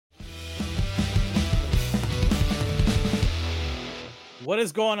What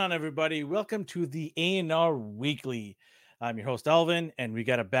is going on, everybody? Welcome to the A&R Weekly. I'm your host, Alvin, and we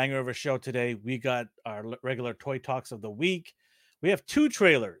got a banger of a show today. We got our regular Toy Talks of the week. We have two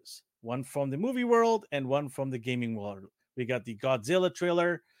trailers, one from the movie world and one from the gaming world. We got the Godzilla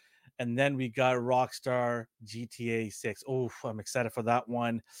trailer, and then we got Rockstar GTA 6. Oh, I'm excited for that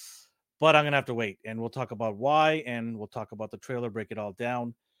one, but I'm going to have to wait, and we'll talk about why, and we'll talk about the trailer, break it all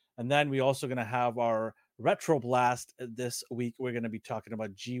down. And then we also going to have our Retro Blast this week. We're going to be talking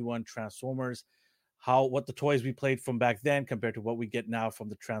about G1 Transformers, what the toys we played from back then compared to what we get now from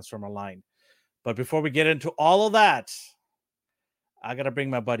the Transformer line. But before we get into all of that, I got to bring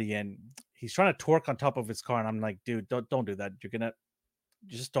my buddy in. He's trying to torque on top of his car, and I'm like, dude, don't do that.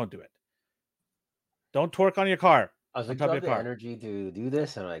 Just don't do it. Don't torque on your car. I was like, do I have the energy to do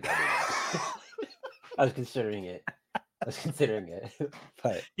this? And I'm like, I was considering it.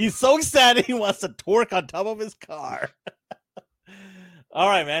 But he's so excited he wants to torque on top of his car. All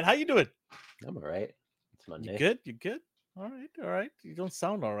right, man. How you doing? I'm all right. It's Monday. You good? All right. You don't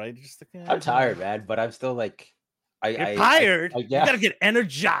sound all right. I'm tired, man, but I'm still like You're tired? You gotta get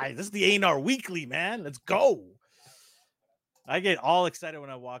energized. This is the A&R Weekly, man. Let's go. I get all excited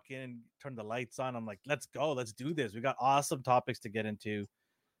when I walk in and turn the lights on. I'm like, let's go. Let's do this. We got awesome topics to get into.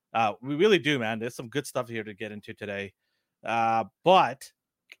 We really do, man. There's some good stuff here to get into today. But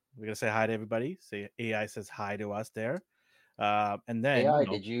we're gonna say hi to everybody. Say AI says hi to us there. And then AI,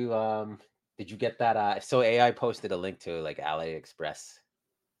 did you get that? So AI posted a link to like AliExpress,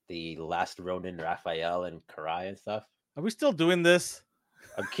 the last Ronin, Raphael, and Karai and stuff. Are we still doing this?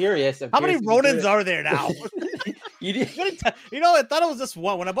 I'm curious. How many Ronins are there now? I thought it was just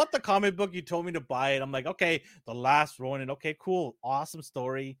one. When I bought the comic book, you told me to buy it. I'm like, okay, the last Ronin. Okay, cool, awesome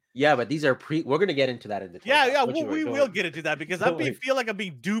story. Yeah, but these are we're gonna get into that in the we will get into that because I feel like I'm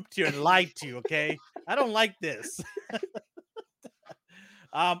being duped here and lied to. Okay, I don't like this.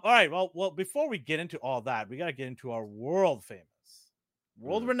 All right. Well, before we get into all that, we gotta get into our world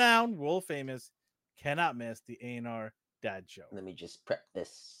renowned, world famous, cannot miss the A&R Dad Show. Let me just prep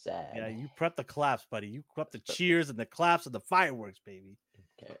this. Yeah, you prep the claps, buddy. You prep the cheers and the claps and the fireworks, baby.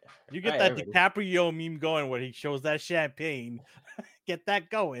 Okay. You get that DiCaprio meme going where he shows that champagne. Get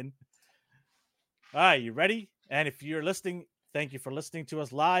that going. All right, you ready? And if you're listening, thank you for listening to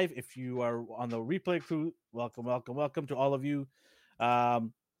us live. If you are on the replay crew, welcome to all of you.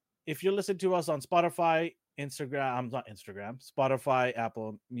 If you're listening to us on Spotify, Spotify,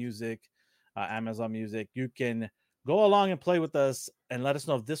 Apple Music, Amazon Music, you can go along and play with us and let us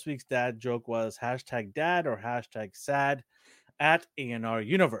know if this week's dad joke was #dad or #sad at A&R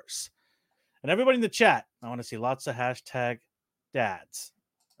Universe. And everybody in the chat, I want to see lots of #dads.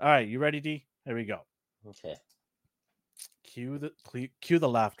 All right, you ready, D? Here we go. Okay. Cue the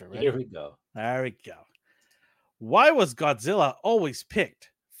laughter, right? Here we go. There we go. Why was Godzilla always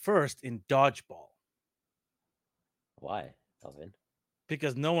picked first in dodgeball? Why, Alvin?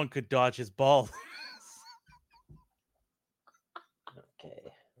 Because no one could dodge his ball. Okay,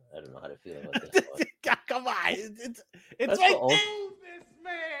 I don't know how to feel about this one. Come on, it's like this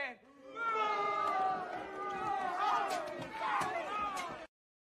man.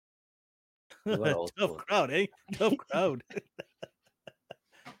 Tough crowd, eh? Tough crowd.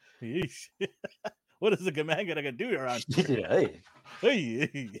 What is the good man gonna do around here?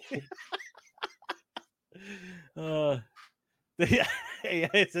 Hey.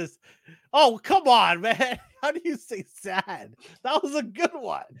 It says, "Oh, come on, man! How do you say sad? That was a good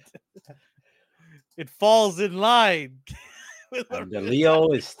one. It falls in line." The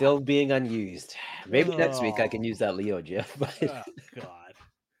Leo is still being unused. Maybe next week I can use that Leo GIF. But... Oh God,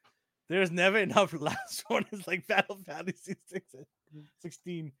 there's never enough last one. It's like Final Fantasy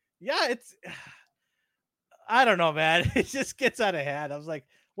 16. Yeah, it's. I don't know, man. It just gets out of hand. I was like,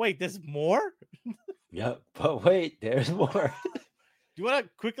 wait, there's more? Yep, but wait, there's more. Do you want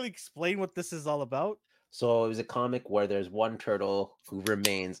to quickly explain what this is all about? So it was a comic where there's one turtle who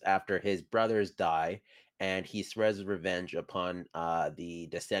remains after his brothers die, and he swears revenge upon the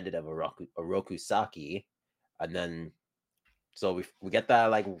descendant of Orokusaki. And then, so we get that,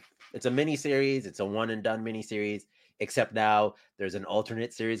 like, it's a mini-series. It's a one-and-done mini-series, except now there's an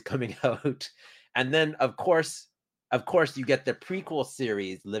alternate series coming out. And then, of course, you get the prequel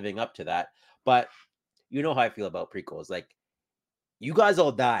series living up to that. But you know how I feel about prequels. Like, you guys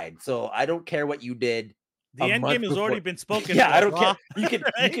all died, so I don't care what you did. The end game has already been spoken. Yeah, I don't care.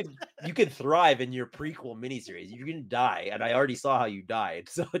 You can thrive in your prequel miniseries. You can die, and I already saw how you died,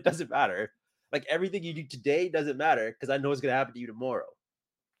 so it doesn't matter. Like, everything you do today doesn't matter because I know what's gonna happen to you tomorrow.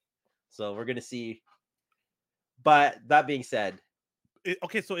 So we're gonna see. But that being said,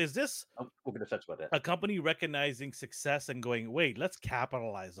 Okay, so is this We're gonna touch about that. a company recognizing success and going, wait, let's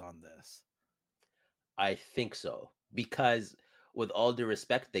capitalize on this? I think so, because with all due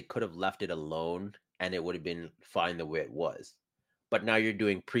respect, they could have left it alone and it would have been fine the way it was. But now you're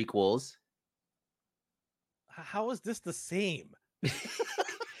doing prequels How is this the same?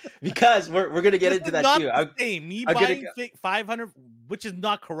 because we're gonna get This into is that not too. the same. Me I'm gonna buying 500, which is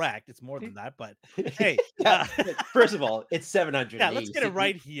not correct. It's more than that, but hey, yeah. First of all, it's 780. yeah, let's get it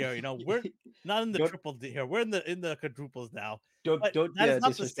right here. We're not in the Don't triple here. We're in the quadruples now. don't But don't that is not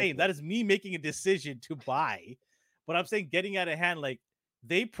the disrespect same. me. That is me making a decision to buy. But I'm saying getting out of hand, like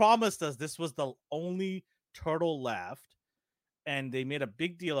they promised us this was the only turtle left, and they made a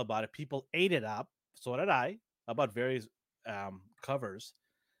big deal about it. People ate it up. So did I, about various covers.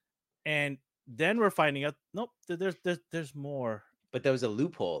 And then we're finding out, nope, there's more. But there was a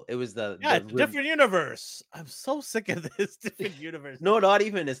loophole. It was Yeah, it's a different universe. I'm so sick of this different universe. No, not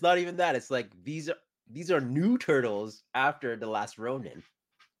even. It's not even that. It's like these are new turtles after the last Ronin.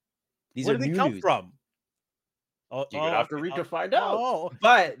 These Where are do they new come news. from? Oh, You're gonna have to okay. read to find out. Oh,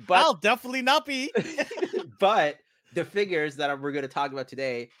 But I'll definitely not be. but the figures that we're going to talk about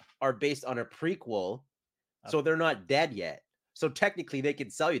today are based on a prequel, so they're not dead yet. So technically, they can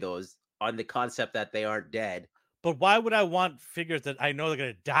sell you those on the concept that they aren't dead. But why would I want figures that I know they're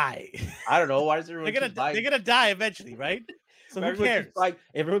gonna die? I don't know. Why does everyone they're gonna die eventually, right? So who cares?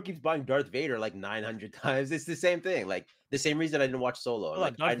 Everyone keeps buying Darth Vader like 900 times. It's the same thing. Like the same reason I didn't watch Solo. Hold on,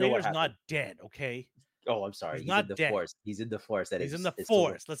 Like Darth I know what Vader's happened. not dead, okay? Oh, I'm sorry. He's He's not in the dead. Force. He's in the Force. He's in the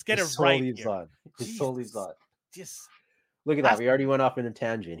Force. Let's get it soul right lives here. on. His soul lives on. Just Look at that. We already went off in a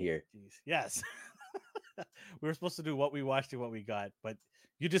tangent here. yes. We were supposed to do what we watched and what we got, but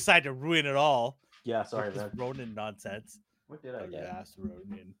you decided to ruin it all. Yeah, sorry, with this man. Ronin nonsense. What did I get? Yes,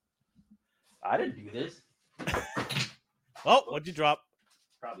 Ronin. I didn't do this. Oh, what'd you drop?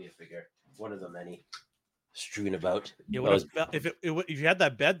 Probably a figure. One of the many strewn about. It would have, if you had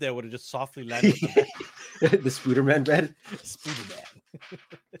that bed there, it would have just softly landed on the bed. The Spooderman bed. Spooderman.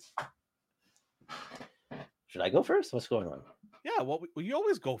 Should I go first? What's going on? Yeah, well, you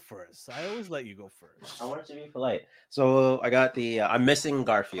always go first. I always let you go first. I wanted to be polite. So I got the. I'm missing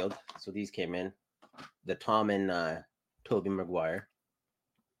Garfield. So these came in. The Tom and Tobey Maguire.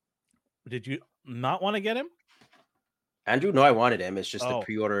 Did you not want to get him? Andrew, no, I wanted him. It's just the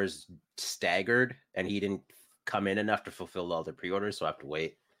pre-orders staggered, and he didn't come in enough to fulfill all the pre-orders, so I have to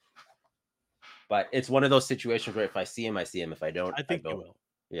wait. But it's one of those situations where if I see him, I see him. If I don't, I think I you don't. will.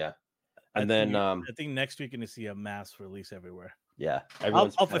 Yeah. And then I think next week you're gonna see a mass release everywhere. Yeah.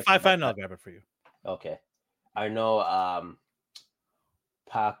 If I find, I'll grab it for you. Okay. I know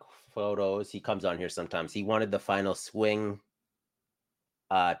Pac Photos, he comes on here sometimes. He wanted the final swing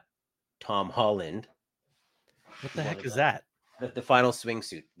Tom Holland. What the heck is that? The final swing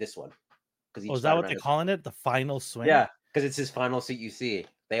suit, this one. Is that what they're calling it? The final swing? Yeah, because it's his final suit you see.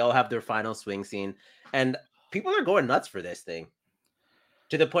 They all have their final swing scene. And people are going nuts for this thing.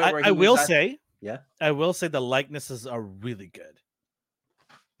 To the point where I will say the likenesses are really good.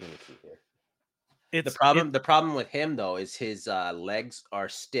 Let me see here. The problem with him though is his legs are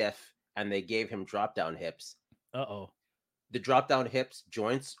stiff and they gave him drop down hips. The drop down hips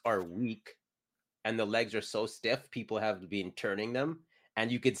joints are weak and the legs are so stiff people have been turning them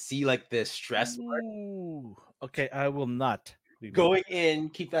and you could see like the stress mark. Okay, I will not going in.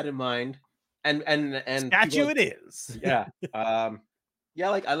 Keep that in mind. And statue it is. Yeah. Yeah,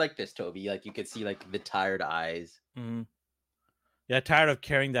 like I like this, Toby. Like you could see like the tired eyes. Mm-hmm. Yeah, tired of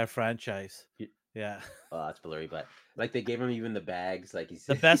carrying that franchise. Yeah. Oh, that's blurry, but like they gave him even the bags. Like he's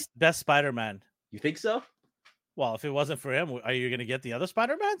the best Spider-Man. You think so? Well, if it wasn't for him, are you gonna get the other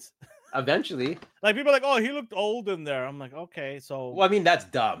Spider-Mans? Eventually. Like people are like, oh, he looked old in there. I'm like, okay, so. Well, I mean that's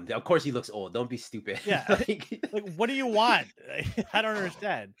dumb. Of course he looks old. Don't be stupid. Yeah. like what do you want? I don't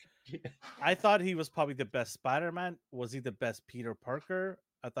understand. I thought he was probably the best Spider-Man. Was he the best Peter Parker?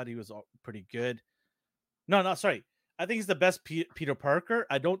 I thought he was pretty good. No, sorry. I think he's the best Peter Parker.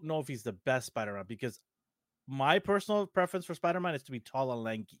 I don't know if he's the best Spider-Man because my personal preference for Spider-Man is to be tall and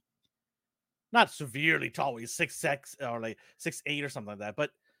lanky. Not severely tall. He's 6'6" or like 6'8" or something like that,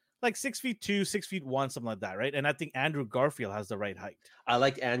 but like 6'2", 6'1", something like that, right? And I think Andrew Garfield has the right height. I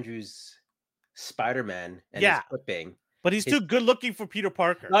liked Andrew's Spider-Man and his clipping. But he's too good looking for Peter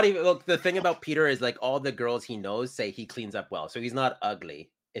Parker. Not even look. The thing about Peter is like all the girls he knows say he cleans up well, so he's not ugly.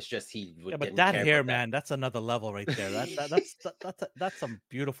 It's just he. Yeah, but that hair, man, that's another level right there. That's some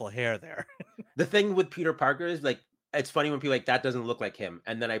beautiful hair there. The thing with Peter Parker is like it's funny when people like that doesn't look like him,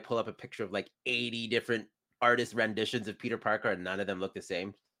 and then I pull up a picture of like 80 different artist renditions of Peter Parker, and none of them look the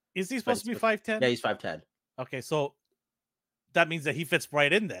same. Is he supposed to be 5'10"? Yeah, he's 5'10". Okay, so that means that he fits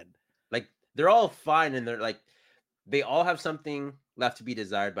right in then. Like they're all fine, and they're like they all have something left to be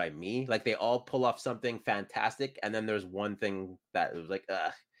desired by me. Like they all pull off something fantastic, and then there's one thing that was like,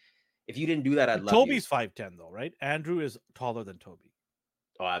 if you didn't do that, I'd But love you. Toby's 5'10" though, right? Andrew is taller than Toby.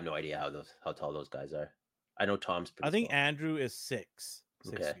 Oh, I have no idea how tall those guys are. I know Tom's pretty. I think small. Andrew is 6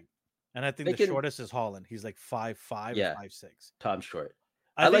 Okay. feet, and I think They the can- shortest is Holland. He's like 5'5" or 5'6". Tom's short.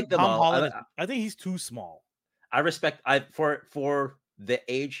 I like think them Tom all. Holland. I think he's too small. I respect. For the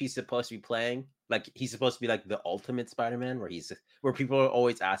age he's supposed to be playing. Like he's supposed to be like the ultimate Spider-Man, where people are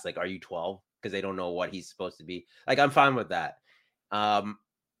always asked like, "Are you 12?" Because they don't know what he's supposed to be. Like I'm fine with that.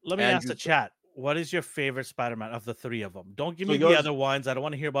 Let me ask the chat. What is your favorite Spider-Man of the three of them? Don't give me the other ones. I don't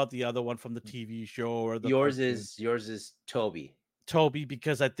want to hear about the other one from the TV show or the yours is Toby. Toby,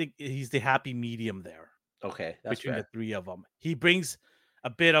 because I think he's the happy medium there. Okay, that's between fair. The three of them. He brings a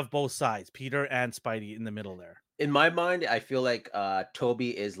bit of both sides, Peter and Spidey in the middle there. In my mind, I feel like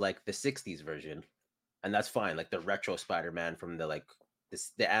Toby is like the 60s version, and that's fine. Like the retro Spider-Man from the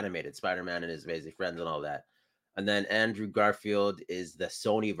animated Spider-Man and his basic friends and all that. And then Andrew Garfield is the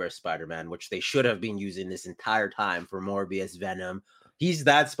Sonyverse Spider-Man, which they should have been using this entire time for Morbius, Venom. He's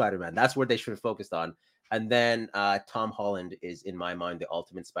that Spider-Man. That's what they should have focused on. And then Tom Holland is, in my mind, the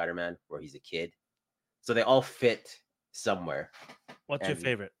ultimate Spider-Man, where he's a kid. So they all fit somewhere. What's your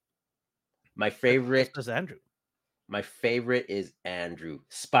favorite? My favorite is Andrew. My favorite is Andrew.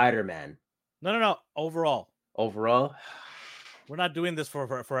 Spider-Man. No. Overall. We're not doing this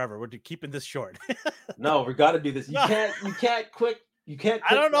for forever. We're keeping this short. No, we got to do this. You can't quit. You can't.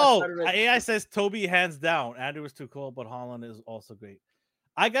 I don't know. AI says Toby hands down. Andrew is too cool, but Holland is also great.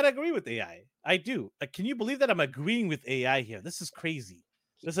 I gotta agree with AI. I do. Can you believe that I'm agreeing with AI here? This is crazy.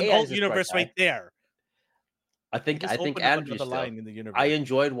 There's an old universe right there. I think Andrew the line in the universe. I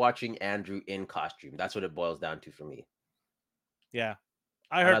enjoyed watching Andrew in costume. That's what it boils down to for me. Yeah.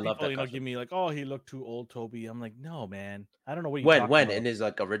 I heard people, give me like, oh, he looked too old, Toby. I'm like, no, man. I don't know what you're talking about. In his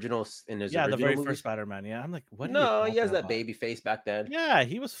original the very movies? First Spider-Man. Yeah, I'm like, what? No, he has that baby face back then. Yeah,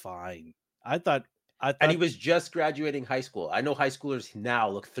 he was fine. I thought, and he was just graduating high school. I know high schoolers now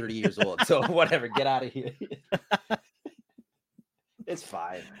look 30 years old. So whatever, get out of here. It's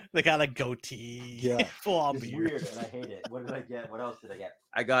fine. They got a goatee. Yeah, full on beard. Weird, and I hate it. What did I get? What else did I get?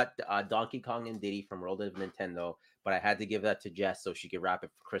 I got Donkey Kong and Diddy from World of Nintendo, but I had to give that to Jess so she could wrap it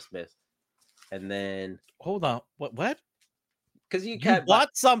for Christmas. And then hold on, what? Because you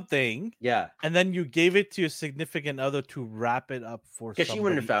bought something, yeah, and then you gave it to your significant other to wrap it up for. Because she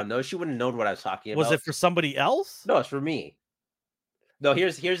wouldn't have found those. She wouldn't have known what I was talking about. Was it for somebody else? No, it's for me. No,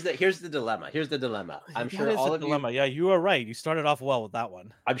 here's the dilemma. Here's the dilemma. I'm sure all of you. Yeah, you are right. You started off well with that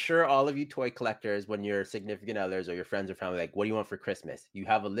one. I'm sure all of you toy collectors, when your significant others or your friends or family, like, what do you want for Christmas? You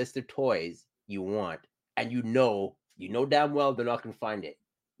have a list of toys you want, and you know damn well they're not going to find it.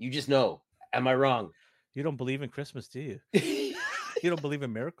 You just know. Am I wrong? You don't believe in Christmas, do you? You don't believe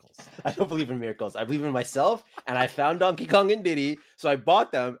in miracles. I don't believe in miracles. I believe in myself, and I found Donkey Kong and Diddy, so I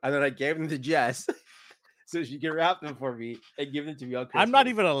bought them, and then I gave them to Jess. So she can wrap them for me and give them to me on Christmas. I'm not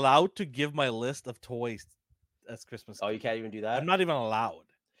even allowed to give my list of toys as Christmas. Oh, you can't even do that? I'm not even allowed.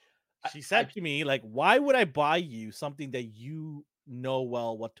 She said to me, like, why would I buy you something that you know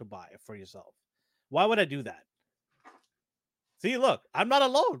well what to buy for yourself? Why would I do that? See, look, I'm not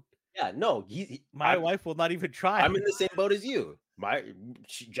alone. Yeah, no. My wife will not even try. I'm in the same boat as you.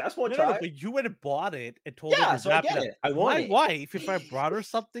 She just won't try. No, but you would have bought it and told her to wrap it up. My wife, if I brought her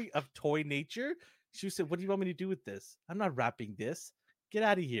something of toy nature, she said, "What do you want me to do with this? I'm not wrapping this. Get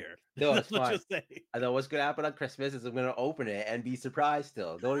out of here." No, it's fine. I know what's going to happen on Christmas is I'm going to open it and be surprised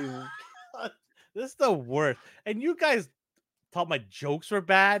still. Don't even. This is the worst. And you guys thought my jokes were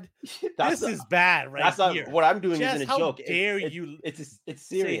bad. This is bad, right? That's here. Not what I'm doing. Jess, isn't a joke. How dare you? It's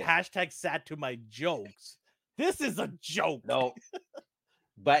serious. Say #sad to my jokes. This is a joke. No,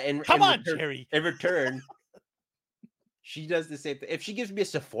 but come on, Jerry. In return. She does the same thing. If she gives me a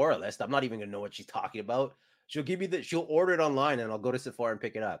Sephora list, I'm not even gonna know what she's talking about. She'll give me she'll order it online, and I'll go to Sephora and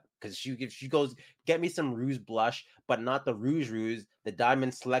pick it up. Because she goes, get me some Rouge blush, but not the Rouge, the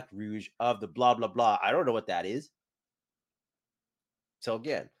Diamond Select Rouge of the blah blah blah. I don't know what that is. So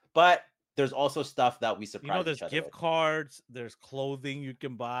again, but there's also stuff that we surprise there's each other gift with. cards, there's clothing you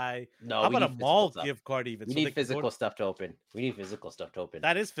can buy. No, how about a mall gift card even? We need physical stuff to open. We need physical stuff to open.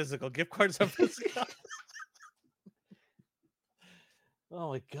 That is physical. Gift cards are physical.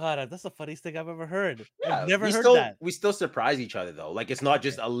 Oh my god, that's the funniest thing I've ever heard. Yeah, I've never heard that. We still surprise each other though. Like it's not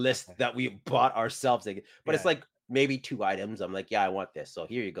just a list that we bought ourselves, but it's like maybe 2 items. I'm like, yeah, I want this. So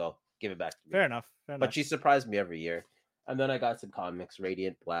here you go. Give it back to me. Fair enough. But she surprised me every year. And then I got some comics,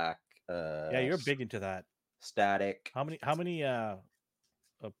 Radiant Black. Yeah, you're big into that. Static. How many uh,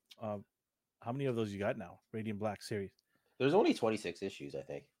 uh how many of those you got now? Radiant Black series. There's only 26 issues, I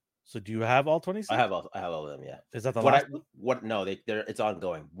think. So do you have all 26? I have all of them, yeah. Is that the What last one? no, they're it's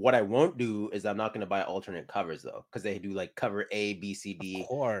ongoing. What I won't do is I'm not gonna buy alternate covers though, because they do like cover A, B, C, D, Of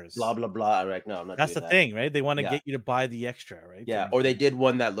course. blah blah blah. I'm like, no, I'm not That's doing the that. thing, right? They want to Yeah. get you to buy the extra, right? Yeah, or they did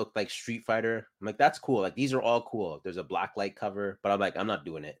one that looked like Street Fighter. I'm like, that's cool. Like these are all cool. There's a blacklight cover, but I'm like, I'm not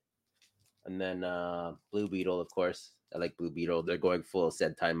doing it. And then Blue Beetle, of course. I like Blue Beetle. They're going full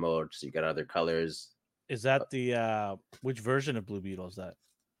Sentai mode, so you got other colors. Is that the which version of Blue Beetle is that?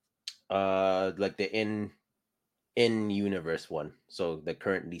 Like the in universe one. So the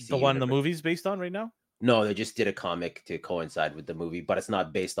current DC. The one the movie's based on right now? No, they just did a comic to coincide with the movie, but it's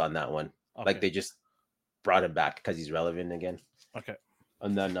not based on that one. Okay. Like they just brought him back because he's relevant again. Okay.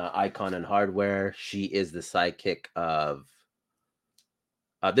 And then Icon and Hardware. She is the sidekick of.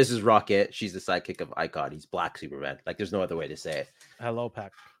 This is Rocket. She's the sidekick of Icon. He's Black Superman. Like there's no other way to say it. Hello,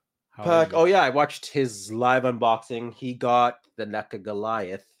 Pac. Pac. Oh yeah, I watched his live unboxing. He got the NECA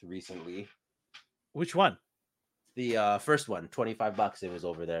Goliath recently. Which one? The first one, $25. It was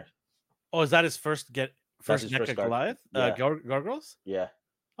over there. Oh, is that his first NECA Goliath? Yeah. Gargoyles? Yeah.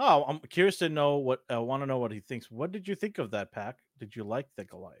 Oh, I'm curious to know what I want to know what he thinks. What did you think of that, Pac? Did you like the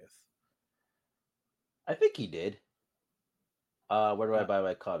Goliath? I think he did. Where do I buy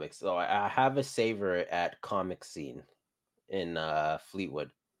my comics? So I have a saver at Comic Scene in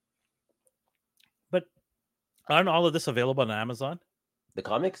Fleetwood. But aren't all of this available on Amazon? The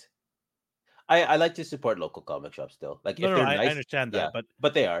comics? I like to support local comic shops still. Like if they're nice, I understand that, yeah,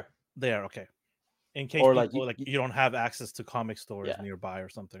 but they are okay. In case or people, you don't have access to comic stores yeah. nearby or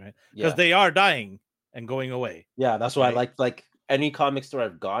something, right? Because they are dying and going away. Yeah, that's why I like any comic store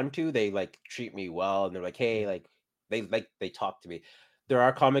I've gone to, they like treat me well and they're like, hey, like they talk to me. There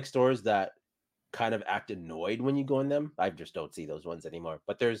are comic stores that kind of act annoyed when you go in them. I just don't see those ones anymore.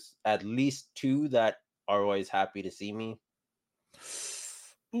 But there's at least 2 that are always happy to see me.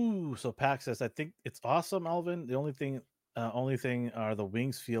 Ooh, so Pac says, I think it's awesome, Alvin. The only thing are the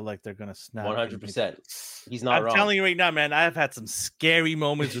wings feel like they're gonna snap. 100%. He's not wrong. I'm telling you right now, man. I have had some scary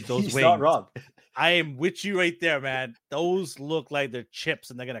moments with those He's wings. not wrong. I am with you right there, man. Those look like they're chips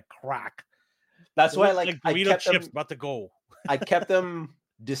and they're gonna crack. That's why like burrito chips them, about to go. I kept them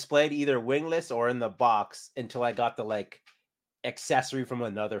displayed either wingless or in the box until I got the like accessory from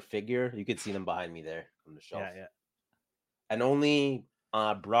another figure. You could see them behind me there on the shelf. Yeah. And only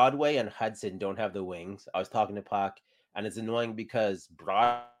Broadway and Hudson don't have the wings. I was talking to Pac, and it's annoying because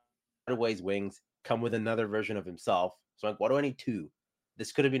Broadway's wings come with another version of himself. So I'm like, what do I need 2?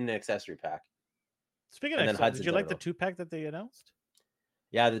 This could have been an accessory pack. Speaking of accessories, did you like the 2-pack that they announced?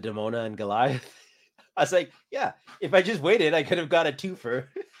 Yeah, the Demona and Goliath. I was like, yeah, if I just waited, I could have got a 2-fer.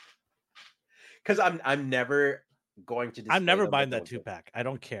 Because I'm never going to. I'm never buying that 2-pack. I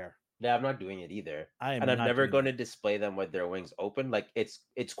don't care. Yeah, I'm not doing it either. I'm never going to display them with their wings open. Like it's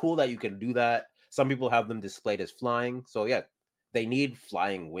cool that you can do that. Some people have them displayed as flying. So yeah, they need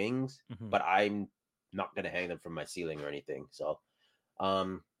flying wings, but I'm not going to hang them from my ceiling or anything. So,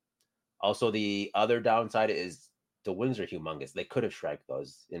 also the other downside is the wings are humongous. They could have shrank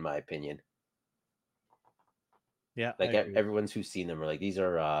those, in my opinion. Yeah, like everyone's who's seen them are like these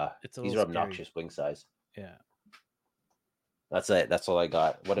are obnoxious wing size. Yeah. That's it. That's all I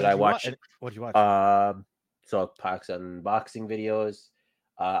got. What did I watch? What did you watch? So Pac's unboxing videos.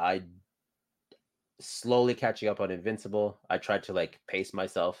 I slowly catching up on Invincible. I tried to like pace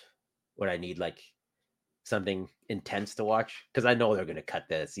myself when I need like something intense to watch because I know they're gonna cut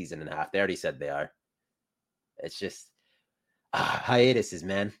the season in half. They already said they are. It's just hiatuses,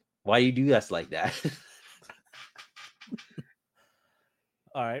 man. Why do you do us like that?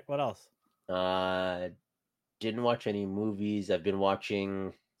 All right. What else? Didn't watch any movies. I've been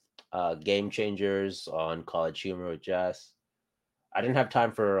watching Game Changers on College Humor with Jess. I didn't have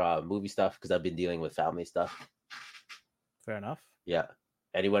time for movie stuff because I've been dealing with family stuff. Fair enough. Yeah.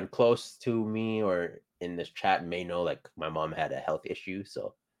 Anyone close to me or in this chat may know like my mom had a health issue.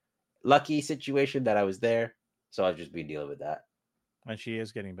 So lucky situation that I was there. So I've just been dealing with that. And she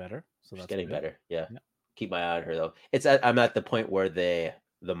is getting better. So she's getting better. Yeah. Keep my eye on her though. I'm at the point where the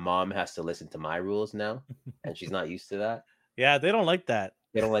mom has to listen to my rules now, and she's not used to that. Yeah, they don't like that.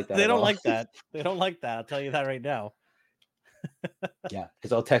 They don't like that. They don't like that. They don't like that. I'll tell you that right now. Yeah,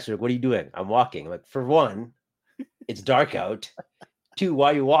 because I'll text her, "What are you doing?" I'm walking. I'm like, for one, it's dark out. 2,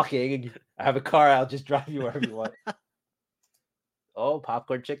 why are you walking? I have a car. I'll just drive you wherever you want. Oh,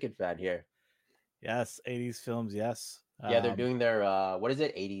 popcorn chicken fan here. Yes, 80s films. Yes. Yeah, they're doing their what is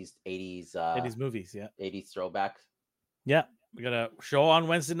it? 80s 80s movies. Yeah, 80s throwbacks. Yeah, we got a show on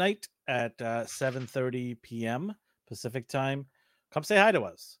Wednesday night at 7:30 p.m. Pacific time. Come say hi to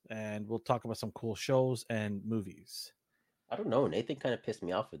us, and we'll talk about some cool shows and movies. I don't know. Nathan kind of pissed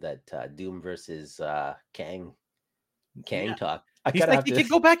me off with that Doom versus Kang Yeah. talk. I He's kind of like, have he to. can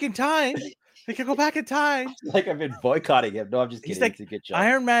go back in time. He can go back in time. Like I've been boycotting him. No, I'm just He's kidding. like, It's a good show.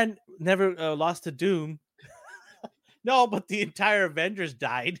 Iron Man never lost to Doom. No, but the entire Avengers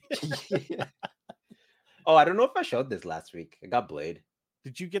died. Yeah. Oh, I don't know if I showed this last week. I got Blade.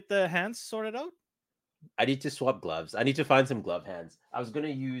 Did you get the hands sorted out? I need to swap gloves. I need to find some glove hands. I was gonna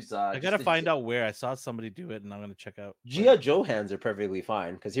use. I gotta find out where. I saw somebody do it, and I'm gonna check out. G.I. Joe hands are perfectly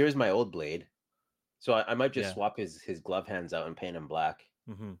fine because here's my old Blade. So I might just Yeah. swap his glove hands out and paint him black.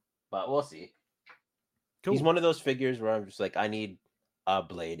 Mm-hmm. But we'll see. Cool. He's one of those figures where I'm just like, I need a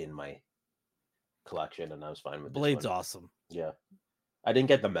Blade in my collection, and I was fine with Blade's this one. awesome. Yeah. I didn't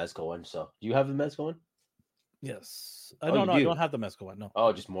get the Mezco one, so do you have the Mezco one? Yes. Oh, no, you I do? don't have the Mezco one. No.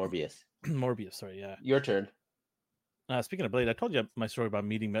 Oh, just Morbius. Morbius, sorry, yeah. Your turn. Speaking of Blade, I told you my story about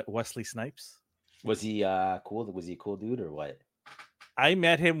meeting Wesley Snipes. Was he cool? Was he a cool dude or what? I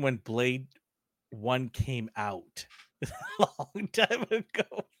met him when Blade 1 came out a long time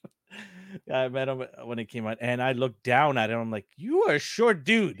ago. I met him when it came out, and I looked down at him. I'm like, "You are a short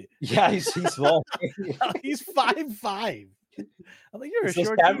dude." Yeah, he's small. He's 5'5". I'm like, "You're It's a those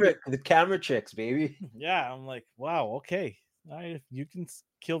short dude." the camera tricks, baby. Yeah, I'm like, "Wow, okay. All right, if you can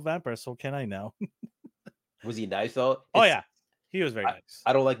kill vampires, so can I now." Was he nice though? Oh yeah, he was very nice.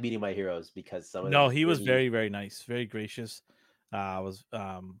 I don't like meeting my heroes because some of them. No, he was very, very nice, very gracious. What?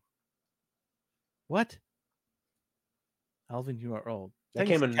 Alvin, you are old. That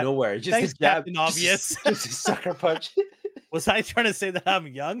came out of nowhere. Just thanks, a jab, Captain Obvious. just a sucker punch. Was I trying to say that I'm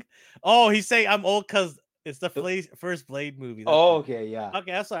young? Oh, he's saying I'm old because it's the first Blade movie. That's Oh, okay, yeah.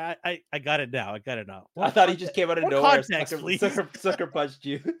 Okay, I'm sorry. I got it now. I got it now. I thought he just came out of nowhere. Context, Sucker punched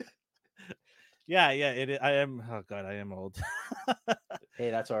you. Yeah. I am. Oh God, I am old. Hey,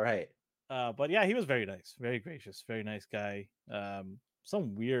 that's all right. But yeah, he was very nice, very gracious, very nice guy.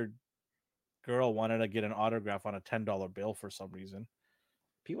 Some weird girl wanted to get an autograph on a $10 bill for some reason.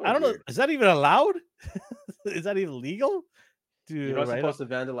 I don't know. Is that even allowed? Is that even legal? You're not supposed to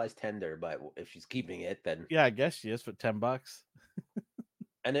vandalize Tinder, but if she's keeping it, then yeah, I guess she is for $10.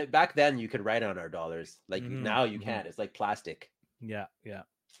 And back then, you could write on our dollars. Like now, you can't. It's like plastic. Yeah.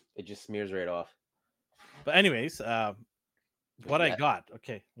 It just smears right off. But anyways, what I got.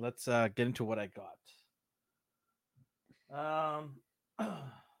 Okay, let's get into what I got.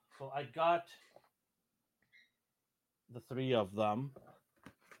 So I got the 3 of them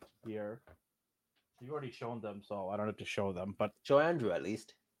here. You already shown them, so I don't have to show them. But show Andrew at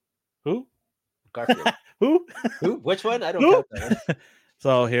least. Who? Garfield. Who? Which one? I don't know.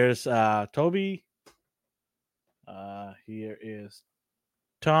 So here's Toby. Here is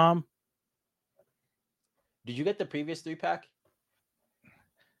Tom. Did you get the previous 3-pack?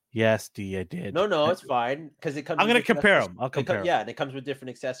 Yes, D, I did. No, it's fine because it comes. I'm gonna compare them. I'll compare them. Yeah, and it comes with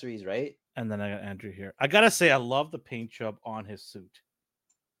different accessories, right? And then I got Andrew here. I gotta say, I love the paint job on his suit.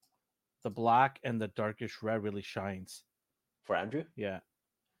 The black and the darkish red really shines. For Andrew? Yeah.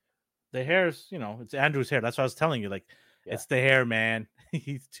 The hair's, it's Andrew's hair. That's what I was telling you. Like, it's the hair, man.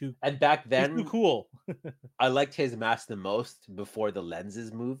 He's too. And back then, he's too cool. I liked his mask the most before the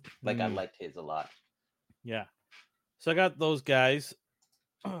lenses moved. Like, I liked his a lot. Yeah. So I got those guys.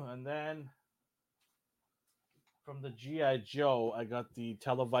 And then from the G.I. Joe, I got the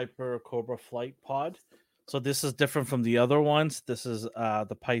Televiper Cobra Flight Pod. So this is different from the other ones. This is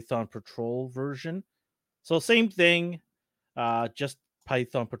the Python Patrol version. So same thing, just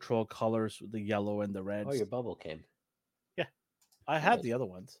Python Patrol colors with the yellow and the red. Oh, your bubble came. Yeah, I had the other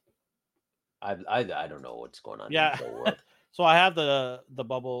ones. I don't know what's going on. Yeah, in the world. So I have the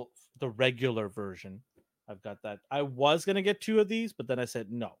bubble, the regular version. I've got that. I was gonna get 2 of these, but then I said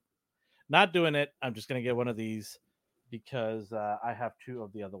no, not doing it. I'm just gonna get one of these because I have 2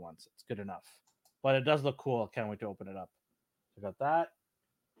 of the other ones. It's good enough. But it does look cool. Can't wait to open it up. I got that.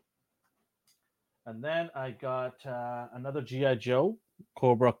 And then I got another G.I. Joe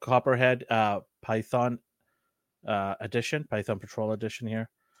Cobra Copperhead Python edition, Python Patrol edition here.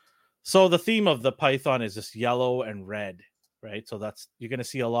 So the theme of the Python is just yellow and red, right? So you're going to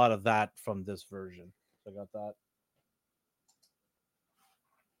see a lot of that from this version. So I got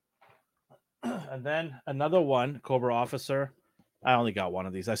that. And then another one, Cobra Officer. I only got 1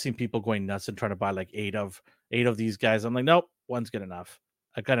 of these. I've seen people going nuts and trying to buy like 8 of these guys. I'm like, nope, 1's good enough.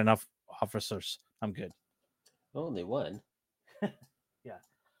 I've got enough officers. I'm good. Only 1. Yeah.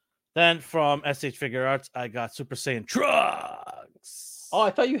 Then from SH Figure Arts, I got Super Saiyan Trunks. Oh, I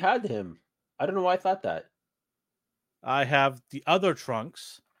thought you had him. I don't know why I thought that. I have the other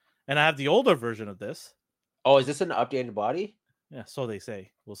Trunks, And I have the older version of this. Oh, is this an updated body? Yeah, so they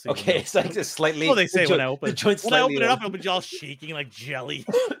say. We'll see. Okay, it's like just slightly. So they say when I open the joint when I slightly. open it up, it'll be all shaking like jelly.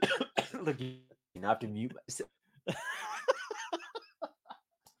 Look, you have to mute myself.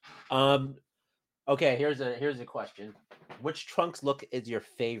 Okay, here's a question. Which Trunks look is your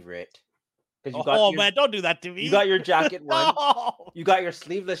favorite? Because man, don't do that to me. You got your jacket one. No! You got your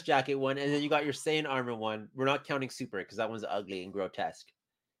sleeveless jacket one, and then you got your Saiyan armor one. We're not counting Super because that one's ugly and grotesque.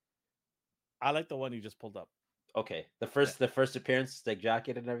 I like the one you just pulled up. Okay, the first appearance, like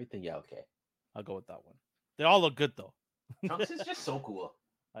jacket and everything. Yeah, okay. I'll go with that one. They all look good though. Trunks is just so cool.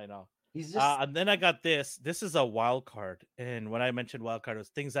 I know. He's just. And then I got this. This is a wild card, and when I mentioned wild card, it was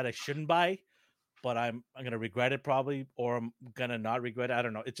things that I shouldn't buy, but I'm gonna regret it probably, or I'm gonna not regret it. I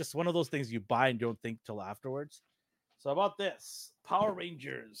don't know. It's just one of those things you buy and don't think till afterwards. So about this Power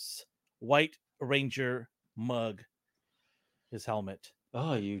Rangers White Ranger mug, his helmet.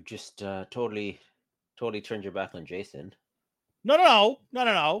 Oh, you just totally turned your back on Jason. No.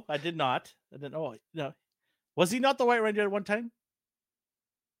 I did not. I didn't. Oh no, was he not the White Ranger at one time?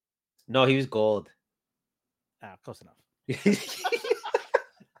 No, he was gold. Close enough.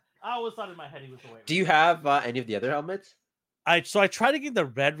 I always thought in my head he was the White Ranger. Do you have any of the other helmets? I tried to get the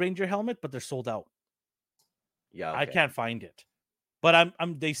Red Ranger helmet, but they're sold out. Yeah, okay. I can't find it. But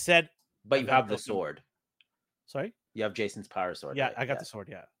they said. But you have the sword. Sorry? You have Jason's power sword. Yeah, right? I got the sword,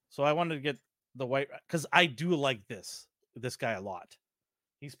 yeah. So I wanted to get the white because I do like this guy a lot.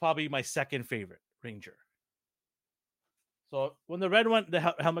 He's probably my second favorite Ranger. So when the red one, the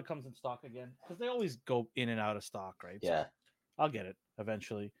helmet comes in stock again, because they always go in and out of stock, right? Yeah. So I'll get it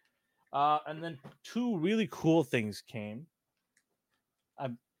eventually. And then two really cool things came.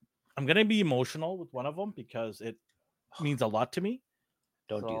 I'm gonna be emotional with one of them because it means a lot to me.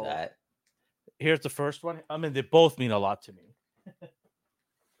 Don't do that. Here's the first one. I mean, they both mean a lot to me.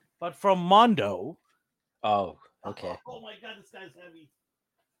 But from Mondo. Oh, okay. Oh my God, this guy's heavy.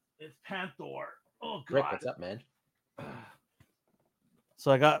 It's Panther. Oh God. Rick, what's up, man?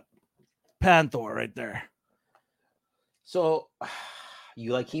 So I got Panther right there. So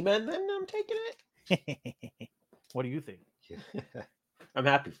you like He-Man then? I'm taking it. What do you think? I'm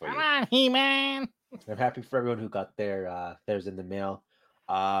happy for you. Come on, He-Man. I'm happy for everyone who got theirs in the mail.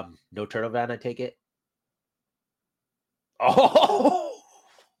 No Turtle Van, I take it. Oh,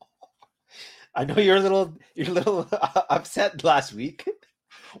 I know you're a little upset last week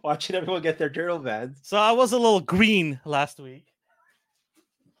watching everyone get their Turtle Vans. So I was a little green last week.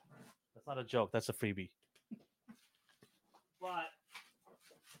 That's not a joke. That's a freebie. But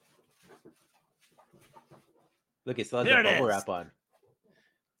look, it still has a bubble wrap on.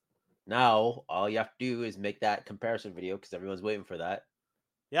 Now all you have to do is make that comparison video because everyone's waiting for that.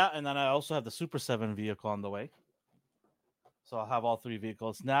 Yeah, and then I also have the Super 7 vehicle on the way. So I'll have all three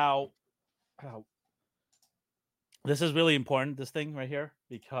vehicles. Now, this is really important, this thing right here,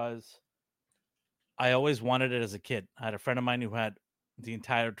 because I always wanted it as a kid. I had a friend of mine who had the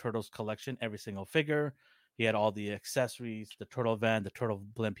entire Turtles collection, every single figure. He had all the accessories, the Turtle Van, the Turtle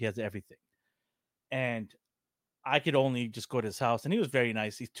Blimp. He has everything. And I could only just go to his house, and he was very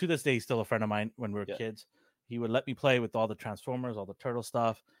nice. To this day, he's still a friend of mine when we were kids. He would let me play with all the Transformers, all the Turtle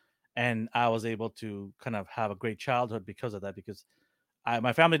stuff. And I was able to kind of have a great childhood because of that, because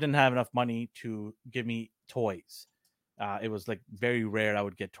my family didn't have enough money to give me toys. It was like very rare I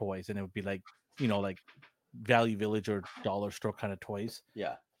would get toys, and it would be like, like Value Village or Dollar Store kind of toys.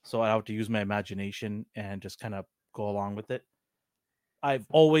 Yeah. So I have to use my imagination and just kind of go along with it. I've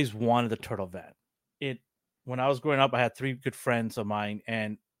always wanted a Turtle Van. When I was growing up, I had three good friends of mine,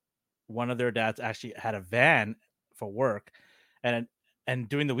 and one of their dads actually had a van for work, and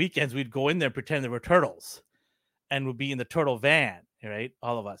during the weekends we'd go in there and pretend there were turtles, and would be in the Turtle Van, right?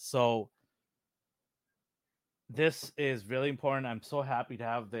 All of us. So this is really important. I'm so happy to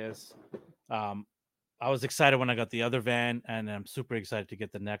have this. I was excited when I got the other van, and I'm super excited to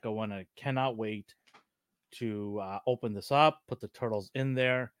get the NECA one. I cannot wait to open this up, put the turtles in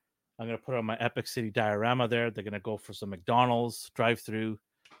there. I'm going to put on my Epic City diorama there. They're going to go for some McDonald's drive-through.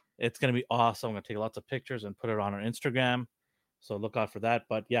 It's going to be awesome. I'm going to take lots of pictures and put it on our Instagram. So look out for that.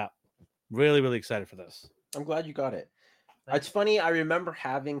 But yeah, really, really excited for this. I'm glad you got it. It's funny. I remember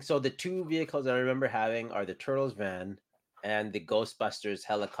having, so the two vehicles I remember having are the Turtles van and the Ghostbusters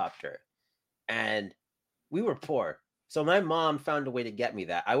helicopter. And we were poor. So my mom found a way to get me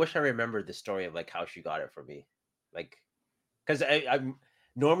that. I wish I remembered the story of like how she got it for me. Like, because I'm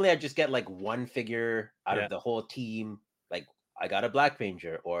normally I just get like one figure out of the whole team. Like I got a Black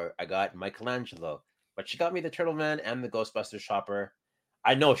Ranger or I got Michelangelo, but she got me the Turtle Man and the Ghostbusters shopper.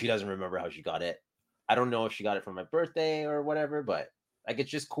 I know she doesn't remember how she got it. I don't know if she got it for my birthday or whatever, but Like,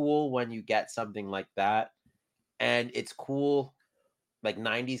 it's just cool when you get something like that, and it's cool. Like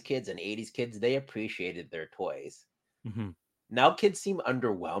 90s kids and 80s kids, they appreciated their toys. Mhm. Now kids seem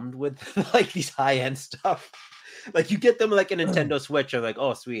underwhelmed with like these high-end stuff. Like you get them like a Nintendo Switch, or like,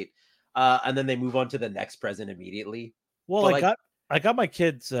 oh sweet, and then they move on to the next present immediately. Well, But like, I got my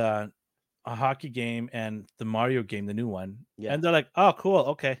kids a hockey game and the Mario game, the new one, yeah, and they're like, "Oh, cool,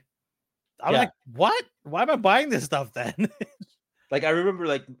 okay." I'm yeah. like, "What? Why am I buying this stuff then?" Like I remember,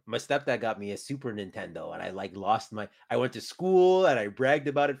 like my stepdad got me a Super Nintendo, and I like lost my. I went to school and I bragged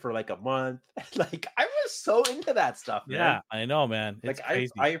about it for like a month. Like I was so into that stuff, man. Yeah, I know, man. Like It's I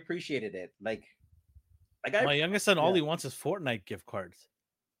crazy. appreciated it. Like I My youngest son, all yeah. he wants is Fortnite gift cards.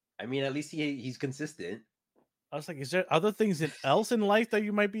 I mean, at least he's consistent. I was like, "Is there other things else in life that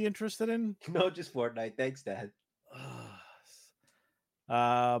you might be interested in?" No, just Fortnite. Thanks, Dad.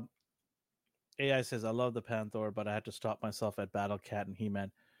 um, AI says, "I love the Panther, but I had to stop myself at Battle Cat and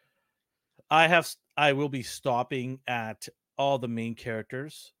He-Man." I will be stopping at all the main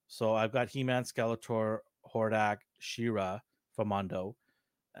characters. So I've got He-Man, Skeletor, Hordak, She-Ra from Mondo.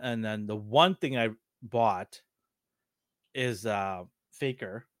 And then the one thing I bought is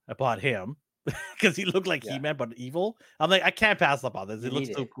Faker. I bought him because he looked like Yeah, He-Man but evil. I'm like, I can't pass up on this. you It looks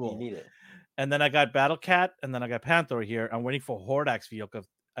need so it. You cool. need it. And then I got Battle Cat, and then I got Panther here. I'm waiting for Hordak's vehicle.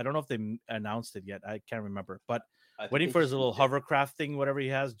 I don't know if they announced it yet. I can't remember, but I think waiting they for his just little leaked it. hovercraft thing, whatever he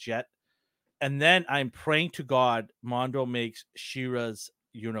has, jet. And then I'm praying to God Mondo makes She-Ra's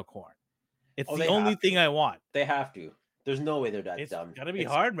unicorn. It's Oh, the they only have thing to. I want. They have to. There's no way they're that It's dumb. gotta be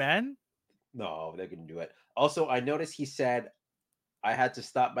It's hard, man. no, they're gonna do it. Also, I noticed he said I had to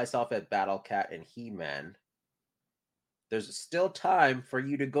stop myself at Battle Cat and He-Man. There's still time for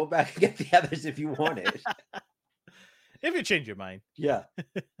you to go back and get the others if you want it. If you change your mind. Yeah.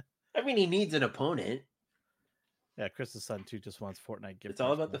 I mean, he needs an opponent. Yeah, Chris's son too just wants Fortnite gift It's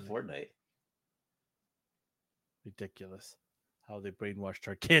all cards. about the Fortnite. Ridiculous. How they brainwashed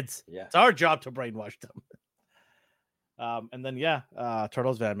our kids. Yeah. It's our job to brainwash them. And then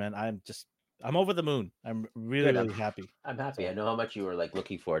Turtles Van, man. I'm over the moon. I'm really, Good. really happy. I'm happy. So, I know how much you were like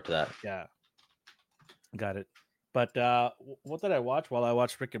looking forward to that. yeah. Got it. But what did I watch? Well, I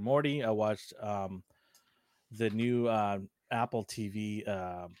watched Rick and Morty. I watched the new Apple TV.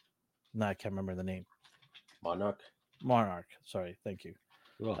 No, I can't remember the name. Monarch. Sorry, thank you.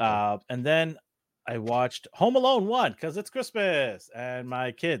 And then I watched Home Alone 1 because it's Christmas and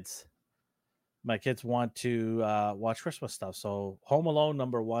my kids want to watch Christmas stuff. So Home Alone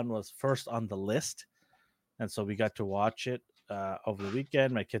 #1 was first on the list, and so we got to watch it over the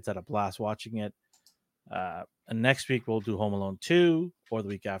weekend. My kids had a blast watching it. And next week we'll do Home Alone 2, or the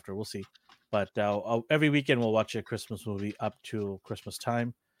week after, we'll see. But every weekend we'll watch a Christmas movie up to Christmas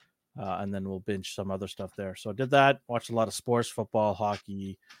time, and then we'll binge some other stuff there. So I did that. Watched a lot of sports, football,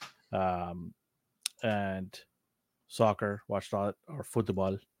 hockey, and soccer. Watched all or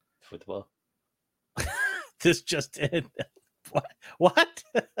football. This just in. What?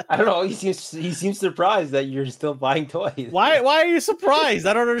 I don't know. He seems surprised that you're still buying toys. Why are you surprised?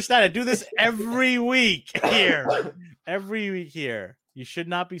 I don't understand. I do this every week here. Every week here. You should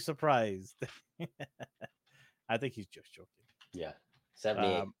not be surprised. I think he's just joking. Yeah.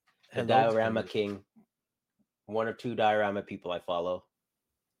 78. The hello, Diorama 78. King. One or two diorama people I follow.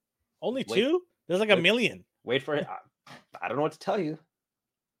 Only two? There's like a million. Wait for it. I don't know what to tell you.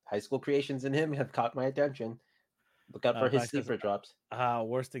 High School Creations and him have caught my attention. Look out for his sleeper drops.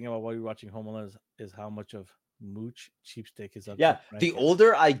 Worst thing about while you're watching Home Alone is how much of Mooch Cheapsteak is up. Yeah, the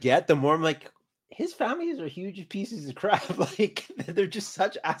older I get, the more I'm like, his families are huge pieces of crap. Like they're just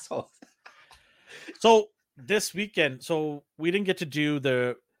such assholes. So this weekend, we didn't get to do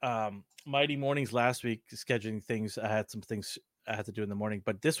the Mighty Mornings last week, scheduling things. I had some things I had to do in the morning,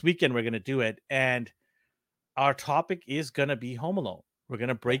 but this weekend we're going to do it, and our topic is going to be Home Alone. We're going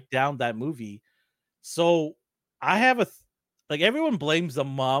to break down that movie. So I have everyone blames the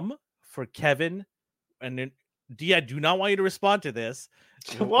mom for Kevin, and then D, I do not want you to respond to this.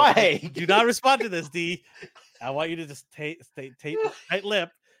 Why? Do not respond to this, D. I want you to just tight lip.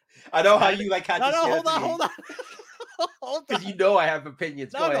 I know how you like. Hold on. Because you know I have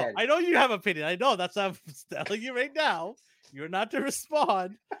opinions. Go ahead. I know you have opinion. I know that's what I'm telling you right now. You're not to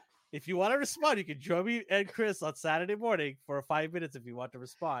respond. If you want to respond, you can join me and Chris on Saturday morning for 5 minutes if you want to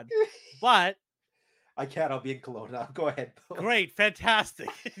respond. But I can't. I'll be in Kelowna. Go ahead. Great, fantastic.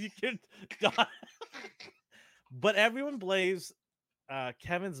 You can. But everyone blames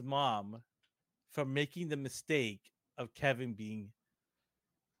Kevin's mom for making the mistake of Kevin being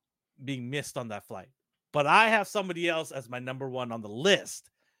missed on that flight. But I have somebody else as my number one on the list.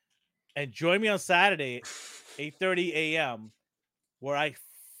 And join me on Saturday, 8:30 a.m. where I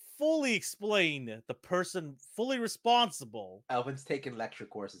fully explain the person fully responsible. Alvin's taking lecture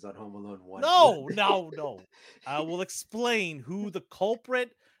courses on Home Alone 1. No. I will explain who the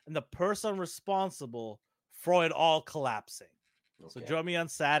culprit and the person responsible for it all collapsing. So Okay. join me on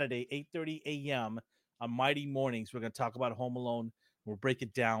Saturday, 8:30 a.m. on Mighty Mornings. We're going to talk about Home Alone. We'll break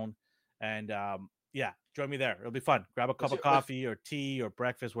it down. And yeah, join me there. It'll be fun. Grab a cup of coffee or tea or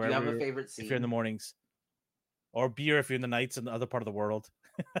breakfast, Do you wherever have a favorite scene? if you're in the mornings. Or beer if you're in the nights in the other part of the world.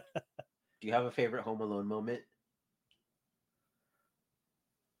 Do you have a favorite Home Alone moment?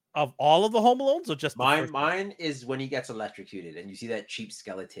 Of all of the Home Alones or just mine is when he gets electrocuted and you see that cheap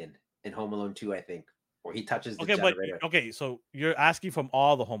skeleton in Home Alone 2, I think, where he touches the generator. Okay, so you're asking from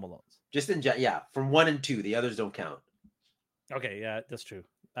all the Home Alones. Just yeah, from 1 and 2. The others don't count. Okay, yeah, that's true.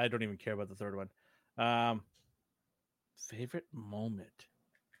 I don't even care about the third one. Favorite moment.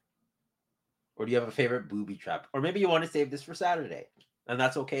 Or do you have a favorite booby trap? Or maybe you want to save this for Saturday, and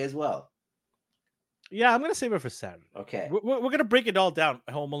that's okay as well. Yeah, I'm gonna save it for Saturday. Okay. We're gonna break it all down.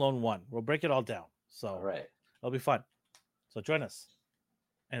 Home Alone 1. We'll break it all down. So all right, it'll be fun. So join us.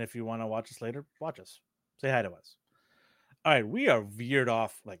 And if you want to watch us later, watch us. Say hi to us. All right, we are veered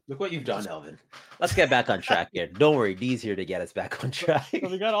off. Like, look what you've done, Elvin. Let's get back on track here. Don't worry, Dee's here to get us back on track. So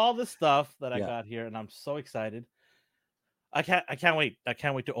we got all this stuff that I got here, and I'm so excited. I can't wait. I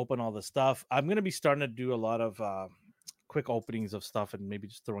can't wait to open all this stuff. I'm gonna be starting to do a lot of quick openings of stuff and maybe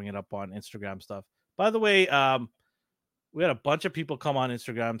just throwing it up on Instagram stuff. By the way, we had a bunch of people come on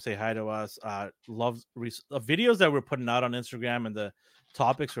Instagram, say hi to us. Love the videos that we're putting out on Instagram and the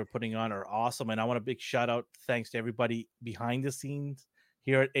topics we're putting on are awesome. And I want a big shout out, thanks to everybody behind the scenes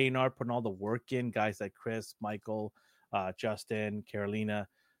here at A&R, putting all the work in. Guys like Chris, Michael, Justin, Carolina.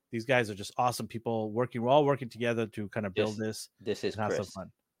 These guys are just awesome people working. We're all working together to kind of build this. This is Chris. Have some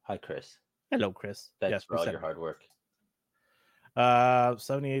fun. Hi, Chris. Hello, Chris. Thanks for all your hard work.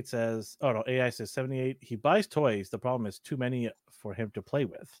 78 says, oh no, AI says 78. He buys toys. The problem is too many for him to play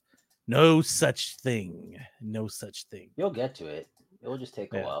with. No such thing. No such thing. You'll get to it. It will just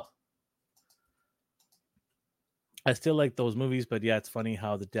take a while. I still like those movies, but yeah, it's funny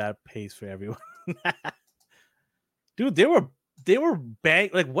how the dad pays for everyone. Dude, they were bang.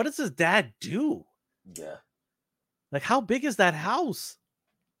 Like, what does his dad do? Yeah. Like, how big is that house?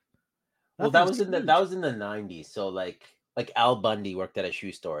 Well, that was in the 90s. So like Al Bundy worked at a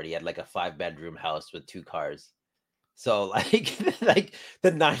shoe store and he had like a 5-bedroom house with 2 cars. So like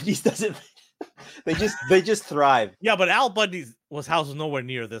the 90s doesn't they just thrive. Yeah, but Al Bundy's house was nowhere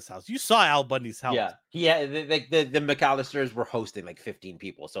near this house. You saw Al Bundy's house. Yeah. Like the McAllisters were hosting like 15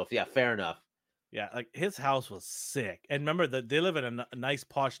 people. So yeah, fair enough. Yeah, like his house was sick. And remember that they live in a nice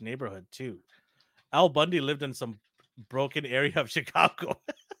posh neighborhood too. Al Bundy lived in some broken area of Chicago.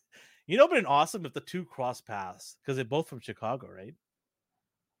 You know, it'd been awesome if the two cross paths because they're both from Chicago, right?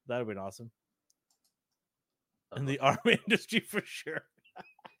 That would have been awesome. In the army industry for sure.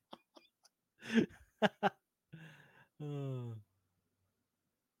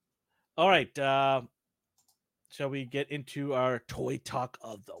 All right. Shall we get into our toy talk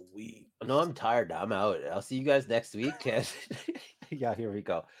of the week? No, I'm tired. I'm out. I'll see you guys next week. Yeah, here we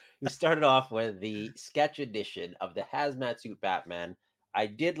go. We started off with the sketch edition of the Hazmat Suit Batman. I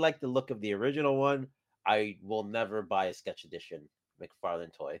did like the look of the original one. I will never buy a sketch edition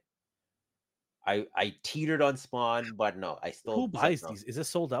McFarlane toy. I teetered on Spawn, but no, I still. Who buys these? Is this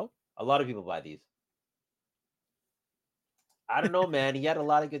sold out? A lot of people buy these. I don't know, man. He had a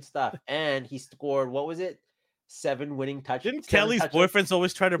lot of good stuff, and he scored. What was it? 7 winning touchdowns. Didn't Kelly's boyfriends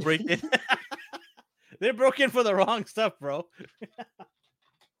always try to break in? They broke in for the wrong stuff, bro.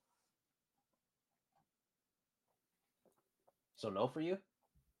 So no for you?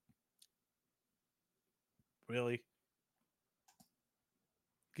 Really?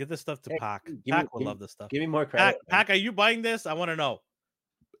 Give this stuff to Pac. Pac will love this stuff. Give me more credit. Pac, are you buying this? I want to know.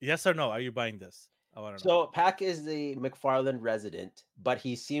 Yes or no? Are you buying this? I want to know. So Pac is the McFarlane resident, but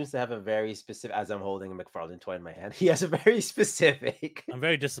he seems to have a very specific. As I'm holding a McFarlane toy in my hand, he has a very specific. I'm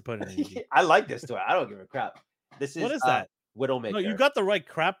very disappointed in you. I like this toy. I don't give a crap. This is what is that? Widowmaker. No, you got the right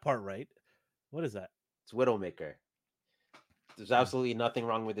crap part right. What is that? It's Widowmaker. There's absolutely nothing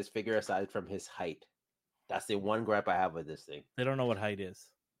wrong with this figure aside from his height. That's the one gripe I have with this thing. They don't know what height is.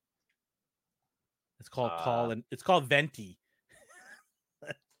 It's called tall and it's called venti.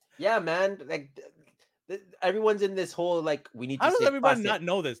 Yeah, man. Like everyone's in this whole like we need to. How does everybody not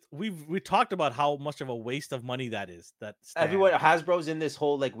know this? We talked about how much of a waste of money that is. That everyone Hasbro's in this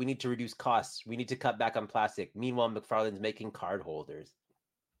whole like we need to reduce costs. We need to cut back on plastic. Meanwhile, McFarlane's making card holders.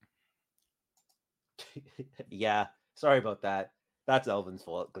 Yeah, sorry about that. That's Elvin's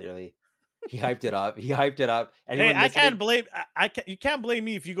fault, clearly. He hyped it up. He hyped it up. Hey, Anyone I can't listening? blame. You can't blame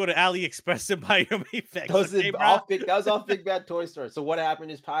me if you go to AliExpress and buy your Mayfix. Okay, bro. That was off Big Bad Toy Store. So what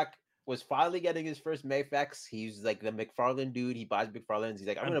happened is Pac was finally getting his first Mayfex. He's like the McFarlane dude. He buys McFarlane's. He's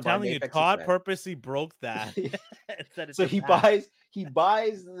like, I'm I'm gonna buy telling you, Mayfex Todd Superman. purposely broke that and said it So to Pat. he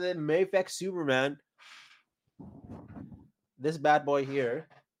buys the Mayfex Superman, this bad boy here,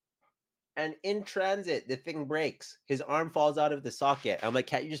 and in transit, the thing breaks. His arm falls out of the socket. I'm like,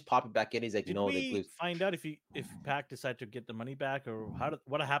 can't you just pop it back in? He's like, Did no, they we blew. find out if Pac decided to get the money back or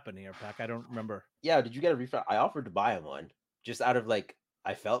what happened here, Pac? I don't remember. Yeah, did you get a refund? I offered to buy him one just out of like,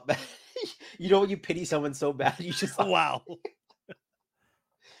 I felt bad. You know when you pity someone so bad, you just Wow.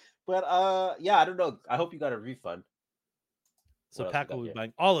 But yeah, I don't know. I hope you got a refund. So What else we Pac got will be here?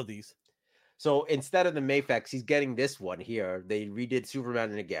 buying all of these. So instead of the Mayfex, he's getting this one here. They redid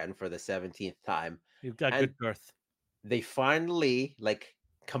Superman again for the 17th time. You've got And good girth. they finally like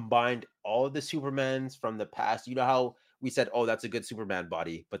combined all of the Supermans from the past. You know how we said, oh, that's a good Superman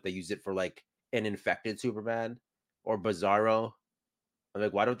body, but they use it for like an infected Superman or Bizarro. I'm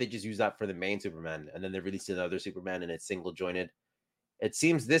like, why don't they just use that for the main Superman? And then they released another Superman and it's single jointed. It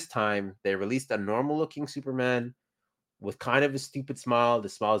seems this time they released a normal looking Superman with kind of a stupid smile. The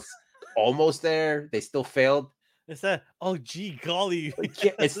smile's almost there. They still failed. It's that gee golly.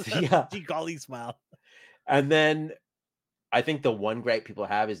 Yeah. Gee golly smile. And then I think the one gripe people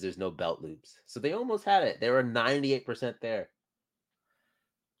have is there's no belt loops. So they almost had it. They were 98% there.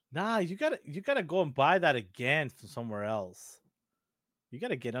 Nah, you gotta go and buy that again from somewhere else. You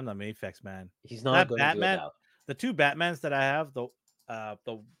gotta get on the Mayfex, man. He's not That going to do it Batman, now. the two Batmans that I have,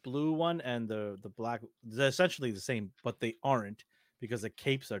 the blue one and the black, they're essentially the same, but they aren't because the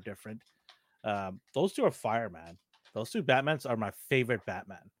capes are different. Those two are fire, man. Those two Batmans are my favorite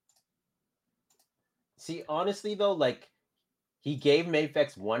Batman. See, honestly though, like he gave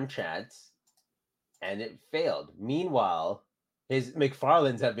Mayfex one chance and it failed. Meanwhile, his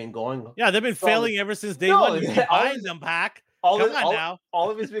McFarlanes have been going. Yeah, they've been strong. failing ever since day No, one. You keep all buying his, them, Pac. all, Come his, on now. all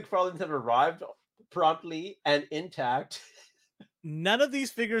of his McFarlanes have arrived promptly and intact. None of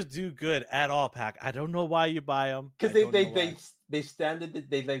these figures do good at all, Pac. I don't know why you buy them. Because they standed,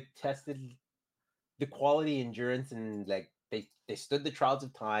 they like tested the quality, endurance, and like they stood the trials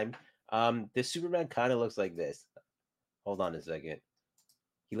of time. This Superman kind of looks like this. Hold on a second.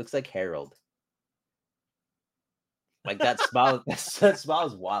 He looks like Harold. Like that smile. That smile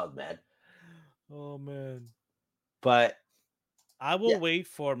is wild, man. Oh man. But I will wait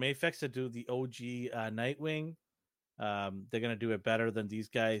for Mayfex to do the OG Nightwing. They're gonna do it better than these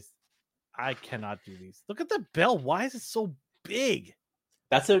guys. I cannot do these. Look at the belt. Why is it so big?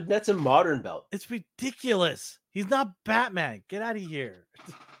 that's a modern belt. It's ridiculous. He's not Batman. Get out of here.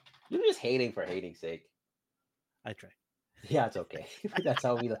 You're just hating for hating's sake. I try. Yeah, it's okay. That's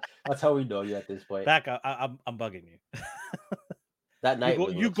how we know you at this point. Back. I'm bugging you. That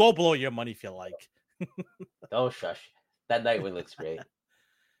Nightwing. You go blow your money if you like. Oh shush. That Nightwing looks great.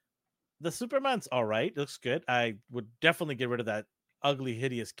 The Superman's all right. Looks good. I would definitely get rid of that ugly,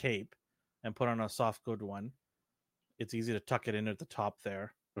 hideous cape and put on a soft good one. It's easy to tuck it in at the top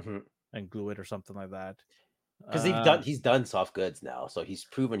there and glue it or something like that. Because he's done soft goods now, so he's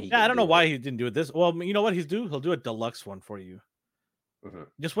proven he. Yeah, I don't know why he didn't do it this. Well, you know what he'll do? He'll do a deluxe one for you.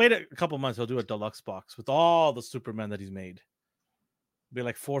 Just wait a couple months. He'll do a deluxe box with all the Superman that he's made. It'll be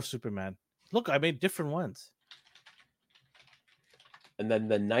like 4 Superman. Look, I made different ones. And then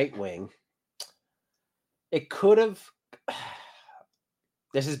the Nightwing. It could have.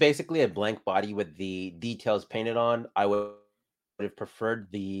 This is basically a blank body with the details painted on. I would have preferred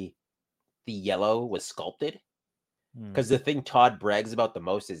the yellow was sculpted. Because the thing Todd brags about the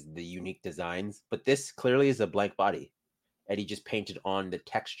most is the unique designs, but this clearly is a blank body, and he just painted on the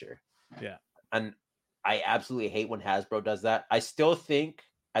texture. Yeah, and I absolutely hate when Hasbro does that. I still think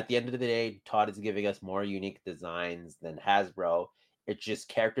at the end of the day, Todd is giving us more unique designs than Hasbro. It's just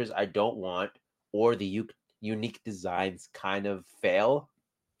characters I don't want, or the unique designs kind of fail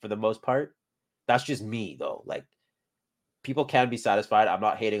for the most part. That's just me though. Like, people can be satisfied. I'm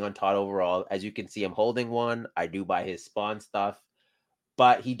not hating on Todd overall. As you can see, I'm holding one. I do buy his Spawn stuff.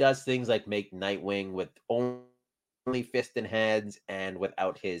 But he does things like make Nightwing with only fist and heads and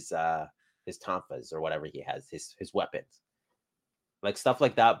without his tonfas or whatever he has, his weapons. Like, stuff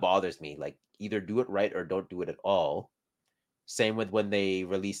like that bothers me. Like, either do it right or don't do it at all. Same with when they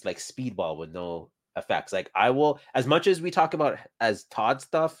release like Speedball with no effects. Like, I will, as much as we talk about as Todd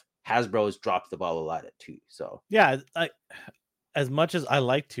stuff, Hasbro's dropped the ball a lot at too. So yeah, as much as I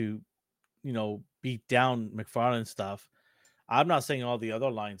like to, beat down McFarlane stuff, I'm not saying all the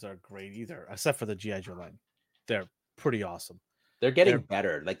other lines are great either, except for the G.I. Joe line. They're pretty awesome. They're getting They're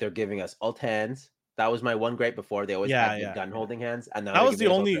better. Like they're giving us alt hands. That was my one gripe before. They always had the yeah. gun holding hands, and now That they're was the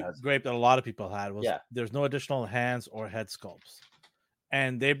giving us ultra only hands. grape that a lot of people had was Yeah, there's no additional hands or head sculpts,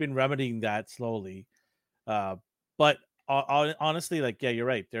 and they've been remedying that slowly. But honestly, like yeah, you're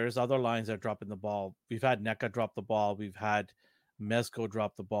right. There's other lines that are dropping the ball. We've had NECA drop the ball. We've had Mezco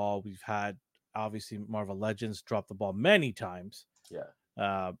drop the ball. We've had obviously Marvel Legends drop the ball many times. yeah.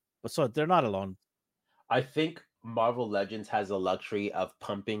 Uh, but so they're not alone. I think Marvel Legends has the luxury of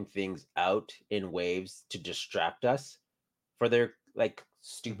pumping things out in waves to distract us for their like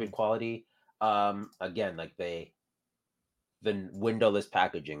stupid Mhm. quality. Again, like the windowless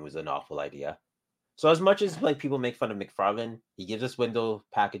packaging was an awful idea. So as much as like people make fun of McFarlane, he gives us window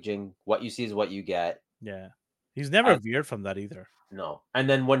packaging. What you see is what you get. Yeah, he's never I veered from that either. no. And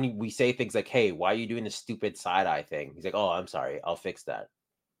then when we say things like, "Hey, why are you doing this stupid side eye thing?" He's like, "Oh, I'm sorry. I'll fix that."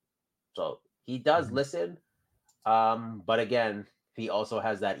 So he does Mhm. listen. But again, he also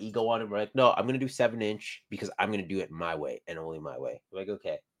has that ego on him. We're like, no, I'm gonna do 7 inch because I'm gonna do it my way and only my way. I'm like,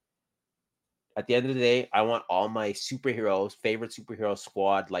 okay. At the end of the day, I want all my superheroes, favorite superhero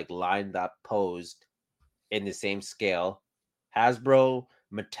squad, like lined up, posed in the same scale. Hasbro,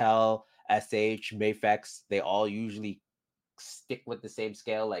 Mattel, SH, Mafex, they all usually stick with the same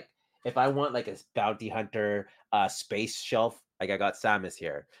scale. Like if I want like a bounty hunter space shelf, like I got Samus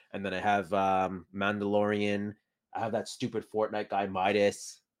here. And then I have Mandalorian. I have that stupid Fortnite guy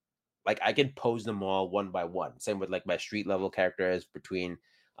Midas. Like I can pose them all one by one. Same with like my street level characters between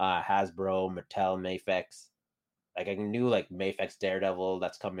Hasbro, Mattel, Mafex. Like I can do like Mafex Daredevil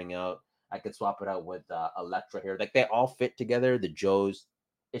that's coming out. I could swap it out with Elektra here. Like they all fit together. The Joes.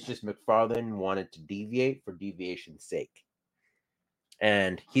 It's just McFarlane wanted to deviate for deviation's sake,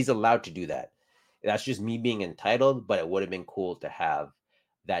 and he's allowed to do that. That's just me being entitled, but it would have been cool to have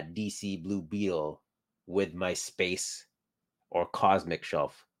that DC Blue Beetle with my space or cosmic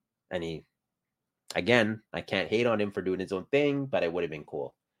shelf. And he, again, I can't hate on him for doing his own thing, but it would have been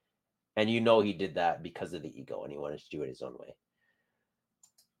cool. And you know he did that because of the ego and he wanted to do it his own way.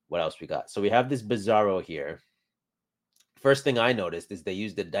 What else we got? So we have this Bizarro here. First thing I noticed is they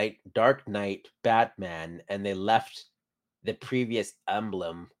used the Dark Knight Batman and they left the previous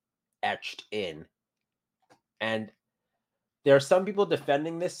emblem etched in. And there are some people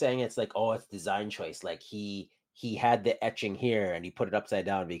defending this, saying it's like, oh, it's design choice. Like he had the etching here and he put it upside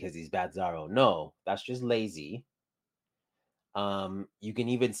down because he's Bat Zaro. No, that's just lazy. You can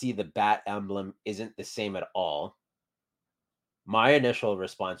even see the bat emblem isn't the same at all. My initial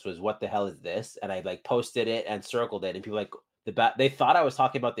response was, "What the hell is this?" And I like posted it and circled it, and people like the bat. They thought I was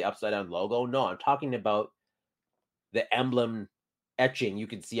talking about the upside down logo. No, I'm talking about the emblem etching you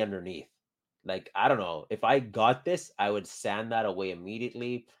can see underneath. Like, I don't know. If I got this, I would sand that away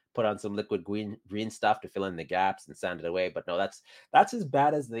immediately, put on some liquid green stuff to fill in the gaps and sand it away. But no, that's as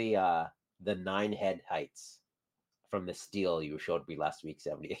bad as the 9 head heights from the steel you showed me last week,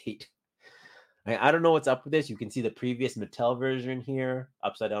 78. I don't know what's up with this. You can see the previous Mattel version here,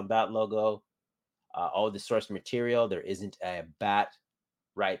 upside down bat logo. All the source material. There isn't a bat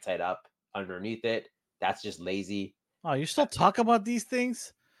right side up underneath it. That's just lazy. Oh, you still talk about these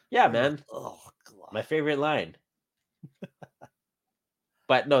things? Yeah, Oh, man. oh My God. favorite line.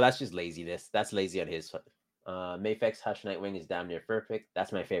 But no, that's just laziness. That's lazy on his foot. Mafex Hush Nightwing is damn near perfect.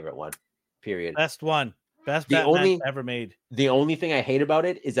 That's my favorite one. Period. Best one, best The Batman only ever made. the only thing I hate about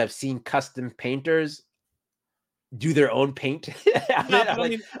it is I've seen custom painters do their own paint. Yeah, but I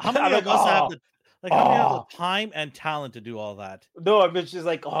mean, how many I'm like, of us have oh, the how many have the oh. time and talent to do all that? No, I'm just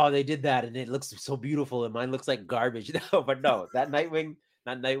like, oh, they did that and it looks so beautiful, and mine looks like garbage. No, but no, that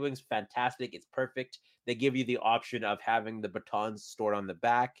Nightwing's fantastic. It's perfect. They give you the option of having the batons stored on the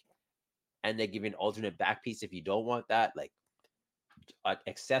back, and they give you an alternate back piece if you don't want that. Like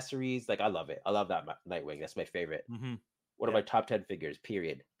accessories, like I love it. I love that Nightwing. That's my favorite. Mm-hmm. One of Yeah. my top 10 figures.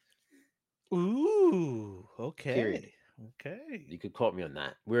 Period. Ooh. Period. Okay. Okay. You could quote me on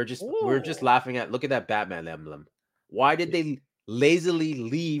that. We were just Oh, laughing at. Look at that Batman emblem. Why did they lazily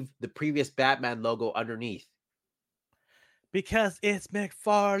leave the previous Batman logo underneath? because it's No, it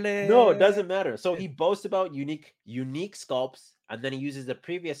McFarlane. doesn't matter. So he boasts about unique sculpts, and then he uses the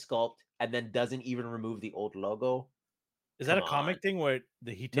previous sculpt, and then doesn't even remove the old logo. Is that Come a on. comic thing where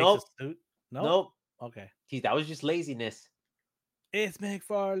he takes a Nope. suit? No. Nope. Okay. That was just laziness. It's They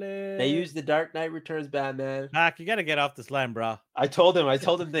McFarlane. used the Dark Knight Returns Batman. Mac, you gotta get off this line, bro. I told him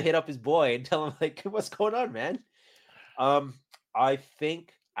to hit up his boy and tell him like, what's going on, man? Um, I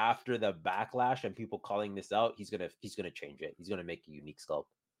think after the backlash and people calling this out, he's gonna change it. He's gonna make a unique sculpt.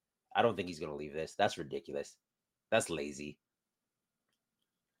 I don't think he's gonna leave this. That's ridiculous. That's lazy.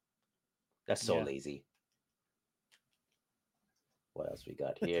 That's so Yeah. lazy. What else we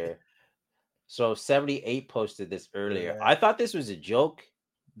got here? So 78 posted this earlier. Yeah. I thought this was a joke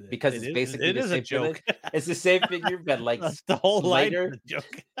because it's basically it the is a same figure. joke. It's the same figure, but like The whole line lighter. is a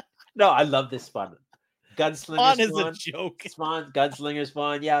joke. No, I love this Spawn. Gunslinger Spawn is a Spawn. joke. Spawn, Gunslinger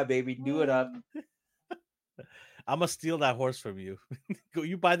Spawn. Yeah, baby, do it up. I'm gonna steal that horse from you. Go,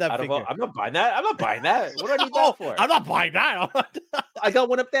 you buy that figure. I'm not buying that. I'm not buying that. What do I need that for? I'm not buying that. I got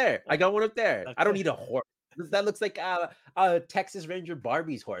one up there. I don't Okay. need a horse. That looks like Texas Ranger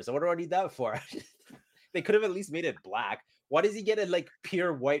Barbie's horse. What do I need that for? They could have at least made it black. Why does he get a like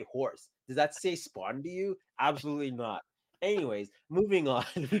pure white horse? Does that say Spawn to you? Absolutely not. Anyways, moving on.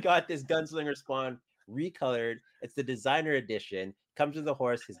 We got this Gunslinger Spawn recolored. It's the designer edition. Comes with a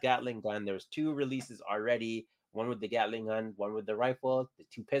horse, his Gatling gun. There's 2 releases already. One with the Gatling gun, one with the rifle, the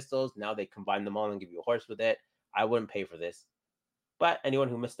 2 pistols. Now they combine them all and give you a horse with it. I wouldn't pay for this. But anyone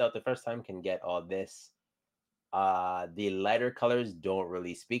who missed out the first time can get all this. The lighter colors don't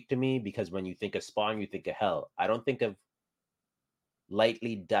really speak to me because when you think of Spawn, you think of hell. I don't think of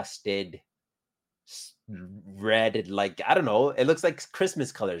lightly dusted red. Like, I don't know. It looks like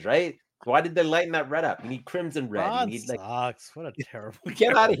Christmas colors, right? Why did they lighten that red up? You need crimson red. Spawn You need like sucks. What a terrible.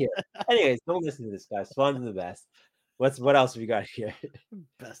 get out of here. Anyways, don't listen to this guy. Spawn's the best. What else we got here?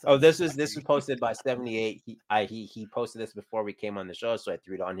 Best Oh, this was posted by 78. He posted this before we came on the show, so I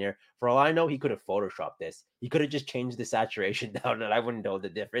threw it on here. For all I know, he could have photoshopped this. He could have just changed the saturation down, and I wouldn't know the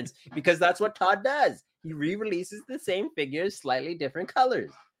difference because that's what Todd does. He re-releases the same figures, slightly different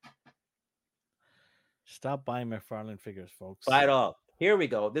colors. Stop buying McFarlane figures, folks. Buy it all. Here we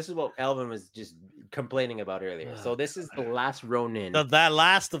go. This is what Elvin was just complaining about earlier. So this is the last Ronin. That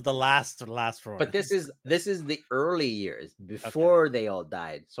last of the last Ronin. But this is the early years before they all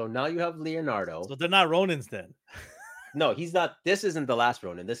died. So now you have Leonardo. So they're not Ronins then. No, he's not. This isn't the last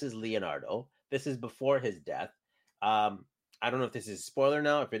Ronin. This is Leonardo. This is before his death. I don't know if this is a spoiler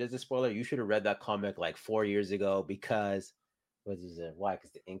now. If it is a spoiler, you should have read that comic like 4 years ago because what is it? Why? Because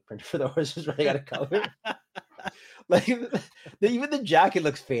the ink print for the horse was running out of color. Like even the jacket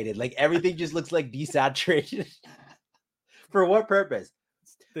looks faded. Like everything just looks like desaturated. For what purpose?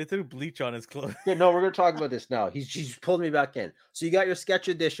 They threw bleach on his clothes. Yeah, no, we're gonna talk about this now. He's pulled me back in. So you got your sketch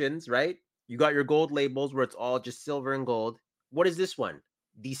editions, right? You got your gold labels where it's all just silver and gold. What is this one?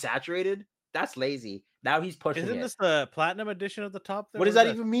 Desaturated? That's lazy. Now he's pushing Isn't it. this the platinum edition at the top there? What does that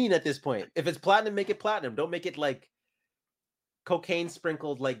even mean at this point? If it's platinum, make it platinum. Don't make it like cocaine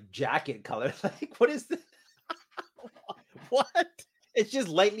sprinkled like jacket color. Like what is this? What? It's just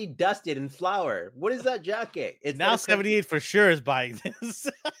lightly dusted in flour. What is that jacket? It's now 78 for sure is buying this.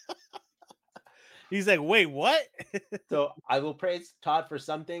 He's like, wait, what? So I will praise Todd for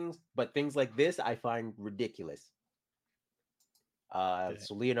some things, but things like this I find ridiculous. So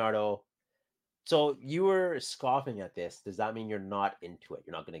Leonardo. So you were scoffing at this. Does that mean you're not into it?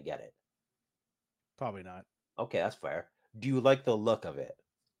 You're not going to get it? Probably not. Okay, that's fair. Do you like the look of it?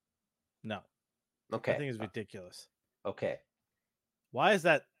 No. Okay. I think it's ridiculous. Okay. Why is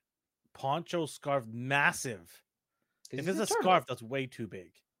that poncho scarf massive? If it's a scarf, that's way too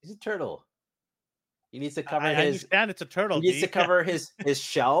big. He's a turtle. He needs to cover I understand it's a turtle. He needs to cover his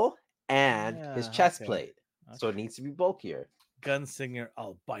shell and his chest plate. Okay. So it needs to be bulkier. Gunslinger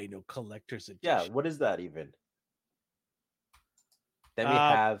albino collector's edition. Yeah, what is that even? Then we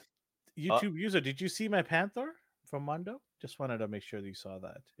have YouTube user. Did you see my Panther from Mondo? Just wanted to make sure that you saw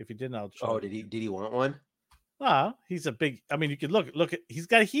that. If you didn't, I'll show. Oh, did he want one? Ah, he's a big. I mean, you can look at. He's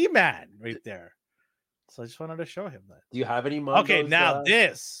got a He-Man right there. So I just wanted to show him that. Do you have any Mondos? Okay, now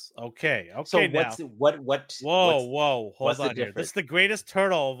this. Okay. So now. What? Whoa! Hold on here. This is the greatest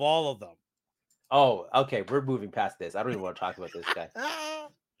turtle of all of them. Oh, okay. We're moving past this. I don't even want to talk about this guy.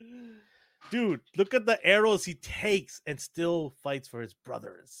 Dude, look at the arrows he takes and still fights for his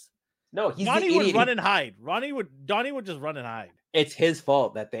brothers. No, he's Donnie would run and hide. Donnie would just run and hide. It's his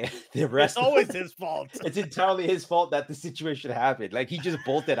fault that the rest. It's always his fault. It's entirely his fault that the situation happened. Like he just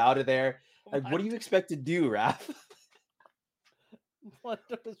bolted out of there. Like, what do you expect to do, Raph?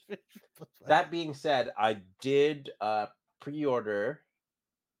 That being said, I did pre-order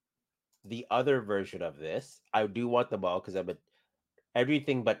the other version of this. I do want them all because I'm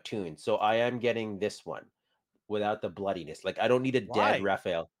everything but tuned. So I am getting this one without the bloodiness. Like I don't need a dead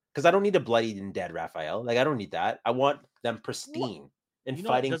Raphael. Because I don't need a bloodied and dead Raphael. Like I don't need that. I want them pristine in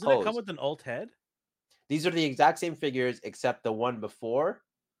fighting doesn't pose. It come with an alt head? These are the exact same figures except the one before.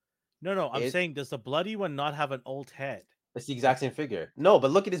 No. I'm saying, does the bloody one not have an alt head? It's the exact same figure. No,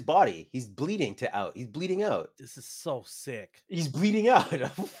 but look at his body. He's bleeding out. He's bleeding out. This is so sick. He's bleeding out.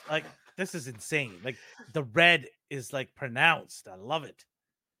 Like this is insane. Like the red is like pronounced. I love it.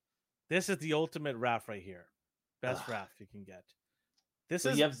 This is the ultimate Raph right here. Best Raph you can get. This So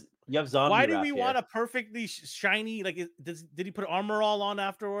is you have zombie why do Raph we here. want a perfectly shiny? Like, did he put armor all on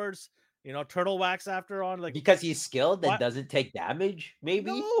afterwards? You know, turtle wax after on. Like, Because he's skilled and what? doesn't take damage,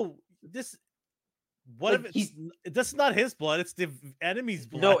 maybe? No, this. What if Like it's this is not his blood? It's the enemy's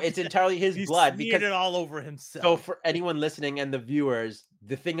no, blood. it's entirely his He blood smeared because it all over so himself. for anyone listening and the viewers,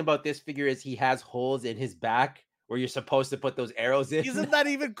 the thing about this figure is he has holes in his back where you're supposed to put those arrows in. Isn't that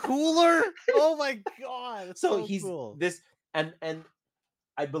even cooler? Oh my god, it's So so he's cool. this and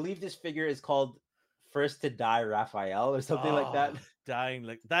I believe this figure is called First to Die Raphael or something like that. Dying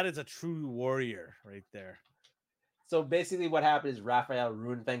like that is a true warrior right there. So basically, what happened is Raphael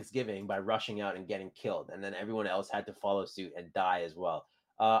ruined Thanksgiving by rushing out and getting killed, and then everyone else had to follow suit and die as well.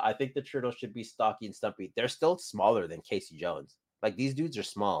 I think the turtles should be stocky and stumpy. They're still smaller than Casey Jones. Like these dudes are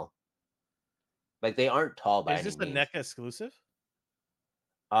small. Like they aren't tall by Is any this the means. NECA exclusive?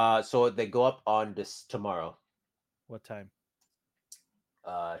 So they go up on this tomorrow, What time?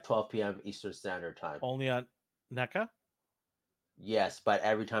 12 p.m. Eastern Standard Time. Only on NECA? Yes, but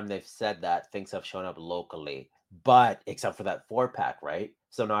every time they've said that, things have shown up locally. But except for that 4-pack, right?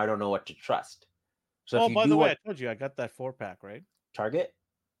 So now I don't know what to trust. So Oh, if you by do the way, what I told you I got that 4-pack, right? Target,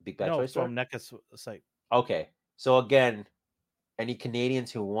 Big Bad No, Toy Store. from NECA's site. Okay, so again, any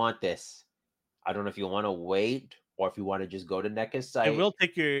Canadians who want this, I don't know if you want to wait or if you want to just go to NECA's site. It will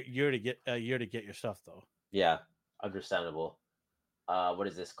take your year to get your stuff though. Yeah, understandable. What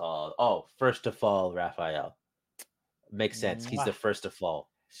is this called? Oh, First to Fall Raphael. Makes sense. He's the Mwah. first to fall.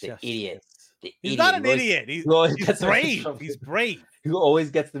 The Chef's idiot. kiss. The He's idiot. not an Who always- idiot. who always He's gets them into brave. trouble. He's brave. Who always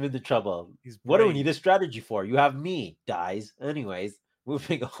gets them into trouble. He's What do we brave. need a strategy for? You have me, dies. Anyways,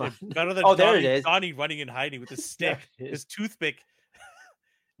 moving on. Better than Oh, there Donnie, it is. Donnie running and hiding with his There stick, it is. his toothpick.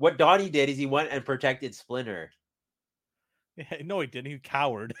 What Donnie did is he went and protected Splinter. Yeah, no, he didn't. He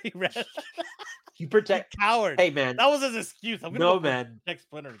coward. He ran. He protect. Coward. Hey man, That was his excuse. I'm gonna no go man. protect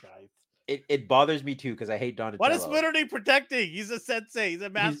Splinter, guys. It bothers me too because I hate Donatello. What is Splinter need protecting? He's a sensei. He's a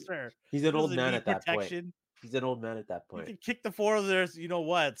master. He's an old Doesn't man need at that point. protection. He's an old man at that You point. can kick the four of theirs, you know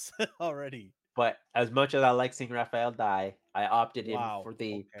what, already. But as much as I like seeing Raphael die, I opted Wow, in for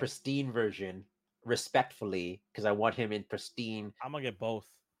the okay. pristine version, respectfully, because I want him in pristine. I'm gonna get both.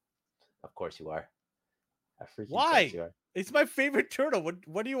 Of course you are. I freaking Why? course you are. It's my favorite turtle.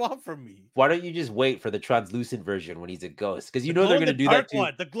 What do you want from me? Why don't you just wait for the translucent version when he's a ghost? Because you know glow they're in gonna the do dark that too.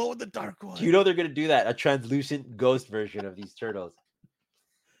 one. The glow in the dark one. You know they're gonna do that. A translucent ghost version of these turtles.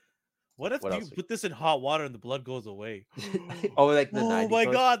 What if What you else? put this in hot water and the blood goes away? Oh, like the Oh 90s my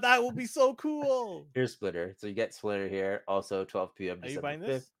photos? god, that would be so cool. Here's Splinter. So you get Splinter here. Also 12 p.m. Are you December buying 5th.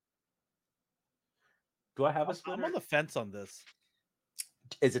 this? Do I have a I'm Splinter? on the fence on this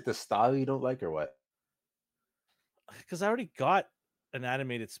Is it the style you don't like or what? because I already got an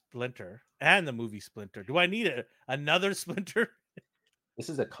animated Splinter and the movie Splinter. Do I need another Splinter? This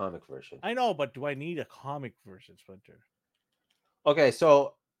is a comic version. I know, but do I need a comic version Splinter? Okay,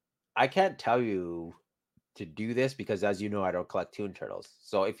 so I can't tell you to do this because, as you know, I don't collect Toon Turtles.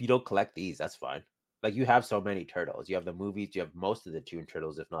 So if you don't collect these, that's fine. Like you have so many turtles. You have the movies. You have most of the Toon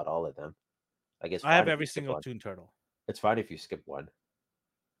Turtles, if not all of them. I guess I have every single Toon Turtle. It's fine if you skip one.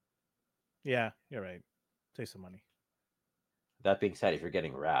 Yeah, you're right. Save some money. That being said, if you're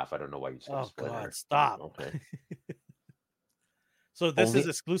getting Raph, I don't know why you skip Oh Splinter. God, stop. Okay. So this Only- is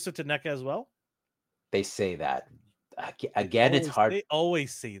exclusive to NECA as well? They say that. Again, it's hard. They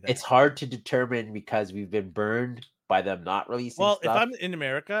always say that. It's hard to determine because we've been burned by them not releasing Well, stuff. if I'm in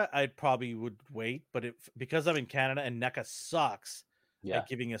America, I probably would wait. But because I'm in Canada and NECA sucks at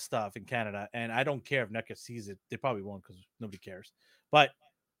giving us stuff in Canada, and I don't care if NECA sees it, they probably won't because nobody cares. But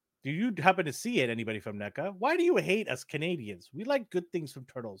do you happen to see it, anybody from NECA? Why do you hate us Canadians? We like good things from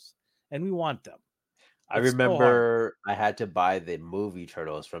Turtles, and we want them. I remember I had to buy the movie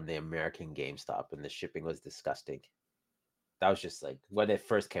Turtles from the American GameStop, and the shipping was disgusting. That was just like when it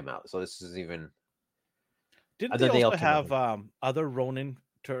first came out. So this is even. Didn't they also have other Ronin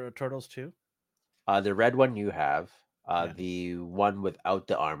turtles too? The red one you have, the one without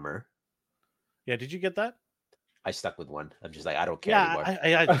the armor. Yeah, did you get that? I stuck with one. I'm just like, I don't care anymore.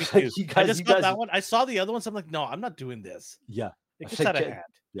 I just got that one. I saw the other ones. I'm like, no, I'm not doing this. Yeah, it gets out of hand.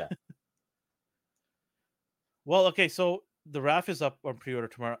 Yeah. Well, okay, so the Raph is up on pre-order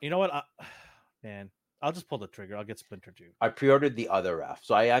tomorrow. You know what, man? I'll just pull the trigger. I'll get Splinter too. I pre-ordered the other Raph,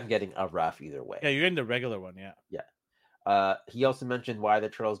 so I am getting a Raph either way. Yeah, you're in the regular one, yeah. Yeah. He also mentioned why the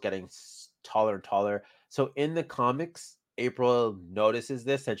turtle's getting taller and taller. So in the comics, April notices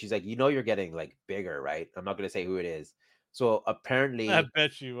this and she's like, you know, you're getting like bigger, right? I'm not going to say who it is. So apparently, I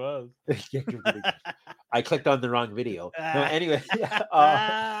bet she was. I clicked on the wrong video. No, anyway,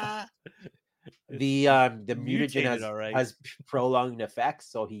 The mutagen mutated, all right. has prolonged effects,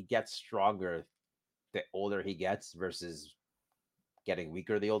 so he gets stronger the older he gets versus getting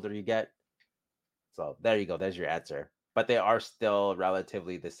weaker the older you get. So there you go. There's your answer. But they are still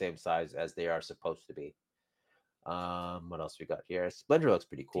relatively the same size as they are supposed to be. What else we got here? Splinter looks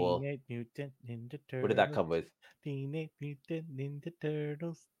pretty cool. Teenage Mutant Ninja What did that Turtles. come with? Teenage Mutant Ninja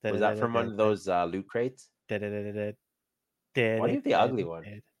Turtles. Was that from one of those loot crates? Why do you have the ugly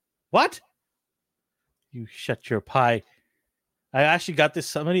one? What? You shut your pie. I actually got this.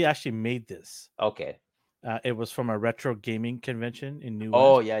 Somebody actually made this. Okay. It was from a retro gaming convention in New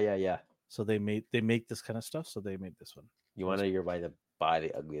Oh West. yeah. So they make this kind of stuff. So they made this one. You want to buy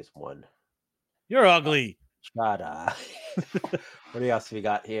the ugliest one? You're ugly. Shut up. What else we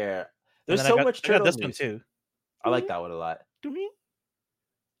got here? There's so much I got turtle this news. one too. I like that one a lot.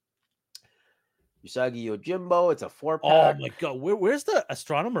 Usagi Yojimbo. It's a 4-pack. Oh my god, where's the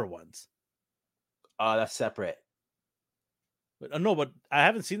astronomer ones? That's separate. No, but I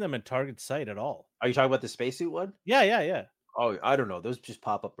haven't seen them in Target site at all. Are you talking about the spacesuit one? Yeah. Oh, I don't know. Those just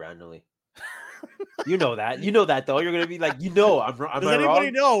pop up randomly. You know that though. You're gonna be like, Does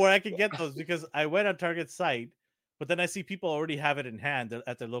anybody know where I can get those? Because I went on Target site, but then I see people already have it in hand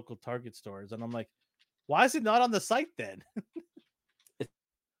at their local Target stores, and I'm like, why is it not on the site then?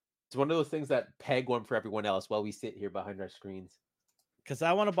 It's one of those things that peg one for everyone else while we sit here behind our screens. Because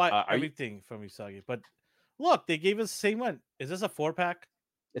I want to buy everything from Usagi, but look, they gave us the same one. Is this a 4-pack?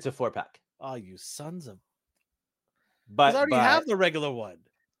 It's a 4-pack. Oh, you sons of! But I already have the regular one.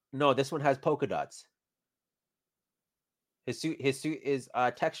 No, this one has polka dots. His suit is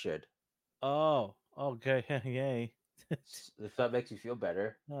textured. Oh, okay, yay! If that makes you feel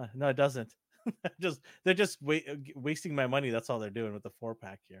better. No, it doesn't. They're just wasting my money. That's all they're doing with the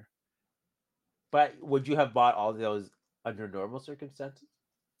 4-pack here. But would you have bought all those under normal circumstances?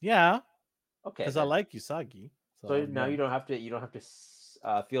 Yeah. Okay. Because I like Usagi. So now you don't have to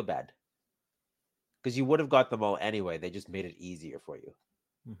feel bad. Because you would have got them all anyway. They just made it easier for you.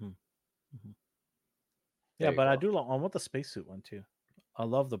 Mm-hmm. Mm-hmm. Yeah, but I want the spacesuit one too. I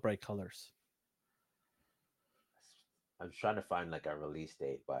love the bright colors. I'm trying to find like a release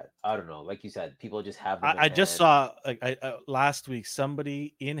date, but I don't know. Like you said, people just have them. I just saw last week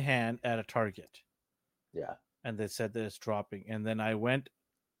somebody in hand at a Target. Yeah. And they said that it's dropping. And then I went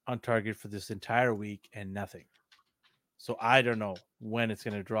on Target for this entire week and nothing. So I don't know when it's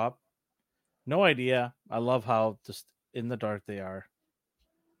going to drop. No idea. I love how just in the dark they are.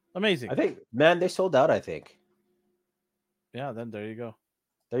 Amazing. I think, man, they sold out, I think. Yeah, then there you go.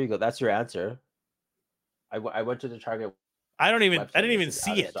 There you go. That's your answer. I went to the Target. I didn't even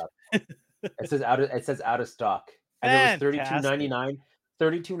see it. It says out of stock. And it was $32.99.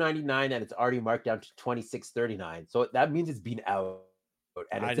 $32.99, and it's already marked down to $26.39. So that means it's been out.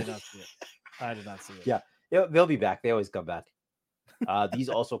 And I did not see it. Yeah, they'll be back. They always come back. These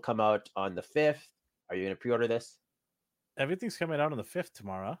also come out on the 5th. Are you going to pre-order this? Everything's coming out on the 5th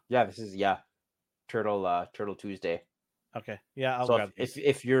tomorrow. Yeah, this is Turtle Tuesday. Okay. Yeah, I'll grab these.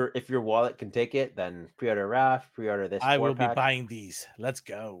 If your wallet can take it, then pre-order Raft, pre-order this. I will be buying these. Let's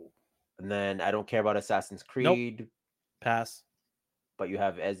go. And then I don't care about Assassin's Creed. Nope. Pass. But you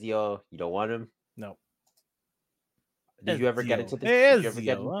have Ezio. You don't want him? No. Did you ever get into this? Did you ever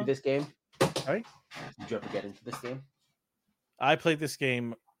get into this game? Sorry? Did you ever get into this game? I played this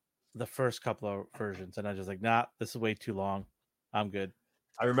game the first couple of versions, and I was just like, nah, this is way too long. I'm good.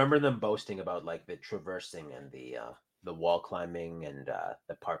 I remember them boasting about like the traversing and the wall climbing and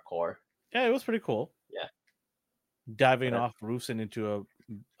the parkour. Yeah, it was pretty cool. Yeah. Diving off roofs and into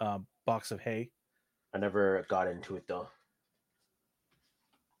a box of hay. I never got into it though.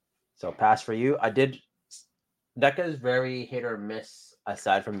 So pass for you. I did. NECA is very hit or miss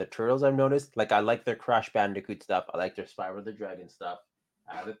aside from the Turtles, I've noticed. Like I like their Crash Bandicoot stuff. I like their Spyro the Dragon stuff.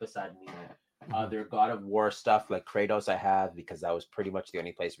 I have it beside me. Their God of War stuff like Kratos I have because that was pretty much the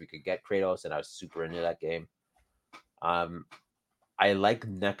only place we could get Kratos and I was super into that game. I like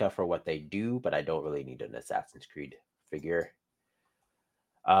NECA for what they do, but I don't really need an Assassin's Creed figure.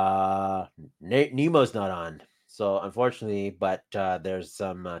 Nemo's not on. So unfortunately, but there's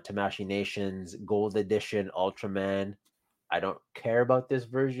some Tamashii Nations Gold Edition Ultraman. I don't care about this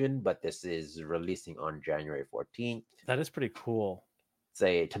version, but this is releasing on January 14th. That is pretty cool. It's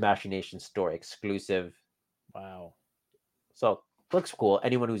a Tamashii Nation store exclusive. Wow. So looks cool.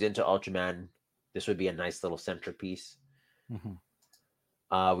 Anyone who's into Ultraman, this would be a nice little centerpiece.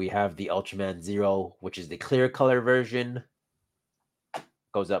 Mm-hmm. We have the Ultraman Zero, which is the clear color version.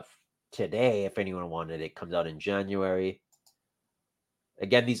 Goes up today if anyone wanted it. Comes out in January.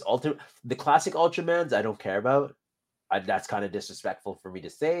 Again, the classic Ultramans I don't care about. That's kind of disrespectful for me to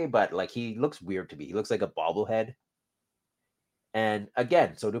say, but like he looks weird to me. He looks like a bobblehead. And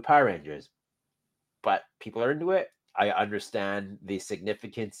again, so do Power Rangers. But people are into it. I understand the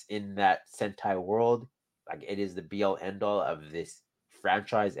significance in that Sentai world. Like it is the be all end all of this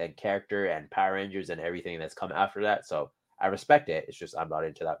franchise and character and Power Rangers and everything that's come after that. So I respect it. It's just I'm not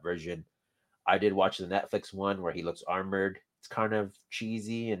into that version. I did watch the Netflix one where he looks armored. It's kind of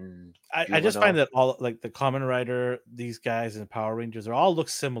cheesy and I just find juvenile. that all like the Kamen Rider, these guys and Power Rangers are all look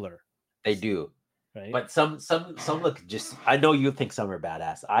similar, They do. right? But some look just I know you think some are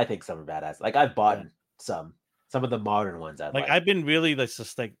badass. I think some are badass. Like I've bought Yeah. some of the modern ones I Like like. I've been really like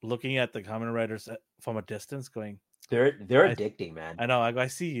just like looking at the Kamen Riders from a distance, going, They're I, addicting, man. I know, I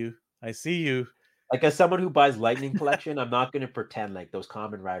see you, I see you. Like as someone who buys Lightning Collection, I'm not going to pretend like those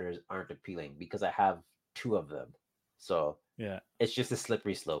Common Riders aren't appealing because I have two of them. So Yeah. it's just a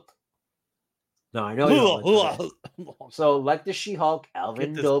slippery slope. No, I know you're all into this. So like the She-Hulk, Get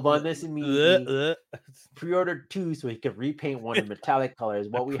Alvin this. dove on this immediately. Pre-ordered two so he could repaint one in metallic colors. I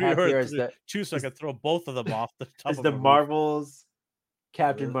What we have here pre-ordered is the two so I could throw both of them off the top is of the a roof. Marvels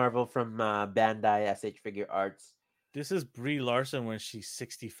Captain Marvel from Bandai SH Figure Arts. This is Brie Larson when she's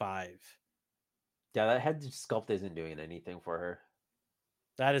 65. Yeah, that head sculpt isn't doing anything for her.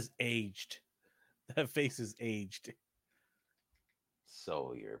 That is aged. That face is aged.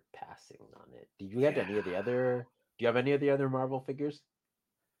 So you're passing on it. Did you get any of the other? Do you have any of the other Marvel figures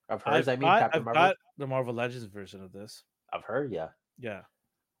of hers? Captain I've Marvel. got the Marvel Legends version of this. Of her, yeah. Yeah.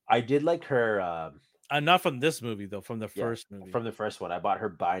 I did like her. Not from this movie though. From the first movie. From the first one, I bought her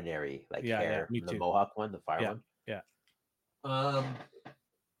binary hair. Me From too. the Mohawk one, the fire one. Yeah.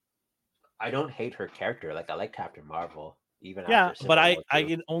 I don't hate her character. Like I like Captain Marvel, even after. But I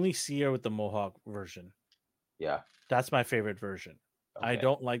can only see her with the Mohawk version. Yeah, that's my favorite version. Okay. I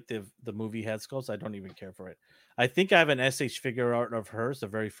don't like the movie head sculpts. I don't even care for it. I think I have an SH figure art of hers, the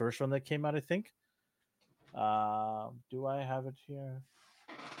very first one that came out. I think. Do I have it here?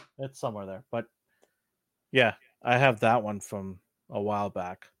 It's somewhere there, but yeah, I have that one from a while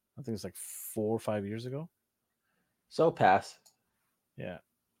back. I think it's like 4 or 5 years ago. So pass. Yeah.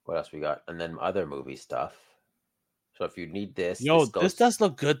 What else we got? And then other movie stuff. So if you need this, this does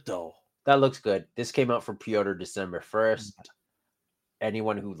look good though. That looks good. This came out for pre-order December 1st.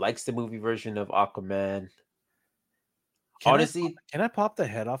 Anyone who likes the movie version of Aquaman. Honestly, can I pop the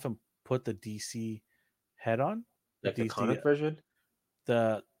head off and put the DC head on? Like the comic version?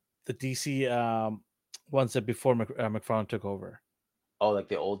 The DC ones that before McFarlane took over. Oh, like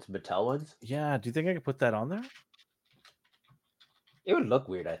the old Mattel ones? Yeah. Do you think I could put that on there? It would look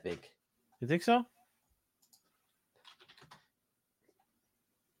weird, I think. You think so?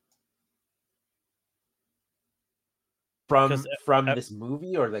 From this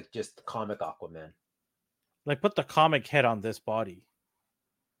movie or like just comic Aquaman? Like put the comic head on this body.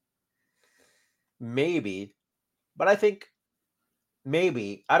 Maybe. But I think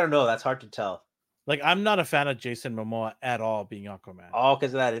maybe. I don't know. That's hard to tell. Like I'm not a fan of Jason Momoa at all being Aquaman. All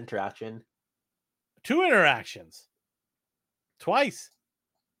because of that interaction. 2 interactions. Twice.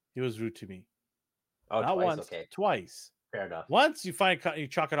 He was rude to me. Oh, not twice? Once. Okay. Twice. Fair enough. Once you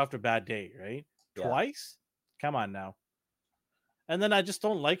chalk it off to a bad day, right? Yeah. Twice? Come on now. And then I just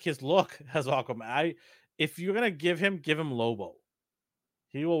don't like his look as Aquaman. If you're gonna give him Lobo.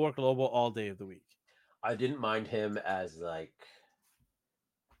 He will work Lobo all day of the week. I didn't mind him as like.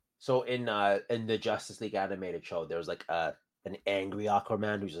 So in the Justice League animated show, there was like an angry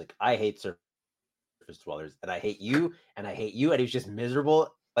Aquaman who's like, I hate surface dwellers, and I hate you, and I hate you, and he was just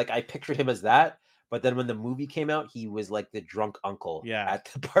miserable. Like I pictured him as that, but then when the movie came out, he was like the drunk uncle at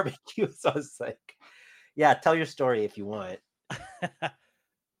the barbecue. So I was like, yeah, tell your story if you want.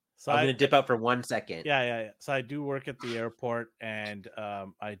 So I'm going to dip out for 1 second. Yeah. So I do work at the airport, and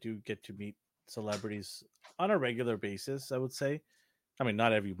I do get to meet celebrities on a regular basis, I would say. I mean,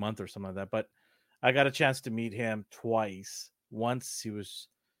 not every month or something like that, but I got a chance to meet him twice. Once he was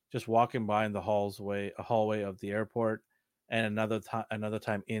just walking by in the hallway of the airport, and another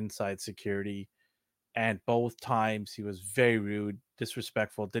time inside security. And both times he was very rude,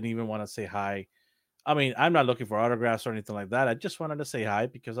 disrespectful, didn't even want to say hi. I mean, I'm not looking for autographs or anything like that. I just wanted to say hi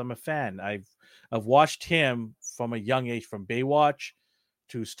because I'm a fan. I've watched him from a young age, from Baywatch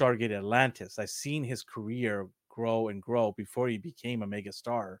to Stargate Atlantis. I've seen his career grow and grow before he became a mega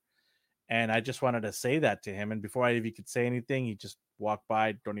star. And I just wanted to say that to him. And before I even could say anything, he just walked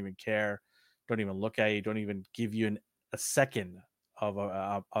by, don't even care, don't even look at you, don't even give you a second of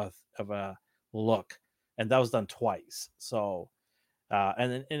a look. And that was done twice. So,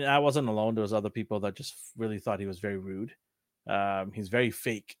 and I wasn't alone. There was other people that just really thought he was very rude. He's very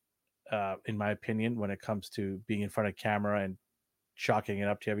fake. in my opinion, when it comes to being in front of camera and chalking it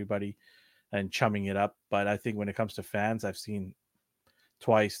up to everybody and chumming it up. But I think when it comes to fans, I've seen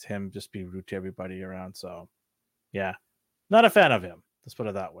twice him just be rude to everybody around. So yeah, not a fan of him. Let's put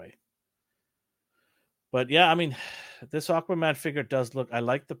it that way. But yeah, I mean, this Aquaman figure does look. I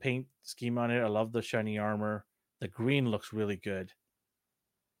like the paint scheme on it. I love the shiny armor. The green looks really good.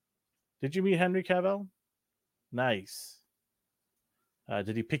 Did you meet Henry Cavill? Nice.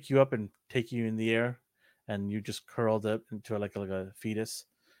 Did he pick you up and take you in the air, and you just curled up into like a fetus,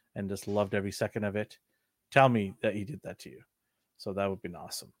 and just loved every second of it? Tell me that he did that to you. So that would be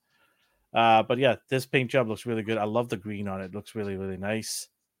awesome. But yeah, this paint job looks really good. I love the green on it. It looks really, really nice.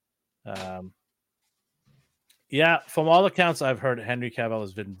 Yeah, from all accounts I've heard, Henry Cavill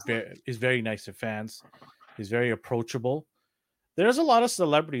is very nice to fans. He's very approachable. There's a lot of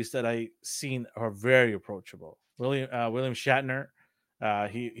celebrities that I seen are very approachable. William Shatner,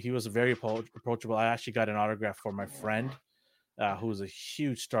 he was very approachable. I actually got an autograph for my friend, who was a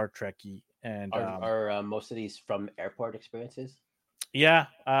huge Star Trekkie. And are most of these from airport experiences? Yeah,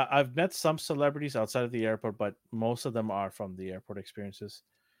 I've met some celebrities outside of the airport, but most of them are from the airport experiences.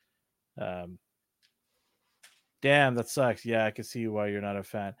 Damn, that sucks. Yeah, I can see why you're not a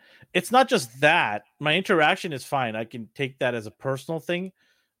fan. It's not just that. My interaction is fine. I can take that as a personal thing,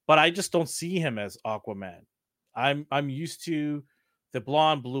 but I just don't see him as Aquaman. I'm used to the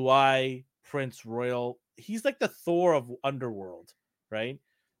blonde, blue eye Prince Royal. He's like the Thor of Underworld, right?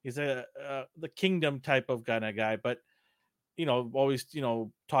 He's the kingdom type of kind of guy, but always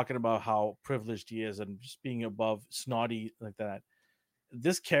talking about how privileged he is and just being above snotty like that.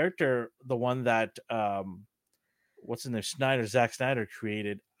 This character, the one that what's in there, Zack Snyder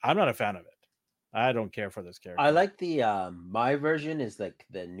created, I'm not a fan of it. I don't care for this character. I like the my version is like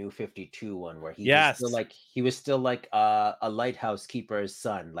the New 52 one where he was still like a lighthouse keeper's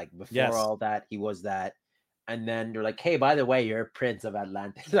son. Like before all that, he was that. And then they're like, hey, by the way, you're a prince of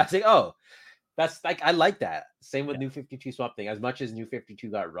Atlantis. I was like, oh, that's like, I like that. Same with New 52 Swamp Thing. As much as New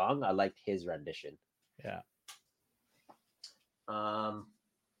 52 got wrong, I liked his rendition. Yeah.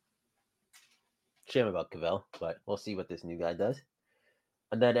 Shame about Cavill, but we'll see what this new guy does.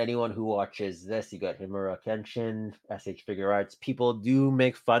 And then anyone who watches this, you got Himura Kenshin, SH Figure Arts. People do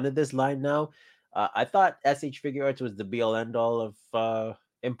make fun of this line now. I thought SH Figure Arts was the be-all end-all of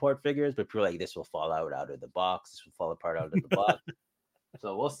import figures, but people are like, this will fall out of the box. This will fall apart out of the box.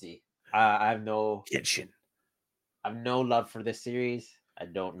 So we'll see. I have no love for this series. I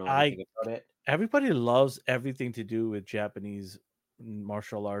don't know anything about it. Everybody loves everything to do with Japanese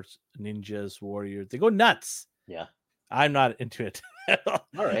martial arts, ninjas, warriors. They go nuts. Yeah. I'm not into it. All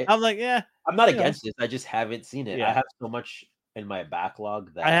right. I'm like, yeah. I'm not against it. I just haven't seen it. Yeah. I have so much in my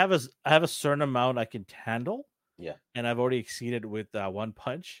backlog that I have a certain amount I can handle. Yeah. And I've already exceeded with One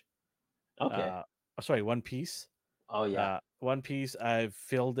Punch. Okay. Sorry, One Piece. Oh yeah. One Piece. I've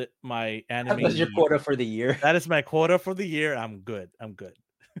filled it. My anime. That was your quota for the year. That is my quota for the year. I'm good.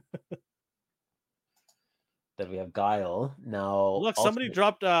 Then we have Guile. Now look, somebody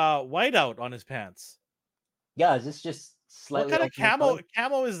dropped whiteout on his pants. Yeah, is this just slightly? What kind of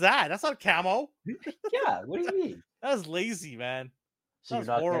camo is that? That's not camo. Yeah, what do you mean? That's lazy, man. So you're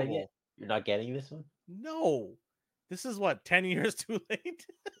not horrible. Getting it? You're not getting this one? No. This is what, 10 years too late?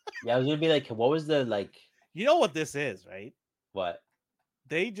 Yeah, I was gonna be like, what was the like? You know what this is, right? What?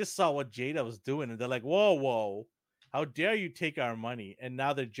 They just saw what Jada was doing, and they're like, "Whoa, how dare you take our money?" And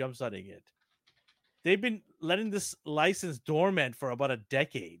now they're jumpstarting it. They've been letting this license dormant for about a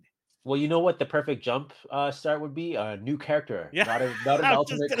decade. Well, you know what the perfect jump start would be? A new character, not an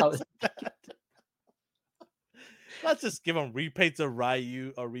alternate color. Let's just give them repaints of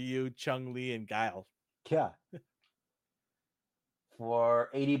Ryu, Chun-Li, and Guile. Yeah. For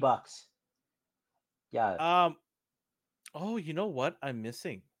 $80. Yeah. Oh, you know what I'm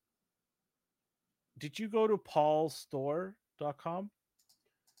missing? Did you go to paulstore.com?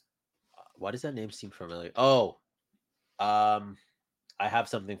 Why does that name seem familiar? Oh, I have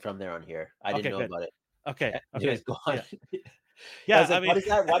something from there on here. I didn't know about it. Okay. Go on. Yeah. I was like,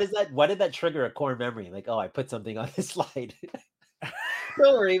 what is that? Why did that trigger a core memory? Like, oh, I put something on this slide.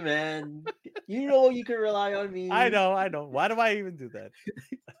 Don't worry, man. You know you can rely on me. I know. Why do I even do that?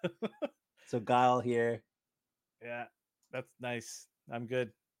 So Guile here. Yeah, that's nice. I'm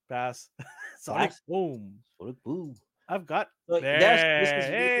good. Pass. Sonic Boom. Sonic Boom. I've got this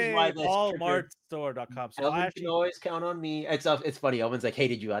is why this PaulMartStore.com. So Elvin can always count on me. It's funny. Elvin's like, hey,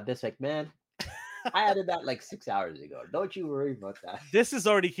 did you add this? Like, man, I added that like 6 hours ago. Don't you worry about that. This is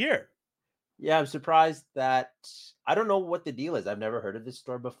already here. Yeah, I'm surprised that I don't know what the deal is. I've never heard of this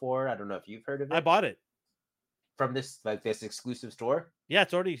store before. I don't know if you've heard of it. I bought it from this exclusive store? Yeah,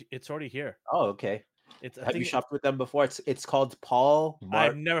 it's already here. Oh, okay. I Have you think shopped with them before? It's called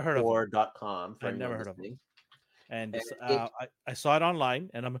I've never heard of them. paulmartstore.com for I anyone never heard of them. listening. And And it I saw it online,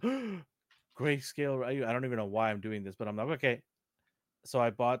 and I'm grayscale. Right? I don't even know why I'm doing this, but I'm like, okay. So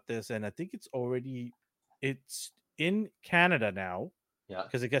I bought this, and I think it's in Canada now yeah.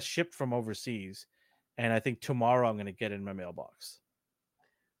 because it gets shipped from overseas, and I think tomorrow I'm gonna get it in my mailbox.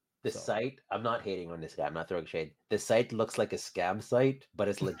 The So site, I'm not hating on this guy. I'm not throwing shade. The site looks like a scam site, but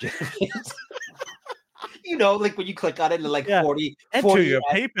it's legitimate. Like when you click on it, and like yeah, 40, enter 40, your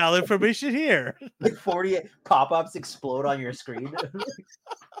PayPal information here. like 40 pop-ups explode on your screen.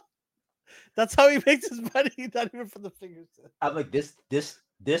 That's how he makes his money, not even from the fingers. I'm like, this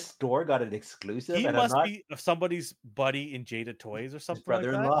store got an exclusive, He and I'm must not be somebody's buddy in Jada Toys or his something like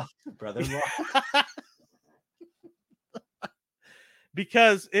that. brother-in-law. Brother-in-law.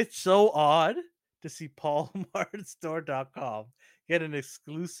 Because it's so odd to see paulmartstore.com get an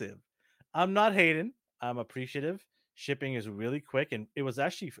exclusive. I'm not hating. I'm appreciative. Shipping is really quick, and it was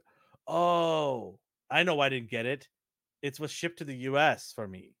actually. Oh, I know why I didn't get it. It was shipped to the U.S. for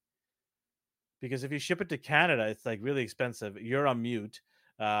me. Because if you ship it to Canada, it's like really expensive. You're on mute.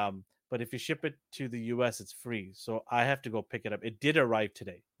 But if you ship it to the US, it's free. So I have to go pick it up. It did arrive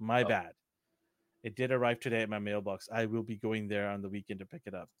today. My Oh, bad. It did arrive today at my mailbox. I will be going there on the weekend to pick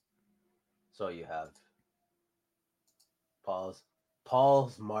it up. so you have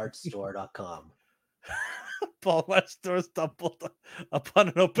paulsmartstore.com. Paul Westor stumbled upon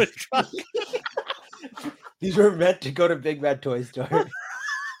an open truck. These were meant to go to Big Bad Toy Store.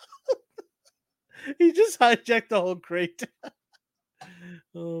 He just hijacked the whole crate.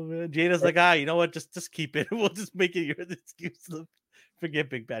 Oh man, Jada's like, you know what? Just keep it. We'll just make it your excuse to forget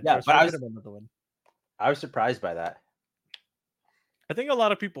Big Bad Yeah, Toys. but I'll get him another one. I was surprised by that. I think a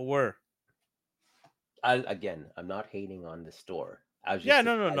lot of people were. I'm not hating on the store. I was just Yeah,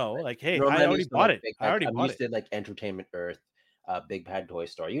 no. surprised. Like, hey, Normally, I I'm already used to bought like it. big. I already I'm bought used it. to like Entertainment Earth, Big Bad Toy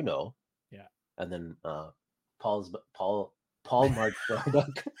Store. Yeah. And then Paul Mart Store.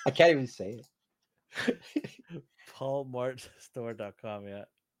 I can't even say it. paulmartstore.com. Yeah.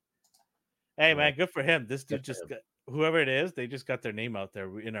 Hey Well, man, good for him. This good dude for just him. got, whoever it is, they just got their name out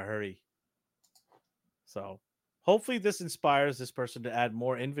there in a hurry. So hopefully this inspires this person to add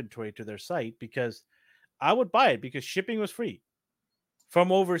more inventory to their site, because I would buy it because shipping was free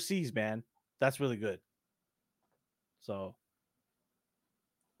from overseas, man. That's really good. So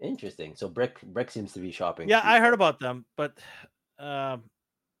Interesting. So Brick seems to be shopping yeah, too. I heard about them, but um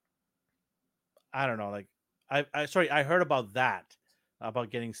I don't know. Like I heard about that, about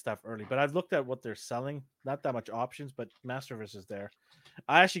getting stuff early, but I've looked at what they're selling. Not that much options, but Masterverse is there.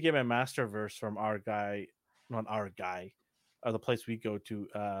 I actually get my Masterverse from our guy, not our guy, the place we go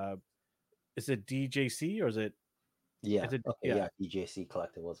to. Is it DJC or is it? Yeah. Is it? Okay. Yeah, Yeah. DJC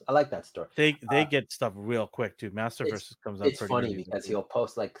Collectibles. I like that store. they get stuff real quick too. It's Masterverse comes out it's pretty funny early because too. he'll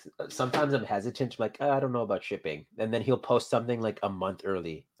post like sometimes I'm hesitant, like I don't know about shipping, and then he'll post something like a month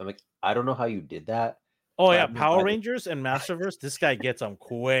early. I'm like, I don't know how you did that, Oh but yeah, I'm gonna Power buy this. Rangers and Masterverse. This guy gets them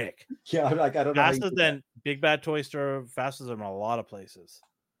quick, Yeah, I'm like, I don't know how you faster did that. than Big Bad Toy Store, faster than a lot of places.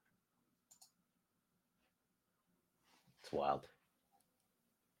 It's wild.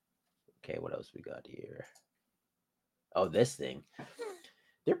 Okay, what else we got here? Oh, this thing.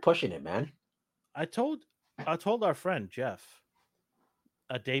 They're pushing it, man. I told our friend Jeff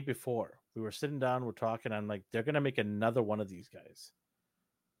a day before. We were sitting down, we're talking. I'm like, they're gonna make another one of these guys.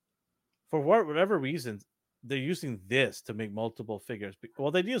 For whatever reason, they're using this to make multiple figures.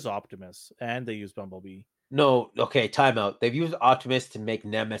 Well, they use Optimus and they use Bumblebee. No, okay, timeout. They've used Optimus to make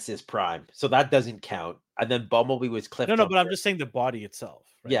Nemesis Prime, so that doesn't count. And then Bumblebee was Cliff No, but I'm Jumper. just saying the body itself,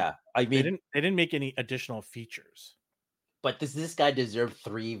 right? Yeah, I They mean, didn't make any additional features. but does this guy deserve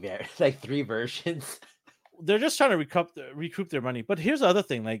like three versions? They're just trying to recoup their money. But here's the other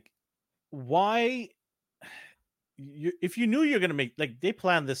thing: like, why? If you knew you're gonna make, like, they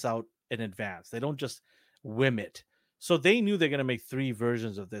plan this out in advance. They don't just whim it. So they knew they're gonna make 3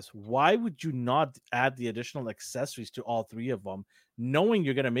 versions of this. Why would you not add the additional accessories to all 3 of them, knowing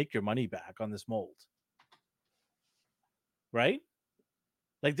you're gonna make your money back on this mold? Right?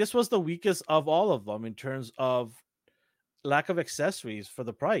 Like, this was the weakest of all of them in terms of lack of accessories for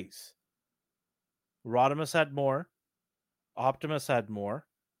the price. Rodimus had more. Optimus had more.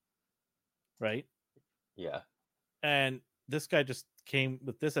 Right? Yeah. And this guy just came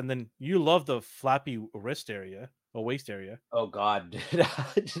with this, and then you love the flappy wrist area or waist area. Oh God.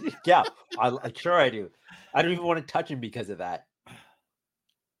 Yeah, I sure I do. I don't even want to touch him because of that.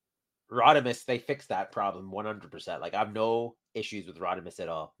 Rodimus, they fixed that problem 100%. Like I have no issues with Rodimus at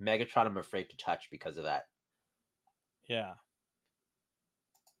all. Megatron, I'm afraid to touch because of that. Yeah.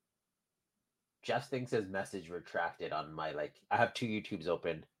 Jeff thinks his message retracted on my I have two YouTubes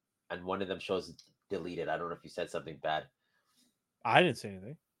open and one of them shows deleted. I don't know if you said something bad. I didn't say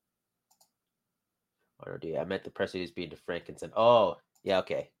anything. Or do you? I meant the person who's being to Frankenstein. Oh, yeah,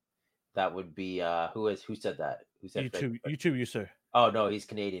 okay. That would be who said that? Who said YouTube user. Oh no, he's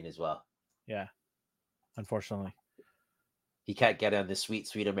Canadian as well. Yeah. Unfortunately. He can't get on the sweet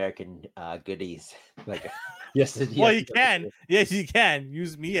American goodies. Yes, well, you can. Yes, you can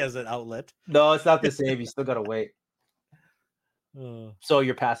use me as an outlet. No, it's not the same. You still gotta wait. So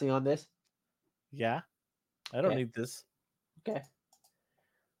you're passing on this? Yeah, I don't need this. Okay.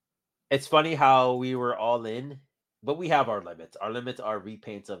 It's funny how we were all in, but we have our limits. Our limits are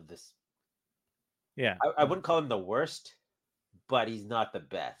repaints of this. Yeah, I wouldn't call him the worst, but he's not the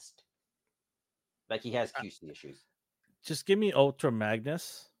best. Like he has QC issues. Just give me Ultra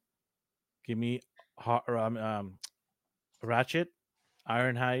Magnus. Give me Ratchet,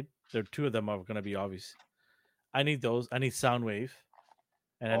 Ironhide. There, two of them are going to be obvious. I need those. I need Soundwave,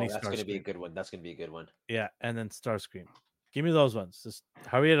 and I need that's going to be a good one. That's going to be a good one. Yeah, and then Starscream. Give me those ones. Just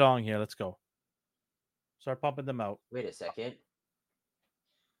hurry it along here. Let's go. Start pumping them out. Wait a second.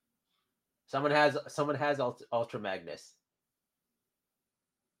 Someone has Ultra Magnus.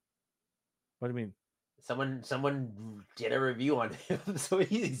 What do you mean? Someone did a review on him, so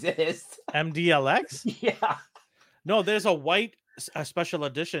he exists. MDLX? Yeah. No, there's a white special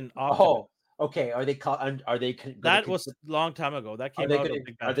edition. Oh, okay. Are they? That was a long time ago. That came out.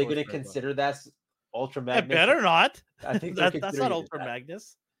 Are they going to consider that Ultra Magnus? I better not. I think that's not Ultra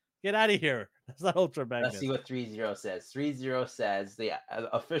Magnus. Get out of here. That's not Ultra Magnus. Let's see what 30 says. 30 says the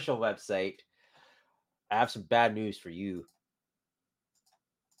official website. I have some bad news for you.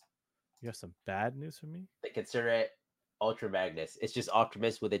 You have some bad news for me? They consider it Ultra Magnus. It's just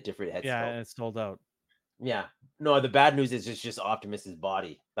Optimus with a different head. Yeah, and it's sold out. Yeah. No, the bad news is it's just Optimus's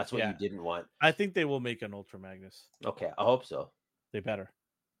body. That's what you didn't want. I think they will make an Ultra Magnus. Okay, I hope so. They better.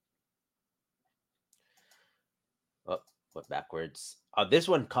 Oh, what backwards? This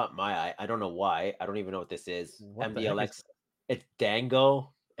one caught my eye. I don't know why. I don't even know what this is. MDLX. It's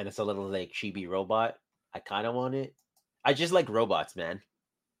Dango, and it's a little chibi robot. I kind of want it. I just like robots, man.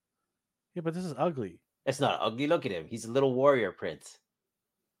 Yeah, but this is ugly. It's not ugly. Look at him. He's a little warrior prince.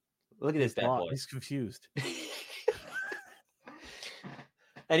 Look at this bad boy. He's confused.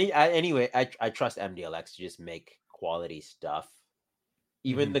 Anyway, I trust MDLX to just make quality stuff.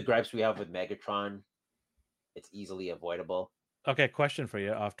 Even the gripes we have with Megatron, it's easily avoidable. Okay, question for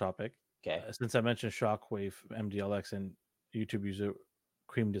you, off topic. Okay. Since I mentioned Shockwave, MDLX, and YouTube user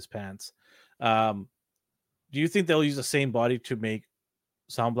creamed his pants, do you think they'll use the same body to make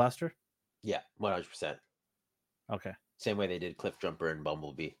Sound Blaster? Yeah, 100%. Okay. Same way they did Cliff Jumper and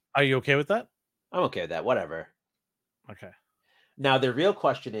Bumblebee. Are you okay with that? I'm okay with that. Whatever. Okay. Now, the real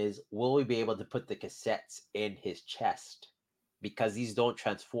question is, will we be able to put the cassettes in his chest? Because these don't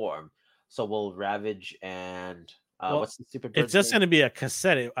transform. So will Ravage and... what's the stupid bird? It's just going to be a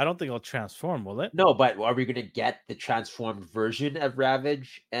cassette. I don't think it'll transform, will it? No, but are we going to get the transformed version of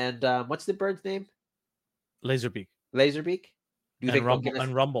Ravage? And what's the bird's name? Laserbeak. Laserbeak? Do you think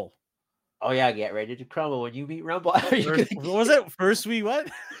Rumble. Oh, yeah, get ready to crumble when you meet Rumble. What was it? First we what?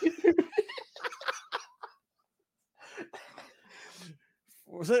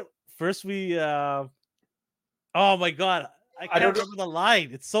 Was it first we... Oh, my God. I can't remember the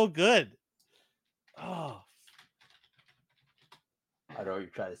line. It's so good. Oh, I don't know what you're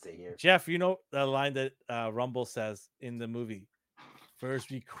trying to say here. Jeff, you know the line that Rumble says in the movie?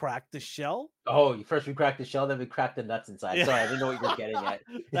 First we crack the shell. Oh, first we crack the shell, then we crack the nuts inside. Yeah. Sorry, I didn't know what you're getting at.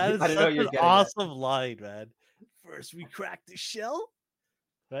 That is such an awesome line, man. First we crack the shell.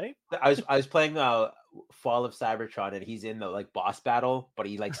 Right? I was playing Fall of Cybertron, and he's in the boss battle, but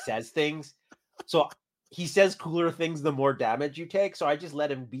he says things. So he says cooler things the more damage you take. So I just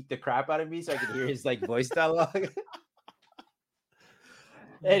let him beat the crap out of me so I could hear his voice dialogue.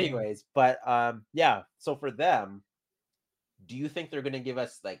 Anyways, but yeah. So for them, do you think they're gonna give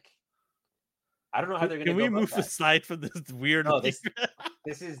us I don't know how they're gonna. Can we move aside from this weird? No, this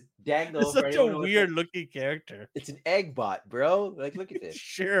is Dango. It's such a weird looking character. It's an egg bot, bro. Look at this.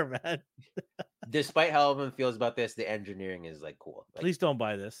 Sure, man. Despite how everyone feels about this, the engineering is cool. Please don't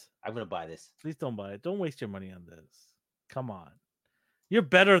buy this. I'm gonna buy this. Please don't buy it. Don't waste your money on this. Come on, you're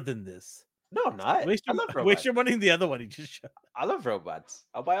better than this. No, I'm not. Waste your money on the other one. I love robots.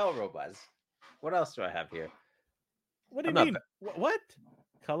 I'll buy all robots. What else do I have here? What do you mean? What?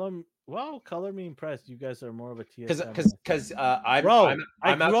 Color me impressed. You guys are more of a TSM. Because I grew up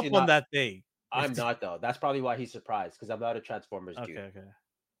on that day. I'm not though. That's probably why he's surprised because I'm not a Transformers dude. Okay.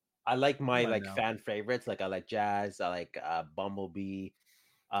 I like my Come on like now. fan favorites. Like I like Jazz. I like Bumblebee.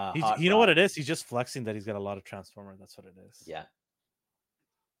 He's, Hot you know Rod. what it is? He's just flexing that he's got a lot of Transformer. That's what it is. Yeah,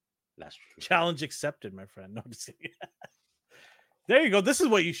 that's true. Challenge accepted, my friend. No, just kidding. There you go. This is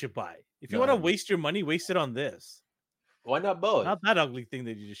what you should buy. If you want to waste your money, waste it on this. Why not both? Not that ugly thing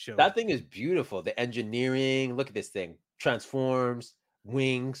that you just showed. That thing is beautiful. The engineering. Look at this thing. Transforms,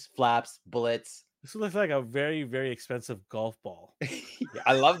 wings, flaps, bullets. This looks like a very, very expensive golf ball. Yeah,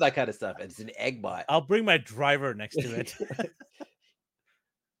 I love that kind of stuff. It's an egg bot. I'll bring my driver next to it.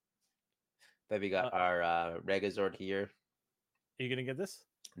 Then we got our Megazord here. Are you gonna get this?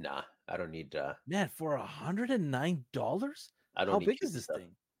 Nah, I don't need. Man, for $109? I don't. How need big cute is this stuff.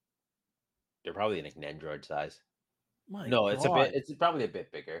 thing? They're probably like an Android size. My No, God. it's a bit. It's probably a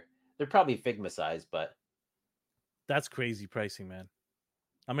bit bigger. They're probably Figma size, but That's crazy pricing, man.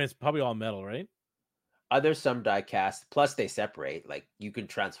 I mean, it's probably all metal, right? there's some die cast. Plus, they separate. Like you can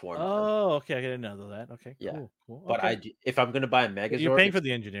transform. them. Oh, okay. I didn't know that. Okay, Yeah. cool. But Okay. if I'm gonna buy a Megazord, You're paying for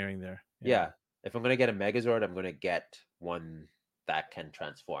the engineering there. yeah. If I'm gonna get a Megazord, I'm gonna get one that can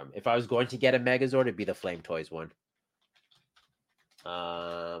transform. If I was going to get a Megazord, it'd be the Flame Toys one.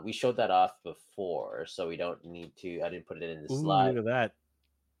 We showed that off before, so we don't need to. I didn't put it in the slide. Look at that.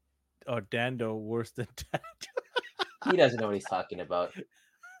 Oh, Dando worse than Dando. He doesn't know what he's talking about.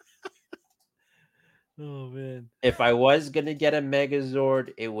 Oh man. If I was gonna get a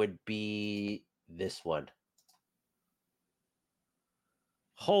Megazord, it would be this one.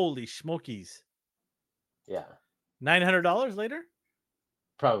 Holy smokies. Yeah. $900 later?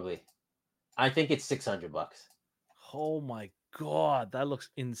 Probably. I think it's $600. Oh my God, that looks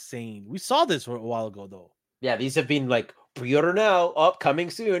insane. We saw this a while ago though. Yeah, these have been like pre-order now, coming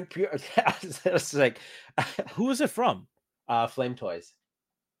soon. It's like Who is it from? Flame Toys.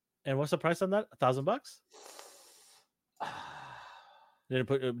 And what's the price on that? $1,000?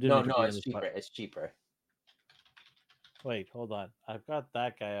 No, it's cheaper. It's cheaper. Wait, hold on. I've got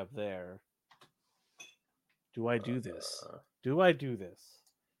that guy up there. Do I do this? Do I do this?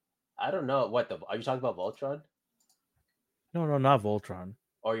 I don't know. Are you talking about Voltron? No, not Voltron.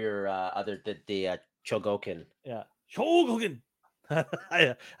 Or your the Chogokin? Yeah, Chogokin.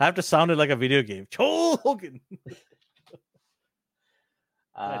 I have to sound it like a video game. Chogokin.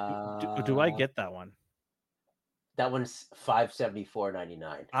 Do I get that one? That one's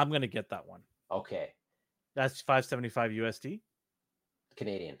 $574.99. I'm gonna get that one. Okay. That's $575 USD.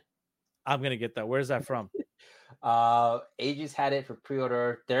 Canadian. I'm gonna get that. Where's that from? Aegis had it for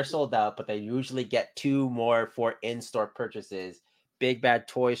pre-order. They're sold out, but they usually get 2 more for in-store purchases. Big Bad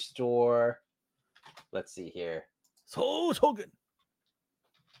Toy Store. Let's see here. So good.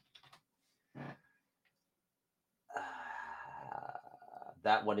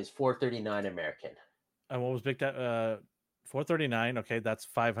 That one is $439 American. And what was Big Bad? $439. Okay, that's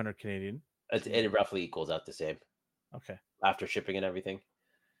 500 Canadian. It roughly equals out the same. Okay. After shipping and everything.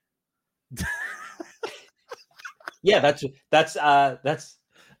 Yeah, that's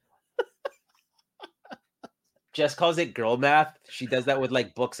Jess calls it girl math. She does that with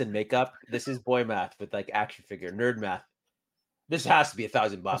like books and makeup. This is boy math with like action figure nerd math. This has to be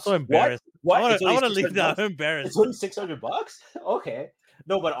 $1,000. I'm so embarrassed. What? I want to leave now. I'm embarrassed. It's only $600. Okay.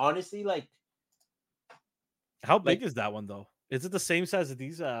 No, but honestly, like, how big is that one though? Is it the same size as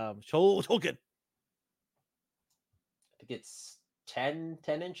these? Chogokin. I think it's 10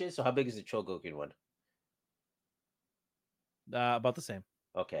 inches. So how big is the Chogokin one? About the same.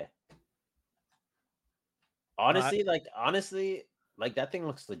 Okay. Honestly, that thing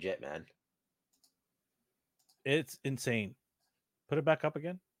looks legit, man. It's insane. Put it back up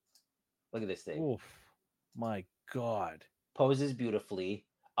again. Look at this thing. Oof. My God. Poses beautifully.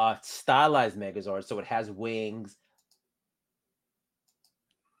 Stylized Megazord, so it has wings.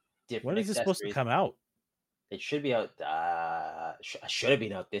 When is this supposed to come out? It should be out. Should have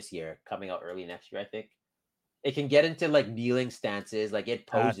been out this year. Coming out early next year, I think. It can get into like kneeling stances. Like it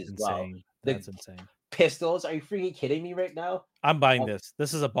poses well. That's insane. Pistols? Are you freaking kidding me right now? I'm buying this.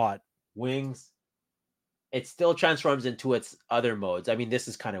 This is a bot. Wings. It still transforms into its other modes. I mean, this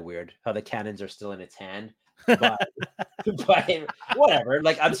is kind of weird how the cannons are still in its hand. But, but whatever.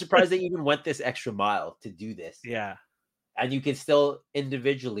 Like, I'm surprised they even went this extra mile to do this. Yeah. And you can still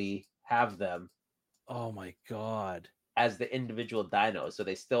individually have them. Oh my God. As the individual dinos. So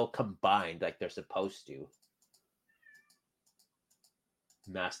they still combined like they're supposed to.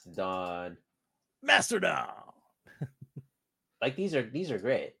 Mastodon. Like these are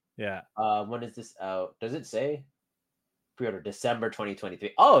great. Yeah. When is this out? Does it say? Pre-order December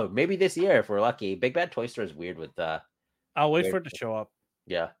 2023. Oh, maybe this year if we're lucky. Big Bad Toy Store is weird with I'll wait for it to show up.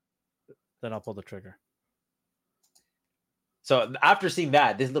 Yeah. Then I'll pull the trigger. So after seeing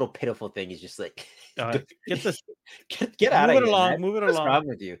that, this little pitiful thing is just like, Get this. get out Move of it here, along. man. Move it What's along. wrong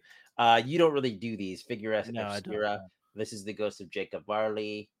with you? You don't really do these figure No, I don't. obscura. No. This is the ghost of Jacob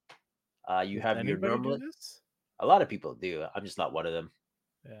Marley. You Does have your anybody do normal. this? A lot of people do. I'm just not one of them.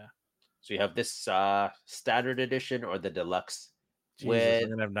 Yeah. So you have this standard edition or the deluxe Jesus, I'm with.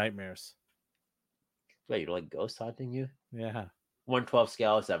 gonna have nightmares. Wait, you don't like ghost haunting you? Yeah. 112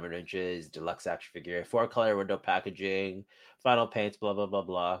 scale, 7 inches, deluxe action figure, 4-color window packaging, final paints, blah, blah, blah,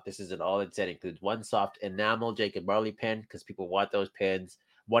 blah. This is an all-in set. Includes one soft enamel Jacob Marley pin because people want those pins.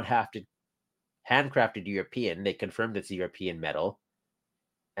 One handcrafted European. They confirmed it's European metal.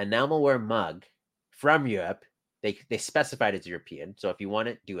 Enamelware mug from Europe. They specified it's European. So if you want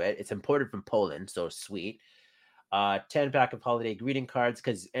it, do it. It's imported from Poland, so sweet. 10 pack of holiday greeting cards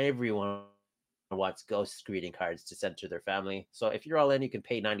because everyone wants ghost greeting cards to send to their family. So if you're all in, you can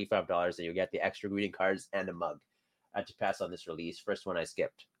pay $95 and you'll get the extra greeting cards and a mug. I had to pass on this release. First one I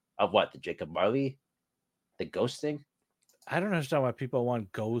skipped. Of what? The Jacob Marley? The ghost thing? I don't understand why people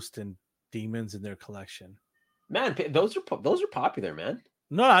want ghosts and demons in their collection. Man, those are popular, man.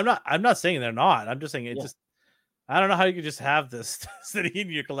 No, I'm not saying they're not. I'm just saying it Yeah. just. I don't know how you could just have this sitting in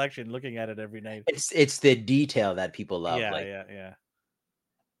your collection, looking at it every night. It's the detail that people love. Yeah, like, yeah.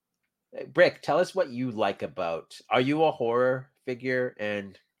 Brick, tell us what you like about. Are you a horror figure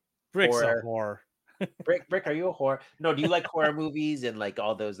and Brick's a horror. Brick, are you a horror? No, do you like horror movies and like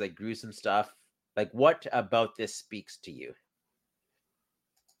all those like gruesome stuff? Like, what about this speaks to you?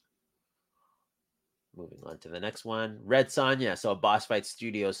 Moving on to the next one. Red Sonja. So Boss Fight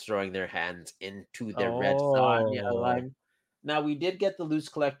Studios throwing their hands into the Red Sonja line. Now, we did get the Loose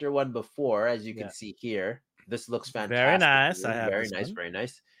Collector one before, as you can see here. This looks fantastic. Very nice. I have very this nice, one. very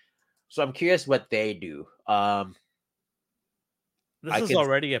nice. So I'm curious what they do. This is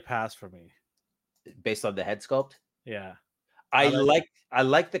already a pass for me. Based on the head sculpt? Yeah. I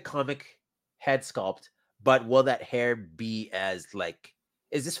like the comic head sculpt, but will that hair be as like,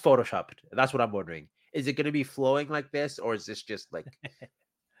 is this photoshopped? That's what I'm wondering. Is it going to be flowing like this, or is this just like?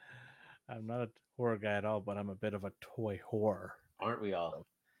 I'm not a horror guy at all, but I'm a bit of a toy whore. Aren't we all?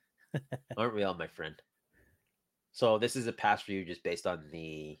 Aren't we all, my friend? So this is a pass for you, just based on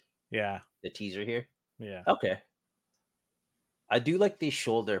the teaser here. Yeah. Okay. I do like these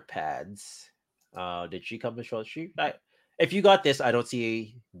shoulder pads. Did she come with shoulder? If you got this, I don't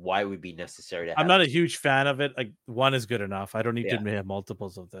see why it would be necessary to have. I'm not a huge fan of it. Like, one is good enough. I don't need to have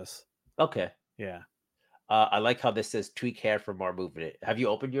multiples of this. Okay. Yeah. I like how this says tweak hair for more movement. Have you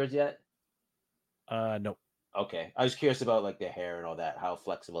opened yours yet? No. Okay. I was curious about like the hair and all that, how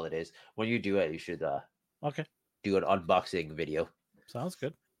flexible it is. When you do it, you should do an unboxing video. Sounds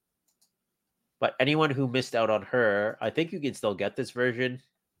good. But anyone who missed out on her, I think you can still get this version.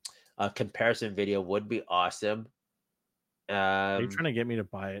 A comparison video would be awesome. Are you trying to get me to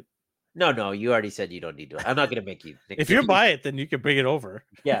buy it? No, you already said you don't need to. I'm not going to make you. If you buy it, then you can bring it over.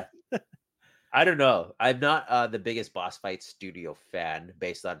 Yeah. I don't know. I'm not the biggest Boss Fight Studio fan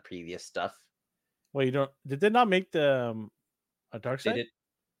based on previous stuff. Well, you don't. Did they not make the a Dark Side? Did it?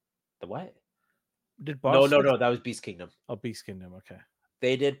 The what? Did No. That was Beast Kingdom. Oh, Beast Kingdom. Okay.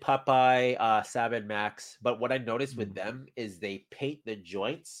 They did Popeye, Sam and Max, but what I noticed with them is they paint the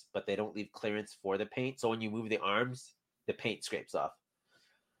joints, but they don't leave clearance for the paint. So when you move the arms, the paint scrapes off.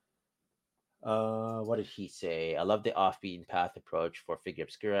 What did he say? I love the off-beaten path approach for figure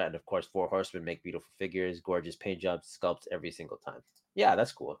obscura, and of course, 4 Horsemen make beautiful figures, gorgeous paint jobs, sculpts every single time. Yeah,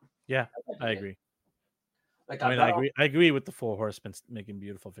 that's cool. Yeah, I agree. Like, I agree with the 4 Horsemen making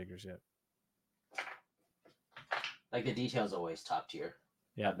beautiful figures. Yeah. Like, the details always top tier.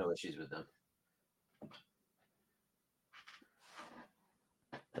 Yeah. I have no issues with them.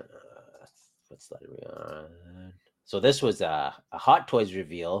 What's that we on? So this was a Hot Toys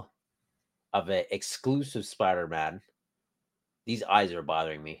reveal of an exclusive Spider-Man. These eyes are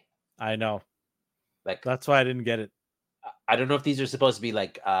bothering me. I know. Like, that's why I didn't get it. I don't know if these are supposed to be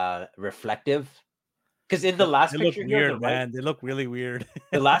like reflective. Because in the last picture, look weird, man. They look really weird.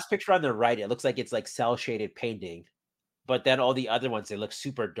 The last picture on the right, it looks like it's like cell shaded painting. But then all the other ones, they look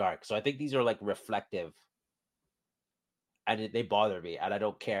super dark. So I think these are like reflective. And they bother me, and I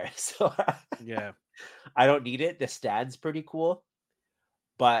don't care. So yeah, I don't need it. The stand's pretty cool.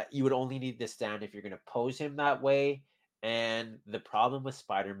 But you would only need the stand if you're going to pose him that way. And the problem with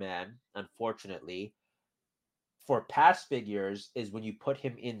Spider-Man, unfortunately, for past figures is when you put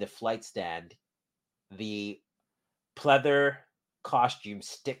him in the flight stand, the pleather costume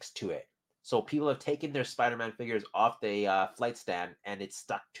sticks to it. So people have taken their Spider-Man figures off the flight stand, and it's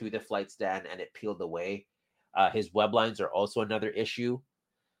stuck to the flight stand, and it peeled away. His web lines are also another issue.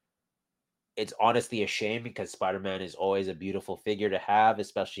 it's honestly a shame because Spider-Man is always a beautiful figure to have,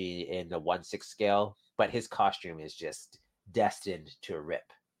 especially in the 1/6 scale. But his costume is just destined to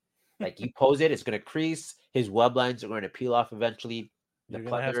rip. Like you pose it, it's going to crease. His web lines are going to peel off eventually. The You're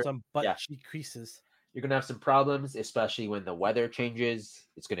gonna have pleather, some butt yeah, cheek creases. you're going to have some problems, especially when the weather changes.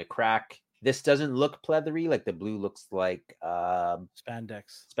 It's going to crack. This doesn't look pleathery. Like the blue looks like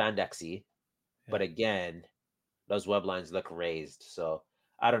Spandex. spandexy. Yeah. But again, those web lines look raised. So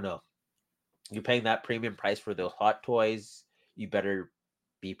I don't know. You're paying that premium price for those hot toys. You better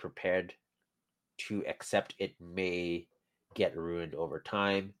be prepared to accept it may get ruined over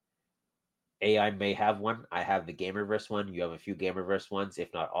time. AI may have one. I have the Gamerverse one. You have a few Gamerverse ones,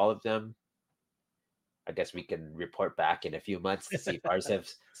 if not all of them. I guess we can report back in a few months to see if ours have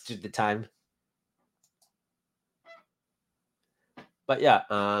stood the time. But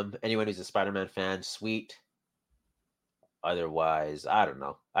yeah, anyone who's a Spider-Man fan, sweet. Otherwise, I don't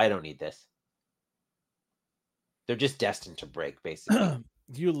know. I don't need this. They're just destined to break, basically.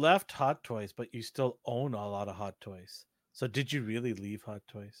 You left Hot Toys, but you still own a lot of Hot Toys. So did you really leave Hot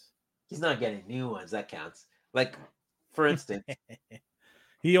Toys? He's not getting new ones. That counts. Like, for instance,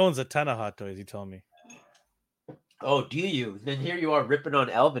 He owns a ton of Hot Toys, he told me. oh, do you? Then here you are ripping on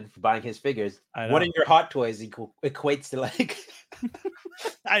Elvin for buying his figures. I What know. in your Hot Toys equates to like?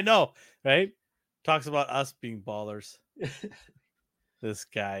 I know, right? Talks about us being ballers. This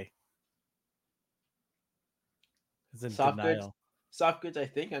guy is in Soft goods. denial. Soft goods. I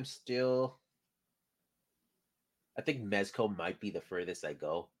think I'm still. I think Mezco might be the furthest I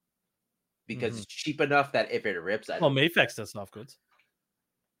go because it's cheap enough that if it rips, I Well, don't. Mayfex does soft goods.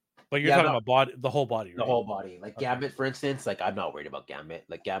 But you're Yeah, talking no, about body, the whole body, the right? whole body. Like Okay. Gambit, for instance. Like I'm not worried about Gambit.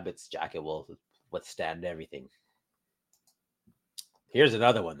 Like Gambit's jacket will withstand everything. Here's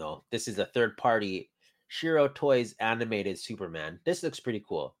another one though. This is a third party Shiro Toys animated Superman. This looks pretty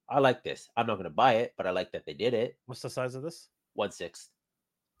cool. I like this. I'm not gonna buy it, but I like that they did it. What's the size of this? 1/6.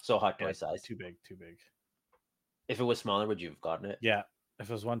 So Hot Toy Yeah, size. too big, too big. If it was smaller, would you have gotten it? Yeah, if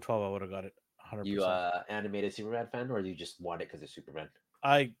it was 112, I would have got it 100%. You animated Superman fan, or you just want it because it's Superman?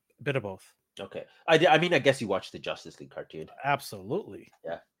 I bit of both. Okay. I mean, I guess you watched the Justice League cartoon. Absolutely.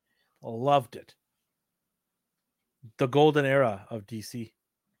 Yeah. Loved it. The golden era of DC.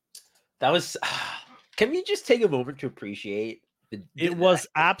 That was. Can we just take a moment to appreciate It was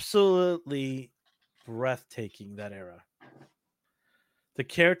absolutely breathtaking, that era. The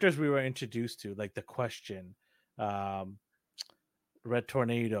characters we were introduced to, like the Question, Red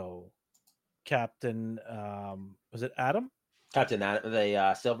Tornado, Captain, was it Adam? Captain Adam,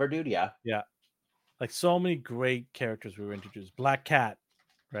 the Silver Dude, yeah. Yeah. Like so many great characters we were introduced. Black Cat,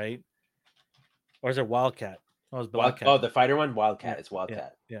 right? Or is it Wildcat? Oh, it's Black Cat. Oh, the fighter one? Wildcat. Yeah, It's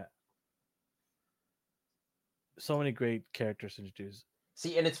Wildcat. Yeah. So many great characters introduced.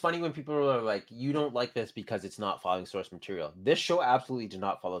 See, and it's funny when people are like, you don't like this because it's not following source material. This show absolutely did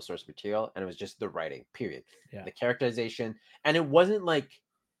not follow source material, and it was just the writing, period. Yeah. The characterization, and it wasn't like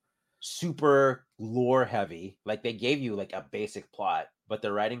super lore heavy. Like they gave you like a basic plot, but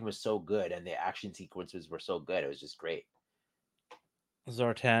the writing was so good and the action sequences were so good. It was just great.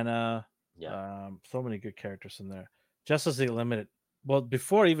 Zatanna. Yeah. So many good characters in there. Justice League Unlimited. Well,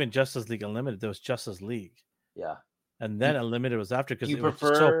 before even Justice League Unlimited, there was Justice League. Yeah. And then Unlimited was after because it was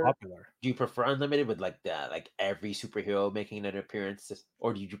so popular. Do you prefer Unlimited with like every superhero making an appearance,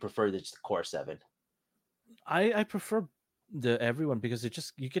 or do you prefer just the core 7? I prefer the everyone because it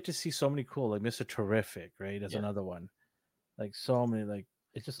just you get to see so many cool, like Mr. Terrific, right? That's another one. Like so many, like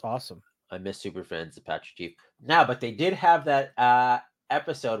it's just awesome. I miss Super Friends, the Apache Chief. Now, but they did have that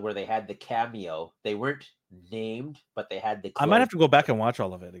episode where they had the cameo. They weren't named, but they had the. I might have to go back and watch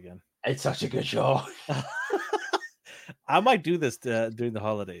all of it again. It's such a good show. I might do this during the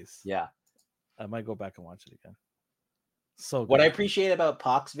holidays. Yeah, I might go back and watch it again. So what I appreciate about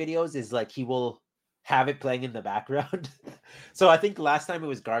Pac's videos is like he will have it playing in the background. So I think last time it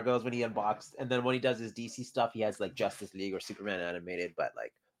was Gargoyles when he unboxed, and then when he does his DC stuff, he has like Justice League or Superman animated. But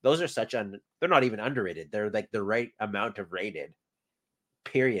like those are they're not even underrated. They're like the right amount of rated.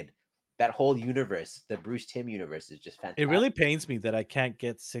 Period. That whole universe, the Bruce Timm universe, is just fantastic. It really pains me that I can't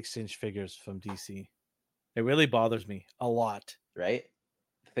get 6-inch figures from DC. It really bothers me a lot. Right?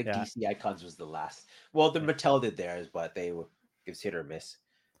 I think DC Icons was the last. Well, the Mattel did theirs, but it was hit or miss.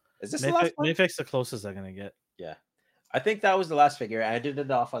 Is this the last one? Mayfix the closest I'm gonna get. Yeah, I think that was the last figure. I did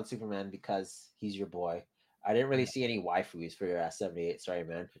it off on Superman because he's your boy. I didn't really see any waifus for your 78. Sorry,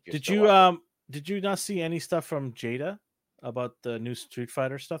 man. Did you not see any stuff from Jada about the new Street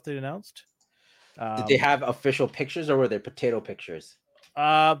Fighter stuff they announced? Did they have official pictures or were they potato pictures?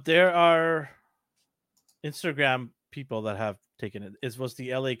 There are Instagram people that have taken it. It was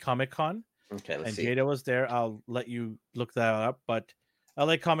the LA Comic Con. Okay, let's and see. Jada was there. I'll let you look that up. But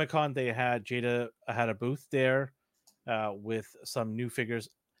LA Comic Con, they had Jada had a booth there with some new figures.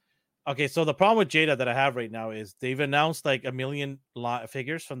 Okay, so the problem with Jada that I have right now is they've announced like a million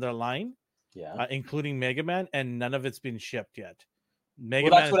figures from their line, Yeah. including Mega Man, and none of it's been shipped yet. Mega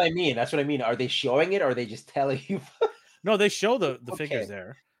Well, Man that's is what I mean. That's what I mean. Are they showing it, or are they just telling you? no, they show the figures Okay.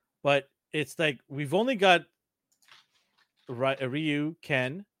 there, but it's like we've only got Ryu,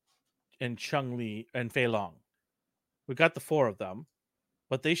 Ken, and Chung Li and Fei Long. We got the four of them,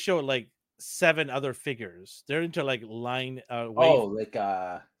 but they show like 7 other figures. They're into like line Oh, wave.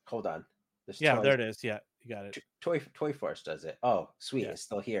 like hold on. There's Yeah, there toys. it is. Yeah, you got it. Toy Force does it. Oh, sweet. Yeah, It's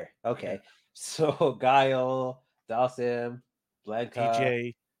still here. yeah. Okay. So Guile, Dalsim, Blanca,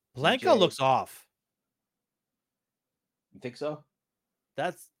 DJ Blanca DJ. looks off. You think so?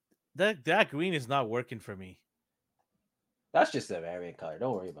 That's that green is not working for me. That's just a variant color.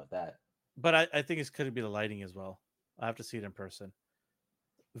 Don't worry about that. But I think it's could be the lighting as well. I have to see it in person.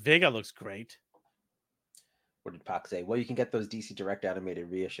 Vega looks great. What did Pac say? Well, you can get those DC Direct animated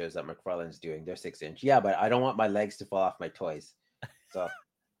Rhea shows that McFarlane's doing. They're 6-inch. Yeah, but I don't want my legs to fall off my toys.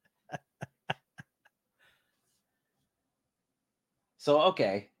 So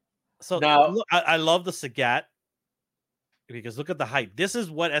okay. So Now, look, I love the Sagat because look at the height. This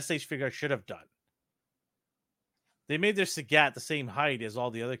is what SH Figure should have done. They made their Sagat the same height as all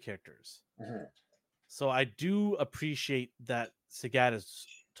the other characters. So I do appreciate that Sagat is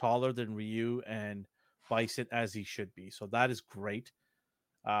taller than Ryu and Bison as he should be. So that is great.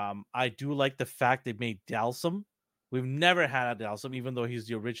 I do like the fact they made Dalsum. We've never had a Dalsum, even though he's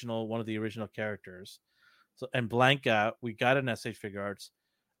the original, one of the original characters. So and Blanca, we got an SH Figure Arts.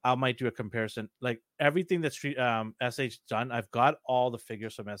 I might do a comparison. Like everything that's SH done, I've got all the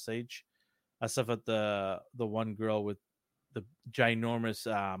figures from SH, except for the one girl with the ginormous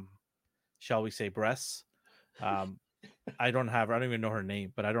shall we say breasts. I don't have her. I don't even know her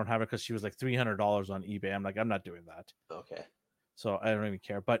name, but I don't have her because she was like $300 on eBay. I'm like, I'm not doing that. okay. So I don't even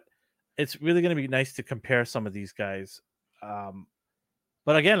care. But it's really going to be nice to compare some of these guys.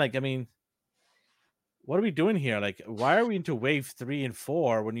 But again, like, I mean, what are we doing here? Like, why are we into wave 3 and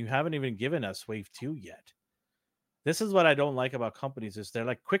 4 when you haven't even given us wave 2 yet? This is what I don't like about companies is they're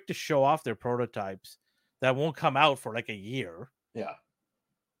like quick to show off their prototypes that won't come out for like a year Yeah.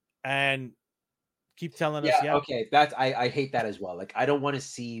 and keep telling us, Yeah, yeah, okay. That's I hate that as well. Like I don't want to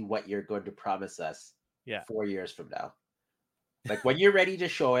see what you're going to promise us yeah, 4 years from now. Like when you're ready to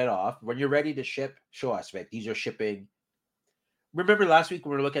show it off, when you're ready to ship, show us, right? These are shipping. Remember last week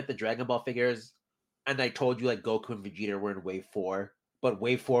when we were looking at the Dragon Ball figures, and I told you like Goku and Vegeta were in wave 4, but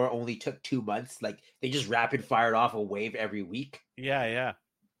wave 4 only took 2 months. Like they just rapid fired off a wave every week. yeah,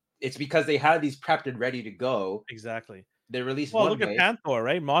 It's because they had these prepped and ready to go. exactly. They released Well, one look at wave. Panther,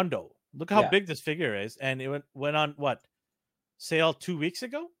 right? Mondo. Look how Yeah, big this figure is, and it went on what sale 2 weeks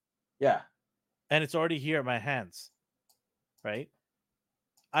ago, yeah. and it's already here at my hands, right?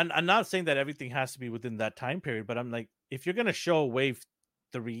 I'm not saying that everything has to be within that time period, but I'm like, if you're gonna show wave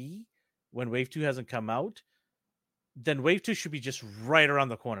 3 when wave 2 hasn't come out, then wave 2 should be just right around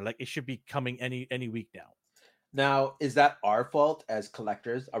the corner. Like it should be coming any week now. Now, is that our fault as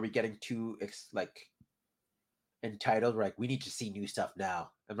collectors? Are we getting too like entitled? We're like, we need to see new stuff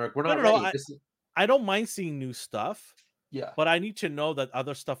now, and we're No, not no, no. ready. I, This is I don't mind seeing new stuff, yeah. but I need to know that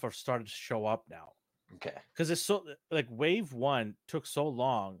other stuff are started to show up now. Okay. Because it's so like wave 1 took so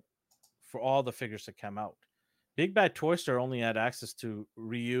long for all the figures to come out. Big Bad Toy Store only had access to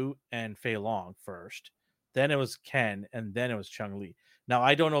Ryu and Fei Long first. Then it was Ken, and then it was Chung Li. Now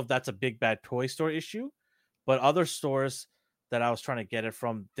I don't know if that's a Big Bad Toy Store issue, but other stores that I was trying to get it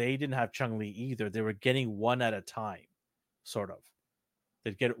from, they didn't have Chung Li either. They were getting one at a time, sort of.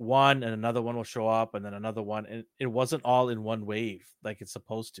 They'd get one, and another one will show up, and then another one, and it wasn't all in one wave like it's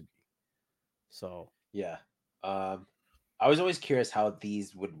supposed to be. So Yeah. I was always curious how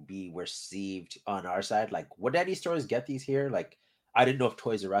these would be received on our side. Like, would any stores get these here? Like, I didn't know if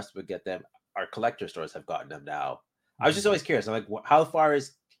Toys R Us would get them. Our collector stores have gotten them now. I was just always curious. I'm like, how far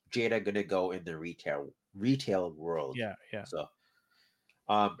is Jada gonna go in the retail world? yeah. So,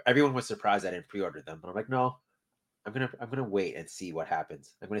 everyone was surprised I didn't pre-order them, but I'm like, no, I'm gonna wait and see what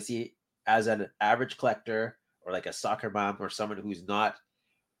happens. I'm gonna see as an average collector or like a soccer mom or someone who's not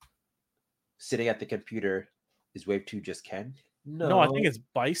sitting at the computer. Is Wave 2 just Ken? No, I think No. it's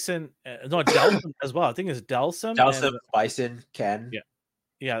Bison. No, Delsum as well. I think it's Delsum and Dalsim, Bison, Ken. yeah,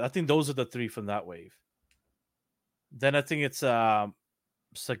 yeah. I think those are the 3 from that wave. Then I think it's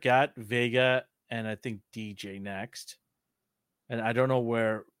Sagat, Vega, and I think DJ next. And I don't know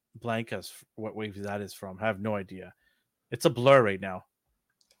where Blanca's what wave that is from. I have no idea. It's a blur right now.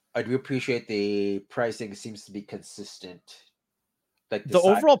 I do appreciate the pricing seems to be consistent. Like the The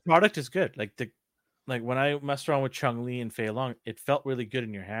side, overall product is good. Like when I messed around with Chung Li and Fei Long, it felt really good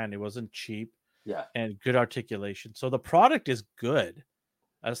in your hand. It wasn't cheap yeah, and good articulation. So the product is good.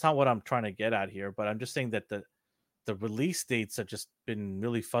 That's not what I'm trying to get at here, but I'm just saying that the release dates have just been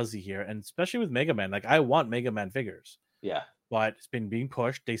really fuzzy here, and especially with Mega Man. Like I want Mega Man figures, yeah, but it's been being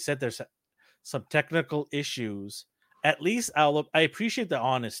pushed. They said there's some technical issues. At least I appreciate the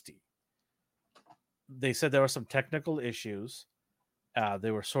honesty. They said there were some technical issues.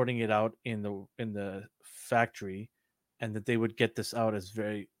 They were sorting it out in the factory, and that they would get this out as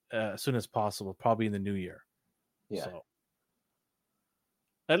soon as possible, probably in the new year. yeah. So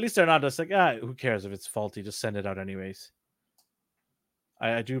at least they're not just like, who cares if it's faulty? Just send it out anyways.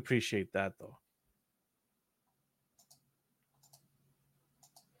 I do appreciate that though.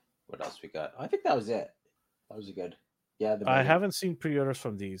 What else we got? I think that was it. That was a good. Yeah, the I Mega. haven't seen pre-orders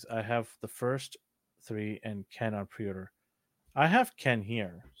from these. I have the first 3 and Ken on pre-order. I have Ken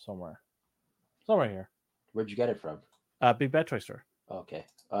here somewhere. Somewhere here. Where'd you get it from? Big Bad Toy Store. Okay.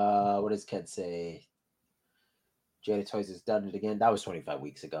 What does Ken say? Jada Toys has done it again. That was 25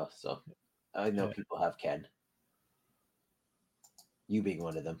 weeks ago, so I know Yeah. people have Ken. You being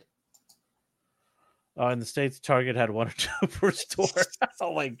one of them. In the States, Target had 1 or 2 per store.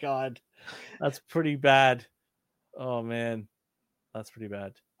 Oh my god. That's pretty bad. Oh man. That's pretty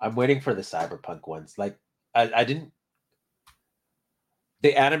bad. I'm waiting for the Cyberpunk ones. Like I didn't.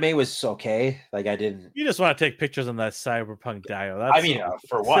 The anime was okay. Like I didn't. You just want to take pictures on that Cyberpunk Dio. That's I mean,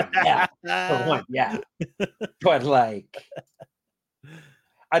 for one, yeah. For one, yeah. But like,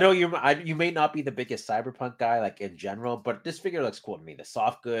 I know you may not be the biggest Cyberpunk guy, like in general, but this figure looks cool to me. The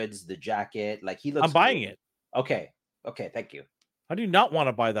soft goods, the jacket, like he looks. I'm buying cool. it. Okay. Thank you. How do you not want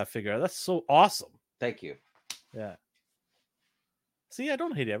to buy that figure? That's so awesome. Thank you. Yeah. See, I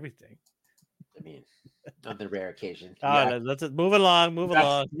don't hate everything. I mean, on the rare occasion. Let's move along. Move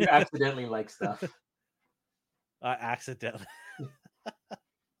along. You accidentally like stuff. Accidentally.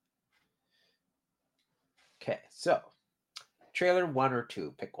 Okay, so trailer 1 or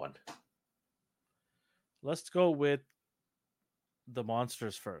 2, pick one. Let's go with the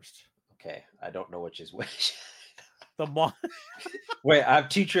monsters first. Okay, I don't know which is which. Wait, I have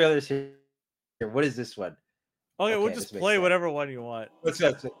 2 trailers here. What is this one? Okay, we'll just play whatever one you want. What's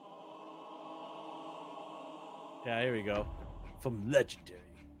that? Yeah, here we go. From Legendary.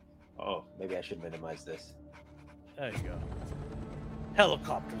 Oh, maybe I should minimize this. There you go.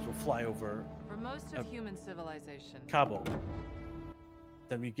 Helicopters will fly over For most of human civilization, Cabo.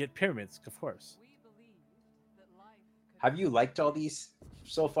 Then we get pyramids, of course. we believed that life could Have you liked all these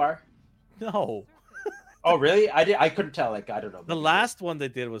so far? No. Oh, really? I couldn't tell. Like, I don't know. The last one they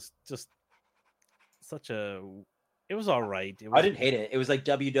did was just such a... It was all right. I didn't hate it. It was like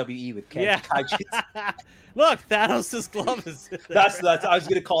WWE with Ken. Yeah. Look, Thanos' glove is... That's I was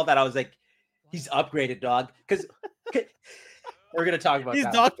gonna call that. I was like, he's upgraded, dog. Because we're gonna talk about He's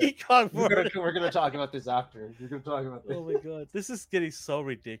that. Donkey Kong. We're gonna talk about this after. We're gonna talk about this. Oh my god, this is getting so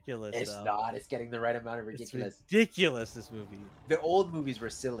ridiculous. It's now. not. It's getting the right amount of ridiculous. It's ridiculous. This movie. The old movies were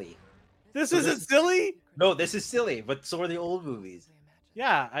silly. This So isn't this- silly. No, this is silly, but so are the old movies.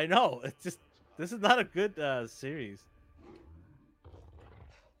 Yeah, I know. It's just this is not a good series.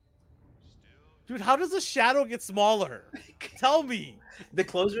 Dude, how does the shadow get smaller? Tell me. The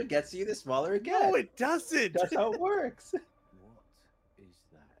closer it gets to you, the smaller it gets. No, it doesn't. That's how it works. What is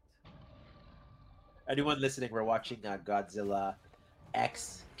that? Anyone listening, we're watching Godzilla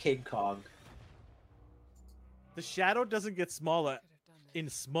X King Kong. The shadow doesn't get smaller in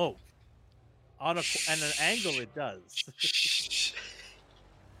smoke. On an angle, it does.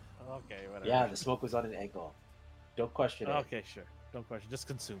 Okay, whatever. Yeah, the smoke was on an angle. Don't question it. Okay, sure. Don't question. Just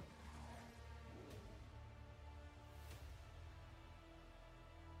consume.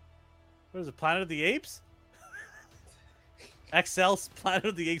 What is it? Planet of the Apes? XL's Planet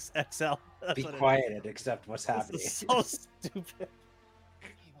of the Apes XL. That's Be what it is. quiet and accept what's happening. This is so stupid.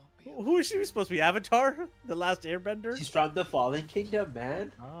 Who is she supposed to be? Avatar? The last airbender? She's from the Fallen Kingdom,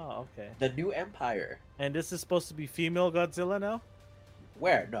 man. Oh, okay. The new empire. And this is supposed to be female Godzilla now?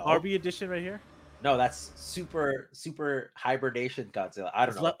 Where? No. RB edition right here? No, that's super hibernation Godzilla. I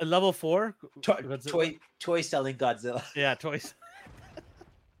don't know. Level 4? Toy selling Godzilla. Yeah, toys.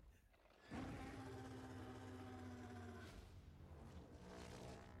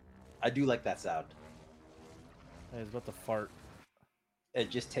 I do like that sound. He's about to fart.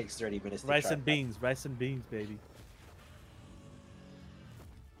 It just takes 30 minutes. Rice try and beans, baby.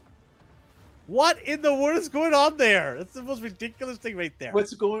 What in the world is going on there? That's the most ridiculous thing right there. What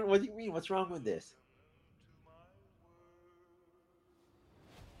do you mean? What's wrong with this?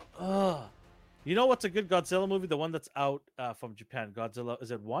 You know what's a good Godzilla movie? The one that's out from Japan. Godzilla.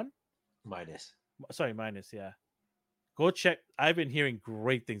 Is it one? Minus. Sorry, minus. Yeah. Go check. I've been hearing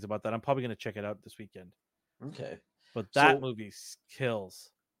great things about that. I'm probably gonna check it out this weekend. Okay. But that So movie kills.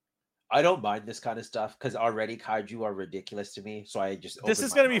 I don't mind this kind of stuff because already kaiju are ridiculous to me. So I just This open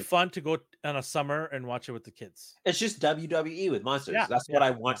is my gonna be mouth. fun to go on a summer and watch it with the kids. It's just WWE with monsters. Yeah, That's what yeah,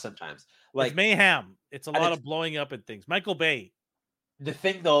 I want sometimes. It's Like, mayhem. It's a and lot it's, of blowing up and things. Michael Bay. the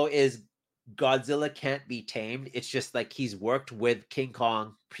thing though is Godzilla can't be tamed. It's just like he's worked with King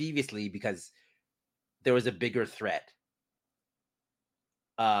Kong previously because there was a bigger threat.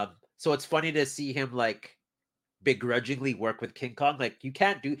 So it's funny to see him like begrudgingly work with King Kong. Like you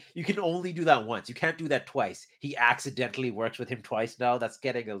can only do that once. You can't do that twice. He accidentally works with him twice now. That's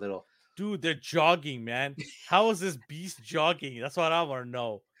getting a little. Dude, they're jogging, man. How is this beast jogging? That's what I want to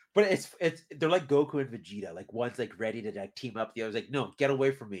know. But it's they're like Goku and Vegeta. Like one's like ready to like team up, the other's like, no, get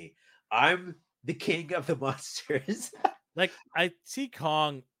away from me. I'm the king of the monsters. Like, I see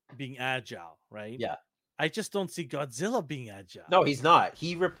Kong being agile, right? Yeah. I just don't see Godzilla being agile. No, he's not.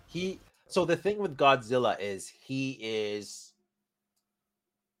 He. So the thing with Godzilla is he is.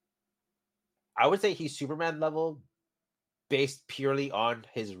 I would say he's Superman level, based purely on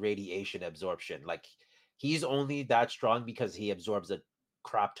his radiation absorption. Like he's only that strong because he absorbs a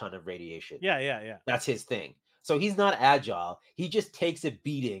crap ton of radiation. Yeah. That's his thing. So he's not agile. He just takes a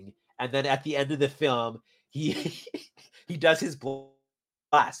beating, and then at the end of the film, he he does his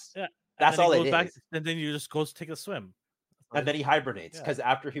blast. Yeah. That's all it back, is. and then you just goes take a swim. And then he hibernates Yeah. because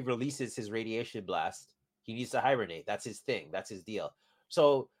after he releases his radiation blast, he needs to hibernate. That's his thing. That's his deal.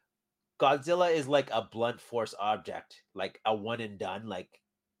 So Godzilla is like a blunt force object, like a one and done. Like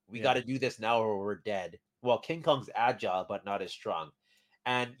we Yeah. got to do this now or we're dead. Well, King Kong's agile but not as strong,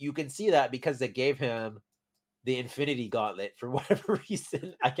 and you can see that because they gave him the Infinity Gauntlet for whatever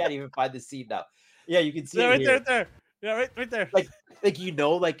reason. I can't even find the scene now. Yeah, you can see Yeah, it right here. there. Yeah, right there. Like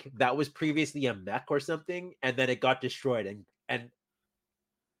like that was previously a mech or something, and then it got destroyed, and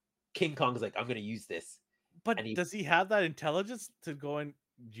King Kong's like, I'm gonna use this. But And does he have that intelligence to go and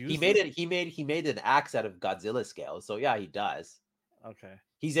use he made this? it. He made an axe out of Godzilla scale. So yeah, he does. Okay.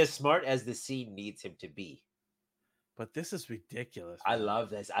 He's as smart as the scene needs him to be. But this is ridiculous. I man. love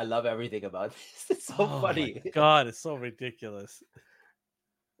this. I love everything about this. It's so Oh funny. my God, it's so ridiculous.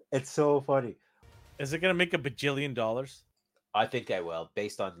 It's so funny. Is it gonna make $1 bajillion? I think I will,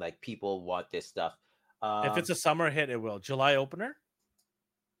 based on like people want this stuff. If it's a summer hit, it will. July opener?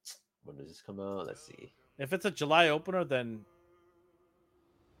 When does this come out? Let's see. If it's a July opener, then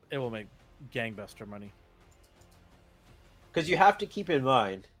it will make gangbuster money. Because you have to keep in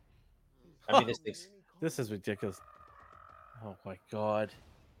mind. I mean, This is ridiculous. Oh my God.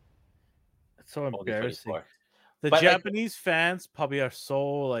 It's so only embarrassing. 24. The But, like- Japanese fans probably are so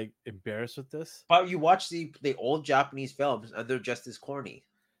like embarrassed with this. But you watch the old Japanese films, and they're just as corny.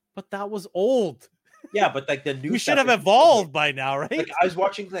 But that was old. Yeah, but like the new We should stuff have is- evolved by now, right? Like I was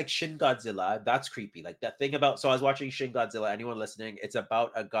watching like Shin Godzilla. That's creepy. Like that thing about. So I was watching Shin Godzilla. Anyone listening? It's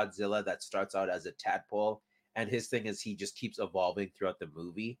about a Godzilla that starts out as a tadpole, and his thing is he just keeps evolving throughout the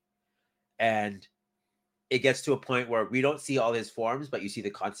movie, and it gets to a point where we don't see all his forms, but you see the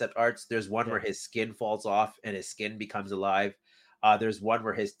concept arts. There's one where his skin falls off and his skin becomes alive. There's one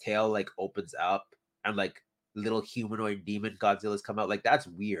where his tail like opens up and like little humanoid demon Godzillas come out. Like that's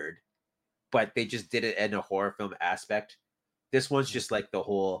weird, but they just did it in a horror film aspect. This one's just like the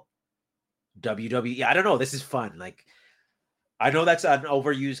whole WWE. I don't know. This is fun. Like I know that's an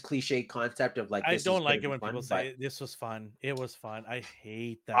overused cliche concept of like I this is don't gonna like be it when fun, people but say this was fun. It was fun. I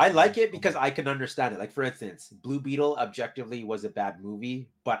hate that. I like movie it so because much. I can understand it. Like for instance, Blue Beetle objectively was a bad movie,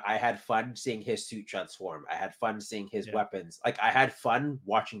 but I had fun seeing his suit transform. I had fun seeing his weapons. Like I had fun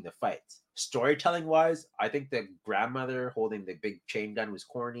watching the fights. Storytelling wise, I think the grandmother holding the big chain gun was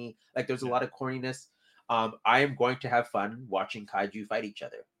corny. Like there's a lot of corniness. I am going to have fun watching kaiju fight each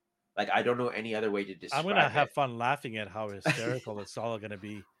other. Like I don't know any other way to describe I'm gonna have it. fun laughing at how hysterical it's all gonna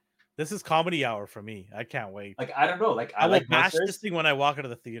be. This is comedy hour for me. I can't wait. Like I don't know. Like I will like bash monsters. this thing when I walk into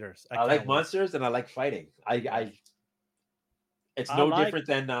the theaters. I can't like wait. monsters and I like fighting. It's I no like different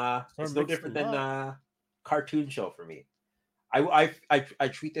than some mixed cartoon show for me. I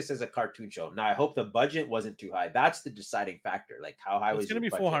treat this as a cartoon show. Now I hope the budget wasn't too high. That's the deciding factor. Like how high was It's gonna your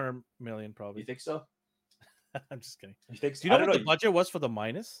be budget? 400 million probably. You think so? I'm just kidding. You think so? Do you I know don't what the budget was for the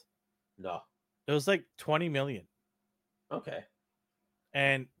minus? No. It was like 20 million. Okay.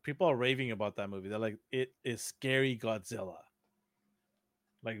 And people are raving about that movie. They're like, it is scary Godzilla.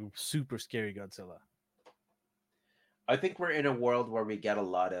 Like super scary Godzilla. I think we're in a world where we get a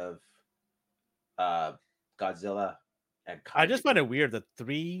lot of Godzilla and I just kaiju. find it weird that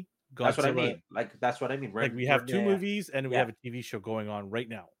 3 That's what I Godzilla. mean. Like that's what I mean. Like we have two movies and we yeah. have a TV show going on right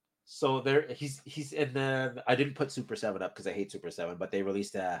now. So there, he's in the. I didn't put Super 7 up because I hate Super 7, but they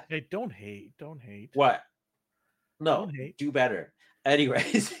released a Hey, don't hate. Don't hate. what? No, Don't hate. do better.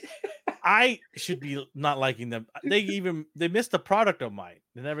 Anyways, I should be not liking them. They missed a product of mine.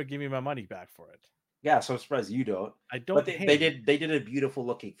 They never give me my money back for it. yeah. So I'm surprised you don't. I don't. But hate. they did a beautiful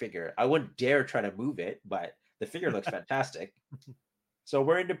looking figure. I wouldn't dare try to move it, but the figure looks fantastic. So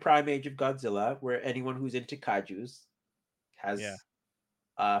we're into prime age of Godzilla, where anyone who's into kaijus has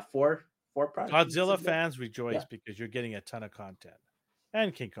four products. Godzilla fans rejoice because you're getting a ton of content,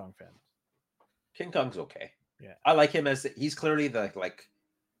 and King Kong fans. King Kong's okay. Yeah, I like him as he's clearly the like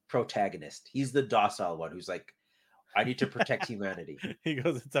protagonist. He's the docile one who's like, I need to protect humanity. He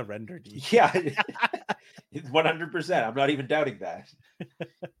goes, it's a render D. Yeah, 100%. I'm not even doubting that.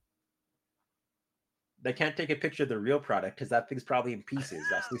 They can't take a picture of the real product because that thing's probably in pieces.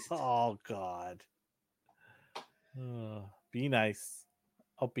 Oh God. Be nice.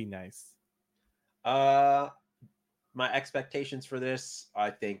 I'll be nice. My expectations for this, I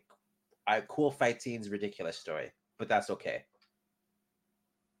think, cool fight scenes, ridiculous story, but that's okay.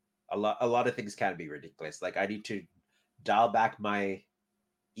 A lot of things can be ridiculous. Like I need to dial back my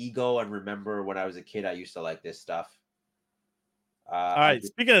ego and remember when I was a kid, I used to like this stuff. All right.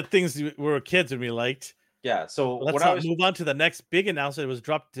 Speaking of things we were kids and we liked. Yeah. So let's move on to the next big announcement. It was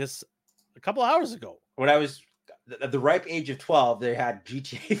dropped just a couple hours ago. When I was at the ripe age of 12, they had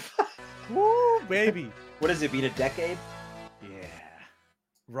GTA 5. Woo, baby. What has it been, a decade? Yeah.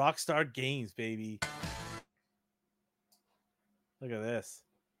 Rockstar Games, baby. Look at this.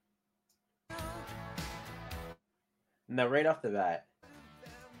 Now, right off the bat,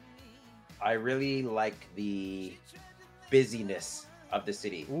 I really like the busyness of the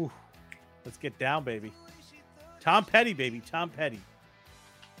city. Ooh, let's get down, baby. Tom Petty, baby. Tom Petty.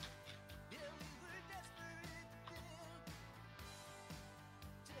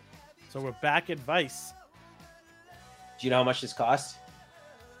 So we're back at Vice. Do you know how much this cost?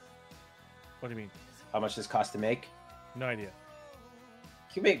 What do you mean? How much this cost to make? No idea.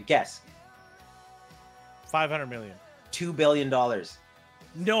 Can you make a guess? 500 million. $2 billion.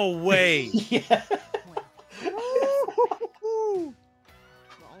 No way. Yeah.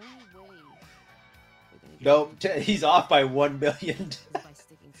 No, he's off by 1 billion.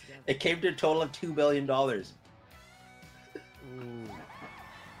 It came to a total of $2 billion. Ooh.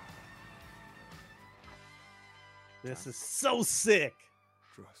 This is so sick.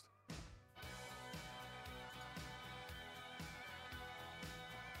 Trust.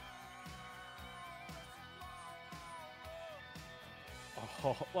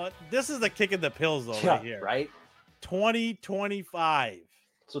 Oh, well, this is the kick in the pills, though, Yeah, right here. right? 2025.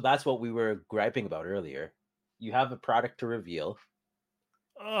 So that's what we were griping about earlier. You have a product to reveal.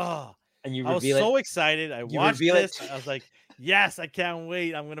 Oh, and you I was reveal so it. excited. I watched this. I was like, yes, I can't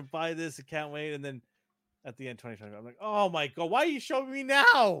wait. I'm going to buy this. I can't wait. And then at the end, 2025, I'm like, oh my God, why are you showing me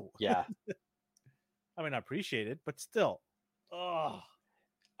now? Yeah. I mean, I appreciate it, but still. Oh.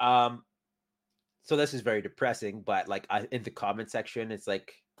 So this is very depressing, but like in the comment section, it's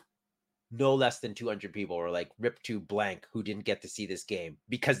like no less than 200 people were like rip to blank who didn't get to see this game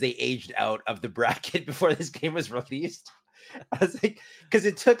because they aged out of the bracket before this game was released. I was like, because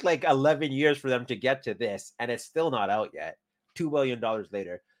it took like 11 years for them to get to this, and it's still not out yet. $2 billion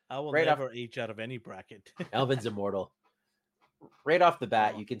later. I will never age out of any bracket. Elvin's immortal. Right off the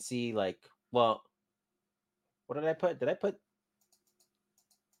bat, you can see like, well, what did I put? Did I put?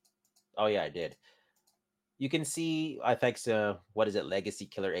 Oh yeah, I did. You can see, thanks to, what is it, Legacy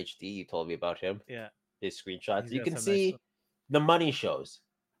Killer HD, you told me about him. Yeah. His screenshots. You can see the money shows.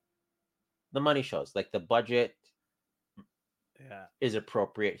 The money shows. Like the budget is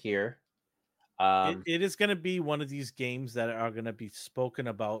appropriate here. It is going to be one of these games that are going to be spoken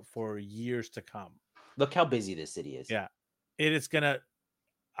about for years to come. Look how busy this city is. Yeah. It is going to,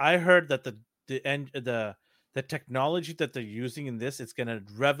 I heard that the technology that they're using in this, it's going to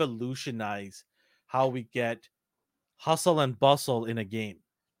revolutionize how we get hustle and bustle in a game.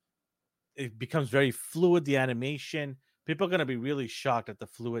 It becomes very fluid, the animation. People are going to be really shocked at the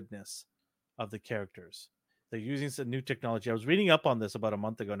fluidness of the characters. They're using some new technology. I was reading up on this about a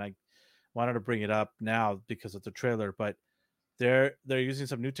month ago, and I wanted to bring it up now because of the trailer, but they're using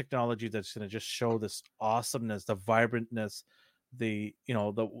some new technology that's going to just show this awesomeness, the vibrantness, the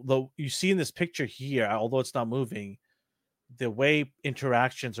you see in this picture here, although it's not moving, the way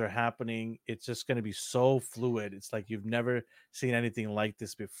interactions are happening, it's just going to be so fluid. It's like you've never seen anything like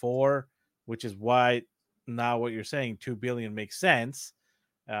this before, which is why now what you're saying, 2 billion makes sense.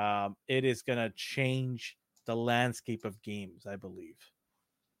 It is going to change the landscape of games, I believe.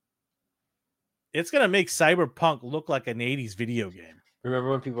 It's gonna make Cyberpunk look like an 80s video game. Remember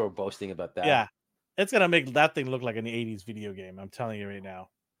when people were boasting about that? Yeah. It's gonna make that thing look like an 80s video game. I'm telling you right now.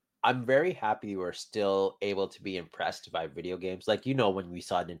 I'm very happy we're still able to be impressed by video games. Like, when we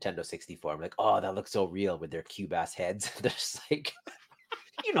saw Nintendo 64, I'm like, oh, that looks so real with their cube ass heads. They're just like,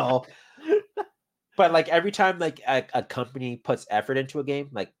 you know. But like every time like a company puts effort into a game,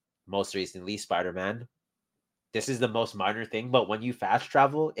 like most recently Spider-Man, this is the most minor thing, but when you fast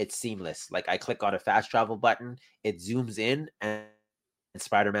travel, it's seamless. Like I click on a fast travel button, it zooms in, and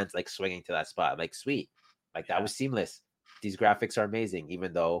Spider-Man's like swinging to that spot. I'm like, sweet. Like that was seamless. These graphics are amazing,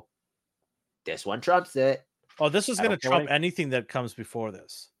 even though this one trumps it. Oh, this is I going to don't care what trump anything that comes before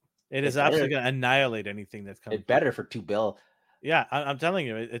this. It is It absolutely better. going to annihilate anything that comes. It better for $2 billion. Yeah, I'm telling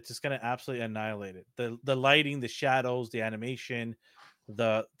you, it's just going to absolutely annihilate it. The lighting, the shadows, the animation,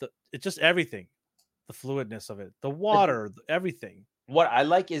 it's just everything. The fluidness of it, the water, everything. What I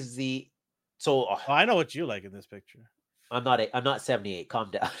like is Oh, I know what you like in this picture. I'm not 78.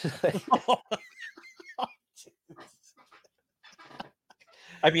 Calm down.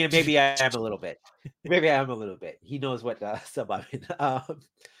 I mean, maybe I am a little bit. Maybe I am a little bit. He knows what sub I'm in.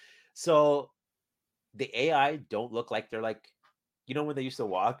 So the AI don't look like they're like, when they used to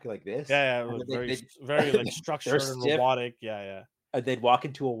walk like this? Yeah, very like structured and robotic. Yeah. And they'd walk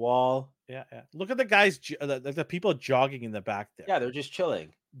into a wall. Yeah. Look at the guys, the people jogging in the back there. Yeah, they're just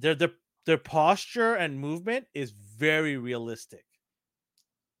chilling. Their posture and movement is very realistic,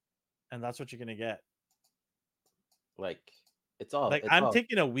 and that's what you're gonna get. Like it's all like I'm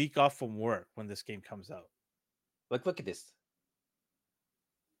taking a week off from work when this game comes out. Like, look at this.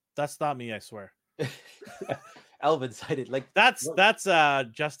 That's not me, I swear. Elvin cited like that's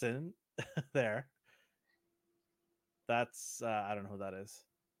Justin there. That's I don't know who that is.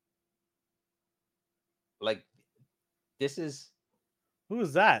 Like this is who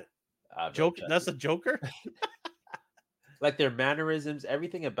is that? Joker. That's a Joker. Like their mannerisms,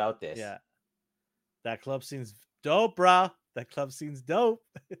 everything about this. Yeah, that club scene's dope, brah. That club scene's dope.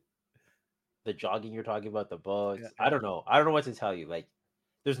 The jogging you're talking about, the boats. Yeah. I don't know what to tell you. Like,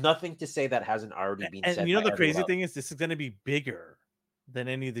 there's nothing to say that hasn't already been said. And you know the crazy thing is, this is going to be bigger than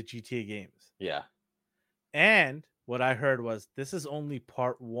any of the GTA games. Yeah. And what I heard was this is only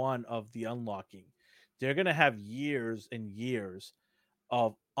part one of the unlocking. They're going to have years and years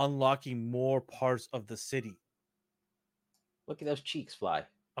of unlocking more parts of the city. Look at those cheeks fly.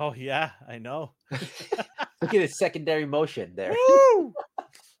 Oh, yeah, I know. Look at the secondary motion there. Woo!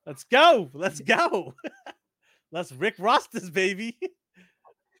 Let's go. Let's Rick Ross this, baby.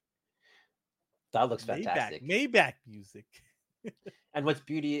 That looks fantastic. Maybach music. And what's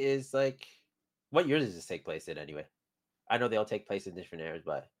beauty is like, what year does this take place in anyway? I know they all take place in different eras,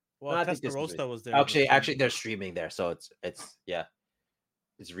 but I think Testarossa was there. Actually, they're streaming there, so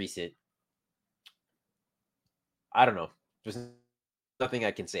it's recent. I don't know. There's nothing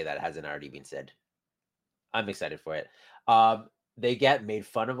I can say that hasn't already been said. I'm excited for it. They get made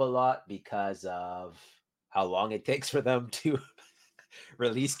fun of a lot because of how long it takes for them to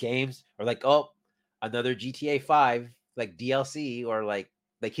release games, or like, oh, another GTA 5 like DLC, or like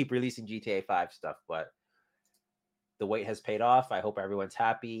they keep releasing GTA 5 stuff, but the wait has paid off. I hope everyone's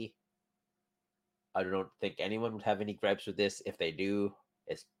happy. I don't think anyone would have any gripes with this. If they do,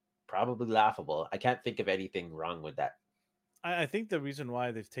 it's probably laughable. I can't think of anything wrong with that. I think the reason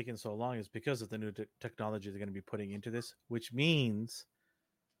why they've taken so long is because of the new technology they're going to be putting into this, which means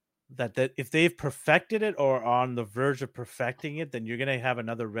that if they've perfected it or are on the verge of perfecting it, then you're going to have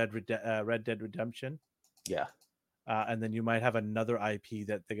another Red Dead Redemption. Yeah. And then you might have another IP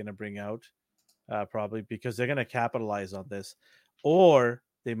that they're going to bring out, probably because they're going to capitalize on this. Or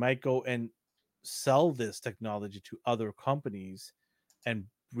they might go and sell this technology to other companies and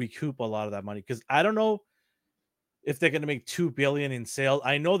recoup a lot of that money. Because I don't know if they're going to make $2 billion in sales.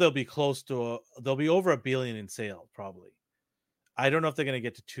 I know they'll be they'll be over $1 billion in sale, probably. I don't know if they're going to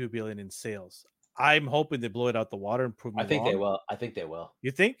get to $2 billion in sales. I'm hoping they blow it out the water and prove me wrong. I think they will.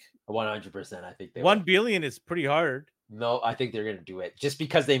 You think? 100%. I think they will. $1 billion is pretty hard. No, I think they're going to do it just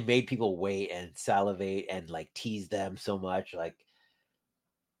because they made people wait and salivate and like tease them so much. Like,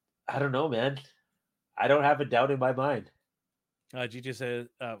 I don't know, man. I don't have a doubt in my mind. GTA says,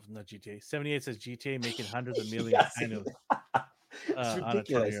 not GTA. 78 says GTA making hundreds of millions. I know. It's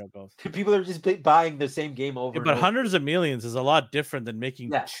ridiculous. People are just buying the same game over. Yeah, but hundreds of millions is a lot different than making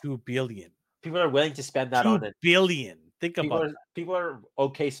 $2 billion. People are willing to spend that on $2 billion. Think about it. People are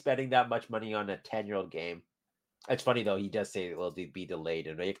okay spending that much money on a 10-year-old game. It's funny though. He does say it will be delayed,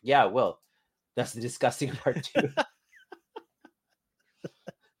 and like, yeah, it will. That's the disgusting part too.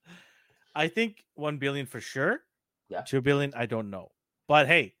 I think $1 billion for sure. Yeah. $2 billion, I don't know. But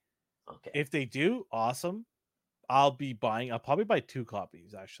hey, Okay. If they do, awesome. I'll probably buy 2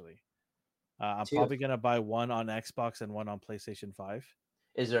 copies actually. I'm Two. probably gonna buy one on Xbox and one on PlayStation 5.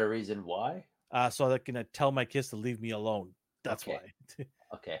 Is there a reason why? So I can tell my kids to leave me alone. That's Okay. why.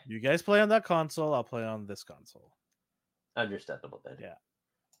 Okay. You guys play on that console, I'll play on this console. Understandable then. Yeah.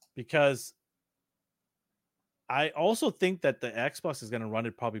 Because I also think that the Xbox is going to run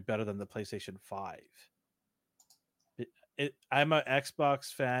it probably better than the PlayStation 5. I'm an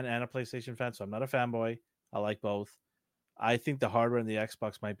Xbox fan and a PlayStation fan, so I'm not a fanboy. I like both. I think the hardware in the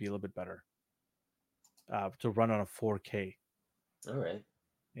Xbox might be a little bit better to run on a 4K. All right.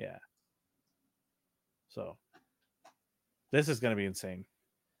 Yeah. So this is going to be insane.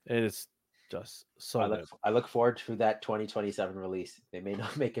 It is just so good. I look forward to that 2027 release. They may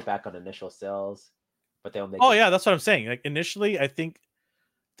not make it back on initial sales, but they'll make. Oh yeah, that's what I'm saying. Like initially, I think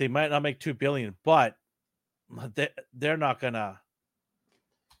they might not make 2 billion, but they're not gonna.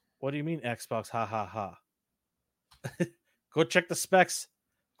 What do you mean Xbox? Ha ha ha. Go check the specs.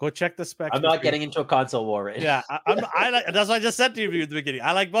 Go check the specs. I'm not getting into a console war right Yeah, I like. That's what I just said to you at the beginning.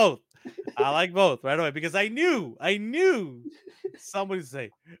 I like both. I like both right away because I knew somebody would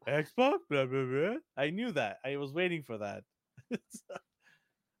say Xbox. Blah, blah, blah. I knew that. I was waiting for that.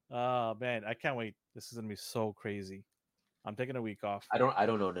 Oh man, I can't wait. This is gonna be so crazy. I'm taking a week off. I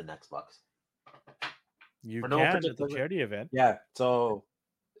don't own an Xbox. You For can no at the particular- charity event. Yeah. So,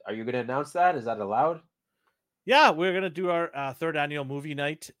 are you going to announce that? Is that allowed? Yeah, we're gonna do our third annual movie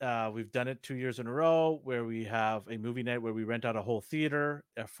night. We've done it 2 years in a row, where we have a movie night where we rent out a whole theater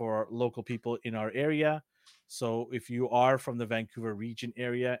for local people in our area. So if you are from the Vancouver region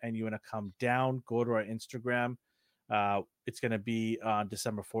area and you want to come down, go to our Instagram. It's gonna be on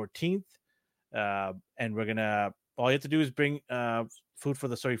December 14th, and we're gonna. All you have to do is bring food for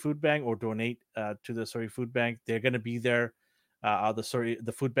the Surrey Food Bank or donate to the Surrey Food Bank. They're gonna be there.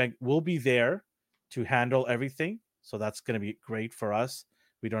 The food bank will be there to handle everything. So that's going to be great for us.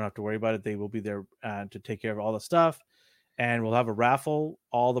 We don't have to worry about it. They will be there to take care of all the stuff. And we'll have a raffle.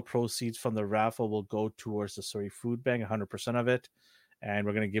 All the proceeds from the raffle will go towards the Surrey Food Bank, 100% of it. And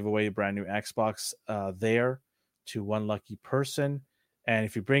we're going to give away a brand new Xbox there to one lucky person. And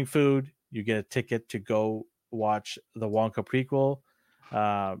if you bring food, you get a ticket to go watch the Wonka prequel.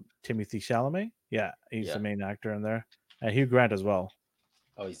 Timothy Chalamet. Yeah, he's the main actor in there. And Hugh Grant as well.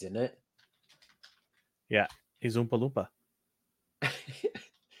 Oh, he's in it? Yeah, he's Oompa Loompa.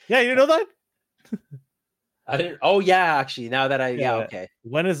 Yeah, you know that? I didn't. Oh yeah, actually, now that okay.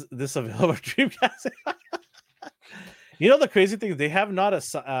 When is this available? Dreamcast. You know the crazy thing? They have not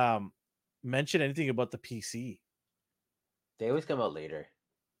mentioned anything about the PC. They always come out later.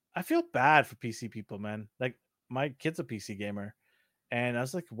 I feel bad for PC people, man. Like my kid's a PC gamer, and I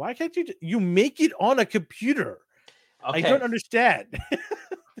was like, why can't you make it on a computer? Okay. I don't understand.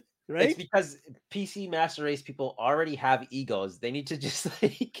 Right? It's because PC Master Race people already have egos. They need to just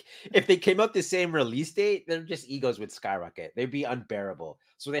like, if they came out the same release date, their just egos would skyrocket. They'd be unbearable.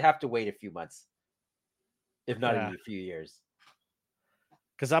 So they have to wait a few months, if not even a few years.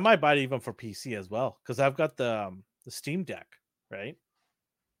 Because I might buy it even for PC as well. Because I've got the Steam Deck, right?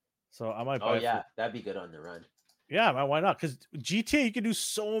 So I might buy. Oh yeah, that'd be good on the run. Yeah, why not? Because GTA, you can do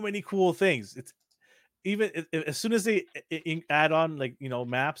so many cool things. It's even as soon as they add on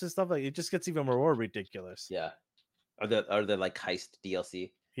maps and stuff, like it just gets even more ridiculous. Yeah, or the like heist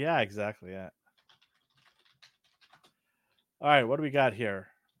DLC. Yeah, exactly. Yeah. All right, what do we got here?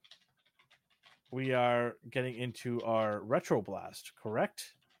 We are getting into our retro blast,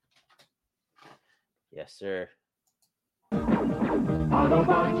 correct? Yes, sir.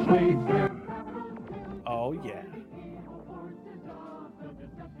 Oh yeah.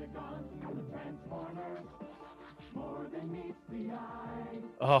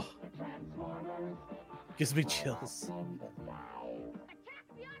 Oh, gives me chills.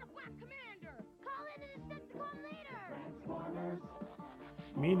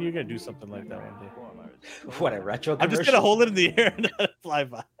 Me and you're gonna do something like that one day. What, a retro commercial? I'm just gonna hold it in the air and let it fly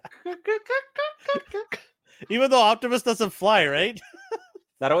by. Even though Optimus doesn't fly, right?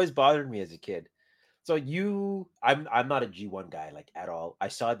 That always bothered me as a kid. So I'm not a G1 guy like at all. I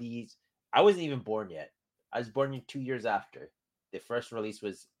saw these. I wasn't even born yet. I was born 2 years after. The first release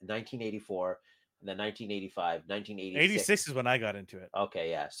was 1984, and then 1985, 1986. 86 is when I got into it. Okay,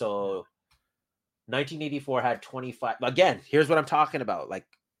 yeah. So 1984 had 25. Again, here's what I'm talking about. Like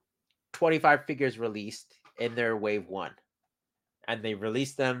 25 figures released in their wave one. And they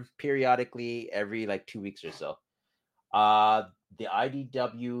released them periodically every like 2 weeks or so. The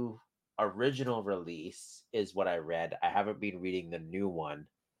IDW original release is what I read. I haven't been reading the new one.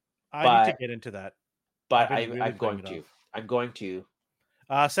 I need to get into that. But I'm going to.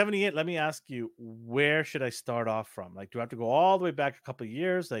 78. Let me ask you, where should I start off from? Like, do I have to go all the way back a couple of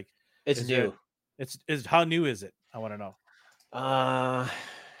years? Like, It's is there? new. Is how new is it? I want to know. Uh,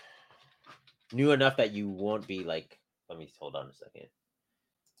 new enough that you won't be like. Let me hold on a second.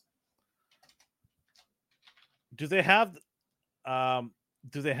 Do they have?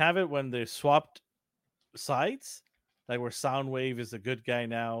 Do they have it when they swapped sides? Like where Soundwave is the good guy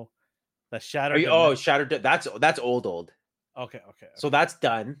now. That Shattered. Shattered? That's old. Okay. So that's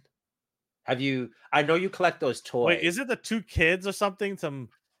done. Have you? I know you collect those toys. Wait, is it the two kids or something? From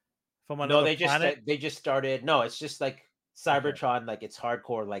No, another planet? they just started. No, it's just like Cybertron. Like it's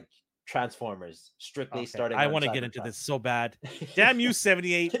hardcore, like Transformers. Strictly Okay. starting. I on want to get into Cybertron. this so bad. Damn you,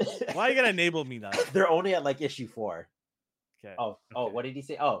 78. Why are you gonna enable me now? They're only at like issue 4. Okay. Oh, Okay. what did he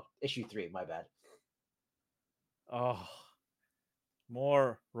say? Oh, issue 3. My bad. Oh,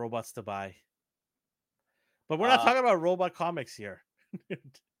 more robots to buy. But we're not talking about robot comics here.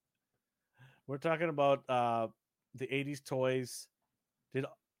 We're talking about the 80s toys. Did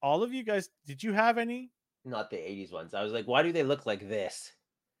all of you guys, did you have any? Not the 80s ones. I was like, why do they look like this?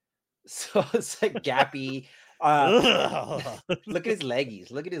 So it's like gappy. Look at his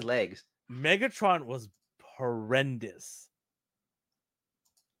leggies. Look at his legs. Megatron was horrendous.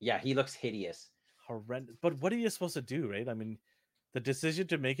 Yeah, he looks hideous. Horrendous. But what are you supposed to do, right? I mean, the decision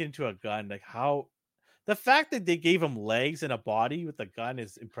to make it into a gun, like how the fact that they gave him legs and a body with the gun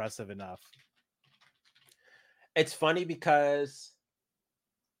is impressive enough. It's funny because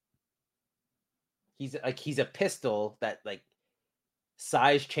he's a pistol that like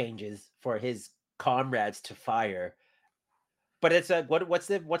size changes for his comrades to fire. But it's a what's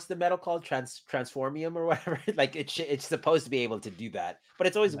the metal called? Transformium or whatever. Like it's supposed to be able to do that, but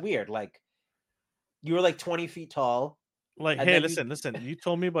it's always weird. Like you were like 20 feet tall. Like, hey, listen. You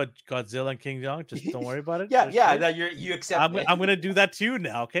told me about Godzilla and King Kong. Just don't worry about it. Yeah. That you accept. I'm gonna do that to you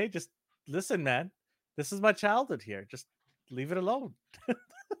now. Okay, just listen, man. This is my childhood here. Just leave it alone.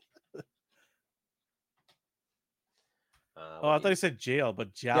 I thought you said jail,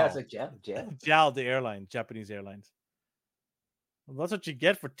 but JAL. Yeah, it's like jail. JAL, the airline, Japanese Airlines. Well, that's what you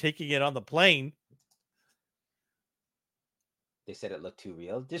get for taking it on the plane. They said it looked too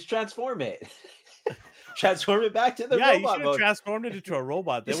real. Just transform it. Transform it back to the robot. Yeah, you should have transformed it into a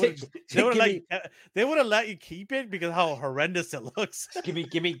robot. They would have let you keep it because how horrendous it looks. give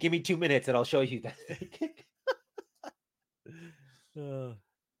me 2 minutes and I'll show you that.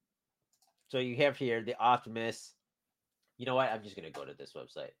 So you have here the Optimus. You know what? I'm just gonna go to this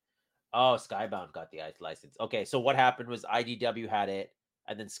website. Oh, Skybound got the license. Okay, so what happened was IDW had it,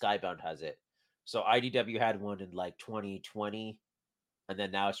 and then Skybound has it. So IDW had one in like 2020, and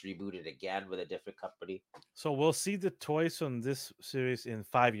then now it's rebooted again with a different company. So we'll see the toys from this series in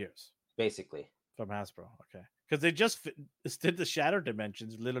 5 years, basically, from Hasbro. Okay, because they just did the Shattered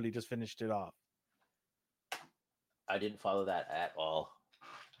Dimensions. Literally, just finished it off. I didn't follow that at all.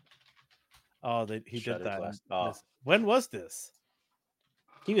 Oh, he did that. Oh. When was this?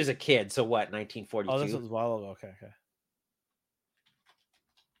 He was a kid, so what? 1942. Oh, this was a while ago. Okay.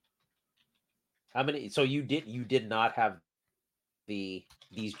 How many? So you did not have these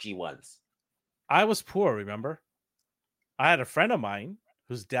G1s. I was poor. Remember, I had a friend of mine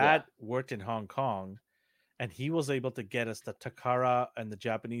whose dad worked in Hong Kong, and he was able to get us the Takara and the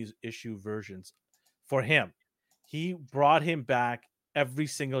Japanese issue versions for him. He brought him back every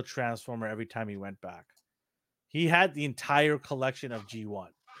single Transformer every time he went back. He had the entire collection of G1,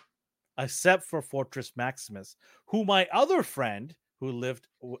 except for Fortress Maximus, who my other friend who lived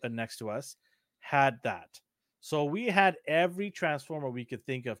next to us had that. So we had every Transformer we could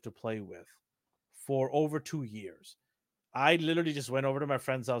think of to play with for over 2 years. I literally just went over to my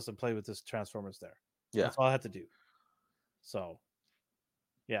friend's house and played with this Transformers there. Yeah. That's all I had to do. So,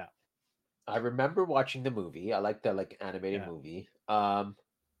 yeah. I remember watching the movie. I like the animated movie. I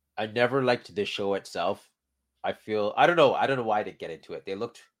never liked the show itself. I don't know why I didn't get into it. They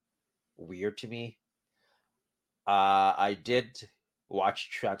looked weird to me. I did watch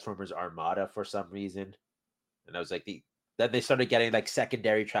Transformers Armada for some reason, and I was like, then they started getting like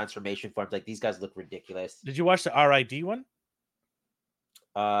secondary transformation forms. Like these guys look ridiculous. Did you watch the RID one?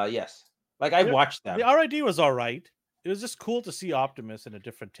 Yes. Like I watched them. The RID was all right. It was just cool to see Optimus in a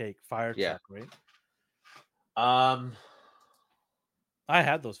different take. Fire truck, right? I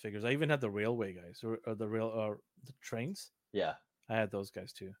had those figures. I even had the railway guys or the trains. Yeah, I had those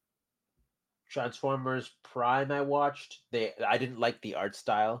guys too. Transformers Prime. I watched. I didn't like the art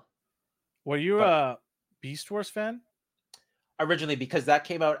style. Were you a Beast Wars fan? Originally, because that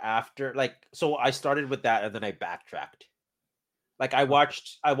came out after. So I started with that and then I backtracked. Like I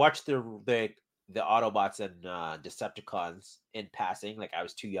watched the the Autobots and Decepticons in passing. Like I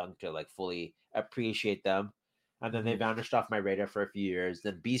was too young to like fully appreciate them. And then they vanished off my radar for a few years.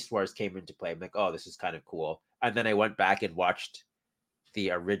 Then Beast Wars came into play. I'm like, oh, this is kind of cool. And then I went back and watched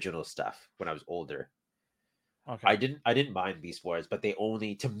the original stuff when I was older. Okay. I didn't mind Beast Wars, but they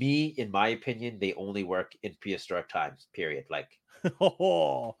only, to me, in my opinion, they only work in prehistoric times. Period. Like,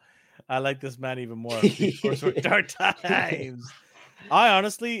 Oh, I like this man even more. Beast Wars were dark times. I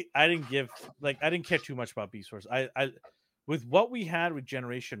honestly, I didn't care too much about Beast Wars. I with what we had with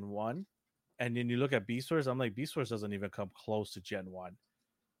Generation 1, and then you look at Beast Wars, I'm like, Beast Wars doesn't even come close to Gen 1.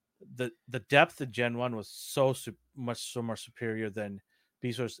 The depth of Gen 1 was so much superior than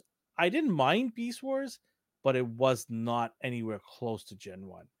Beast Wars. I didn't mind Beast Wars, but it was not anywhere close to Gen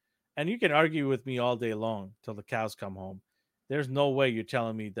 1. And you can argue with me all day long till the cows come home. There's no way you're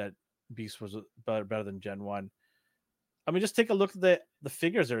telling me that Beast Wars was better than Gen 1. I mean, just take a look at the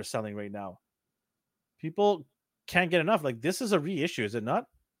figures that are selling right now. People can't get enough. Like, this is a reissue, is it not?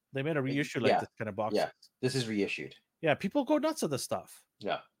 They made a reissue like this kind of box. Yeah, this is reissued. Yeah, people go nuts at this stuff.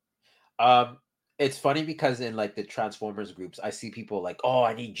 Yeah. It's funny because in like the Transformers groups, I see people like, oh,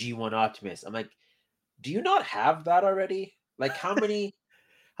 I need G1 Optimus. I'm like, do you not have that already? Like, how many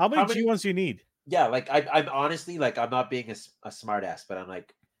G1s do you need? Yeah, like I'm honestly like, I'm not being a smart ass, but I'm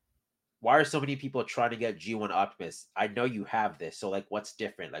like, why are so many people trying to get G1 Optimus? I know you have this, so like, what's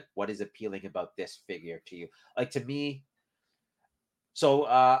different? Like, what is appealing about this figure to you? Like, to me,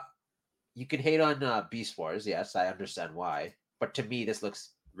 so you can hate on Beast Wars, yes, I understand why, but to me, this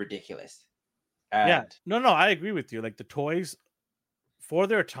looks ridiculous. And yeah, no, I agree with you. Like, the toys for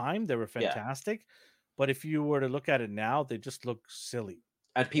their time, they were fantastic, but if you were to look at it now, they just look silly.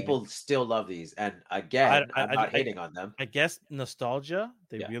 And people still love these. And again, I'm not hating on them. I guess nostalgia.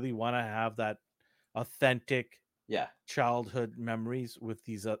 They really want to have that authentic childhood memories with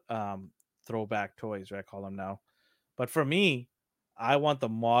these throwback toys, right? I call them now. But for me, I want the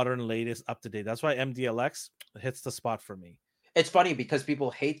modern, latest, up to date. That's why MDLX hits the spot for me. It's funny because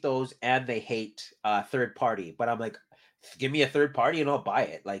people hate those and they hate third party. But I'm like, give me a third party and I'll buy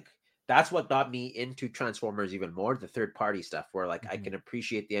it. Like, that's what got me into Transformers even more, the third party stuff, where like I can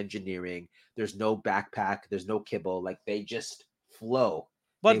appreciate the engineering. There's no backpack, there's no kibble, like they just flow.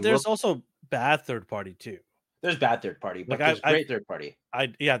 But there's also bad third party too. There's bad third party, but there's great third party.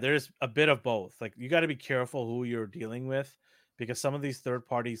 There's a bit of both. Like, you got to be careful who you're dealing with, because some of these third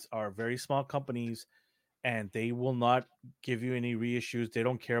parties are very small companies and they will not give you any reissues. They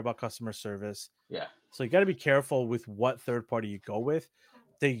don't care about customer service. Yeah. So you got to be careful with what third party you go with.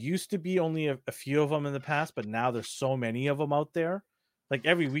 There used to be only a few of them in the past, but now there's so many of them out there. Like,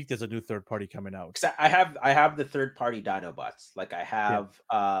 every week there's a new third party coming out. I have the third party Dinobots. Like, I have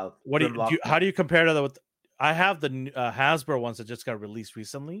how do you compare to the? I have the Hasbro ones that just got released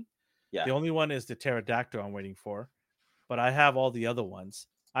recently. Yeah. The only one is the Pterodactyl I'm waiting for, but I have all the other ones.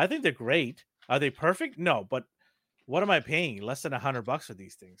 I think they're great. Are they perfect? No, but what am I paying? Less than $100 for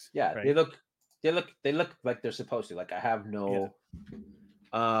these things. Yeah, right? they look like they're supposed to. Like, I have no.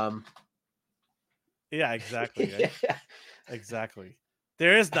 Yeah, exactly. Right? Exactly.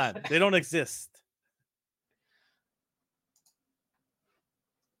 There is none. They don't exist.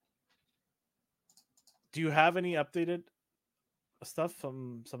 Do you have any updated stuff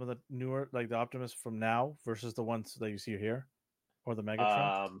from some of the newer, like the Optimus from now versus the ones that you see here, or the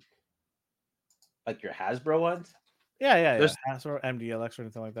Megatron? Like your Hasbro ones? Yeah. Hasbro, MDLX, or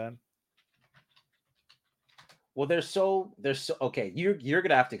anything like that. Well, they're so okay. You're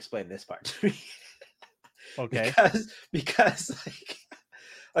gonna have to explain this part to me. Okay. Because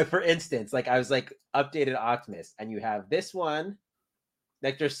like for instance, like I was like updated Optimus, and you have this one.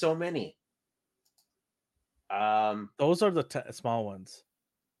 Like, there's so many. Those are the small ones.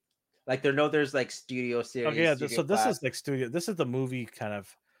 Like, there's like Studio Series. Okay, yeah. So this is like Studio. This is the movie kind of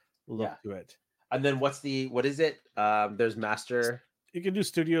look to it. And then what is it? There's Master. You can do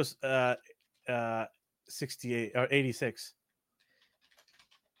Studios 68 or 86.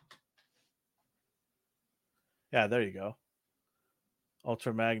 Yeah, there you go.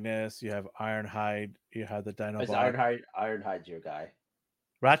 Ultra Magnus. You have Ironhide. You have the Dinobot. Is Ironhide your guy?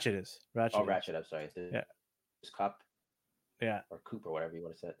 Ratchet is. Ratchet. I'm sorry. Yeah. Cup. Yeah. Or Coop, or whatever you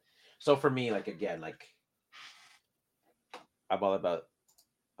want to say. So for me, like, again, like, I'm all about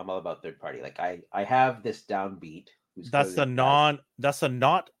third party. Like, I have this Downbeat. That's the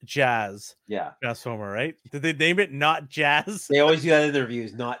not Jazz. Yeah. Transformer, right? Did they name it Not Jazz? They always do that in the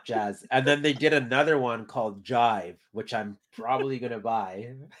reviews, Not Jazz. And then they did another one called Jive, which I'm probably gonna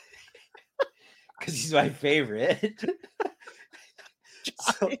buy because he's my favorite.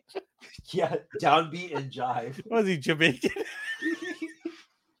 So, yeah, Downbeat and Jive. Was he Jamaican?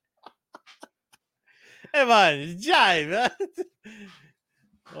 Come on, jive, man.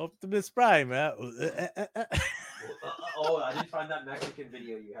 Optimus Prime, man. Oh, I didn't find that Mexican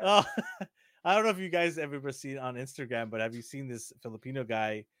video you had. Oh, I don't know if you guys have ever seen on Instagram, but have you seen this Filipino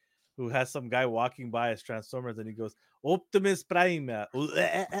guy who has some guy walking by as Transformers and he goes, Optimus Prime.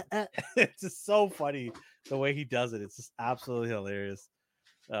 It's just so funny the way he does it. It's just absolutely hilarious.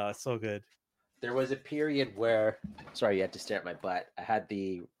 It's so good. There was a period where, sorry, you had to stare at my butt. I had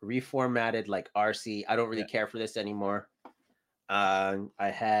the reformatted like RC. I don't really care for this anymore. I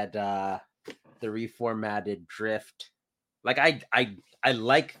had the reformatted Drift. Like I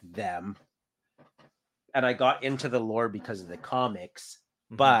like them, and I got into the lore because of the comics.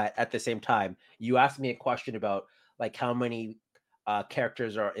 But at the same time, you asked me a question about like how many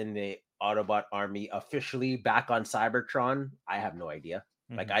characters are in the Autobot army officially back on Cybertron. I have no idea.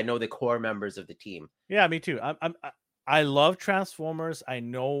 Like I know the core members of the team. Yeah, me too. I love Transformers. I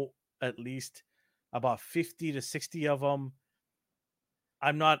know at least about 50 to 60 of them.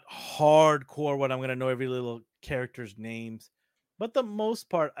 I'm not hardcore when I'm going to know every little character's names, but the most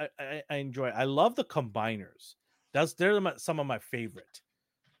part I enjoy. I love the combiners. They're some of my favorite.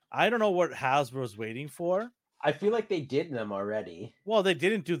 I don't know what Hasbro's waiting for. I feel like they did them already. Well, they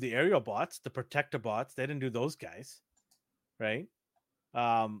didn't do the aerial bots, the protector bots. They didn't do those guys, right?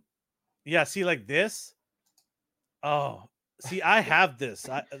 Yeah. See, like this. Oh, see, I have this.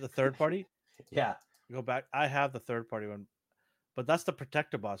 The third party. Yeah. Go back. I have the third party one, but that's the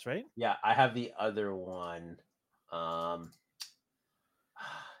protector bots, right? Yeah, I have the other one.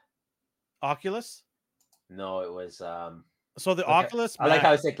 Oculus. No, it was So the okay. Oculus. I like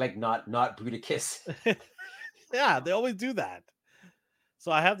how it's like not Bruticus. Yeah, they always do that.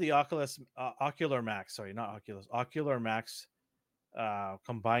 So I have the Ocular Max. Sorry, not Oculus. Ocular Max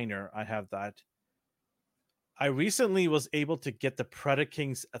combiner. I have that. I recently was able to get the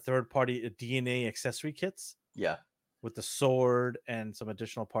Predaking's third-party DNA accessory kits. Yeah, with the sword and some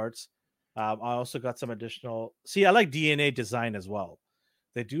additional parts. I also got some additional. See, I like DNA design as well.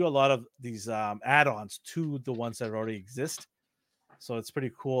 They do a lot of these add-ons to the ones that already exist, so it's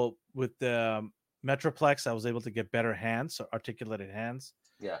pretty cool. With the Metroplex, I was able to get better hands, so articulated hands.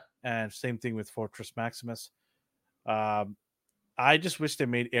 Yeah, and same thing with Fortress Maximus. I just wish they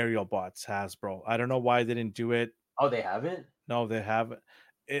made aerial bots, Hasbro. I don't know why they didn't do it. Oh, they haven't? No, they haven't.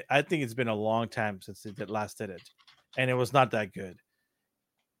 I think it's been a long time since they last did it, and it was not that good.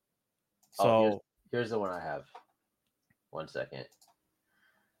 So here's the one I have. 1 second.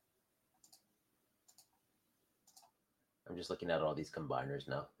 I'm just looking at all these combiners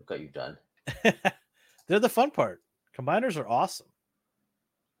now. Look what you've done. They're the fun part. Combiners are awesome.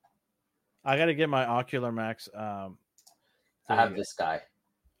 I got to get my Ocular Max. I have this guy.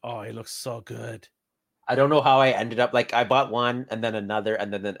 Oh, he looks so good. I don't know how I ended up like I bought one and then another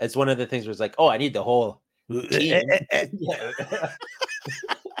and then it's one of the things was like, oh, I need the whole team.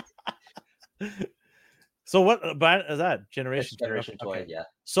 So what brand is that? Generation Toy, okay. Yeah.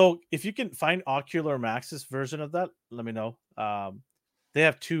 So if you can find Ocular Max's version of that, let me know. They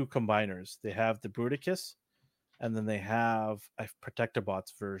have two combiners. They have the Bruticus, and then they have a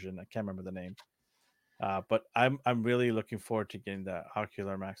Protectobots version. I can't remember the name. But I'm really looking forward to getting the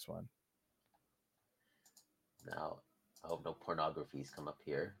Ocular Max one. Now, I hope no pornographies come up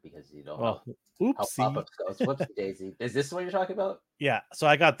here because you know how pop-up goes. Whoopsie daisy. Is this what you're talking about? Yeah. So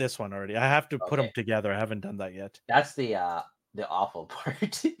I got this one already. I have to put them together. I haven't done that yet. That's the awful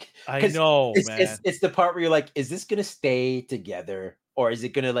part. I know, man. It's the part where you're like, is this gonna stay together or is it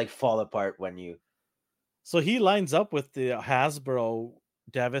gonna like fall apart when you? So he lines up with the Hasbro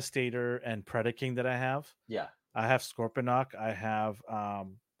Devastator and Predaking that I have. Yeah. I have Scorponok. I have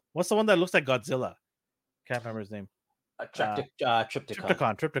what's the one that looks like Godzilla? Can't remember his name.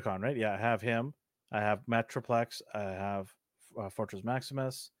 Triptychon, right? Yeah, I have him. I have Metroplex. I have Fortress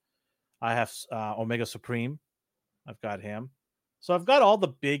Maximus. I have Omega Supreme. I've got him. So I've got all the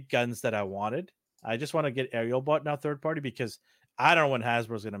big guns that I wanted. I just want to get Aerial Bot now third party because I don't know when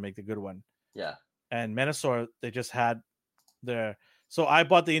Hasbro's going to make the good one. Yeah. And Menasor, they just had their... So I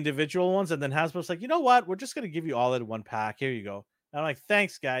bought the individual ones, and then Hasbro's like, you know what? We're just going to give you all in one pack. Here you go. And I'm like,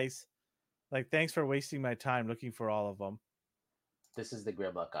 thanks, guys. Like, thanks for wasting my time looking for all of them. This is the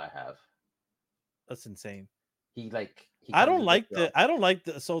Grimlock I have. That's insane. I don't like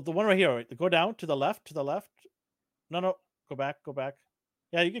the so the one right here, right? Go down to the left. No, go back.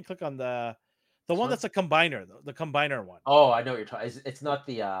 Yeah, you can click on the one that's a combiner, the combiner one. Oh, I know what you're talking. It's not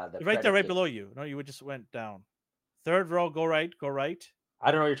the right there, right below you. No, you just went down. Third row, go right. I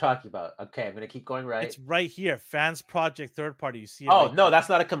don't know what you're talking about. Okay, I'm gonna keep going right. It's right here. Fans Project third party. You see it? Oh, right no, that's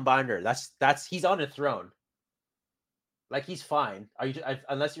not a combiner. That's he's on a throne. Like he's fine. Are you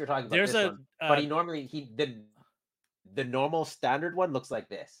unless you're talking about There's this a one? But he normally the normal standard one looks like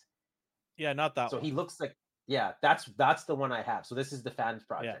this. yeah, not that So one. he looks like that's the one I have. So this is the fans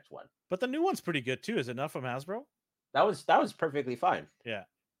project one. But the new one's pretty good too. Is it not from Hasbro? That was perfectly fine. Yeah.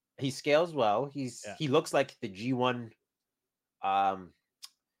 He scales well. He looks like the G1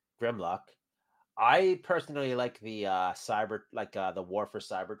 Grimlock. I personally like the the War for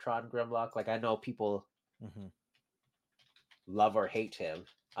Cybertron Grimlock. Like I know people love or hate him.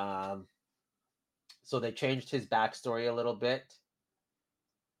 So they changed his backstory a little bit.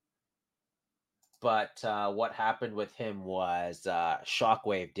 But what happened with him was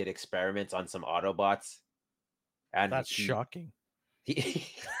Shockwave did experiments on some Autobots. And that's shocking.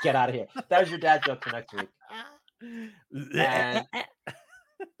 Get out of here. That was your dad joke for next week. And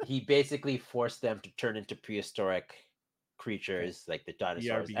he basically forced them to turn into prehistoric creatures like the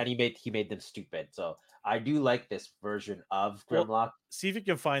dinosaurs. ERB. And he made them stupid. So I do like this version of Grimlock. Well, see if you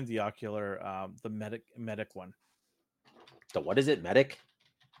can find the ocular, the medic one. So what is it? Medic?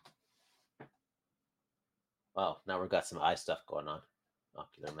 Oh, now we've got some eye stuff going on.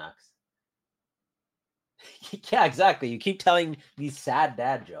 Ocular Max. Yeah, exactly. You keep telling these sad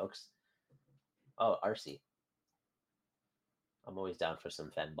dad jokes. Oh, RC. I'm always down for some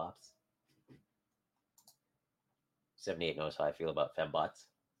fembots. 78 knows how I feel about fembots.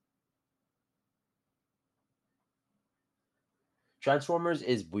 Transformers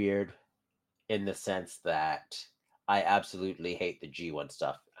is weird in the sense that I absolutely hate the G1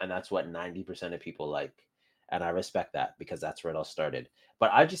 stuff. And that's what 90% of people like. And I respect that because that's where it all started.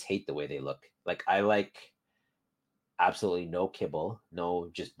 But I just hate the way they look. Like, I like absolutely no kibble, no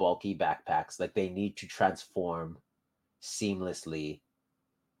just bulky backpacks. Like, they need to transform seamlessly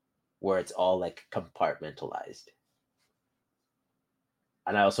where it's all like compartmentalized.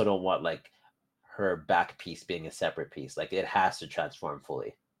 And I also don't want like her back piece being a separate piece. Like, it has to transform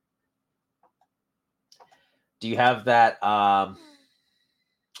fully. Do you have that I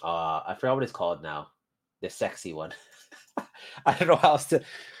forgot what it's called now, the sexy one? I don't know how else to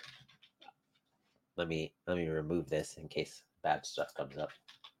let me remove this in case bad stuff comes up.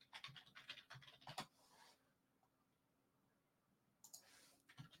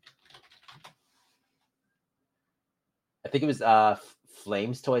 I think it was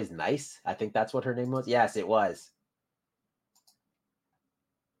Flames Toys Nice. I think that's what her name was. Yes, it was.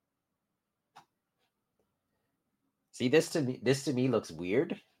 See, this to me looks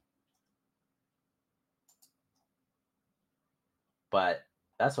weird. But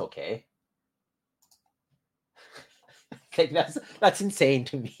that's okay. Like, that's insane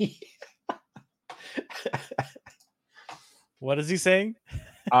to me. What is he saying?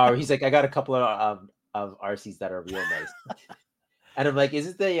 He's like, I got a couple of RCs that are real nice. And I'm like, is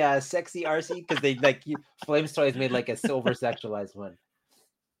it the sexy RC? Because they like Flames Toys made like a silver sexualized one.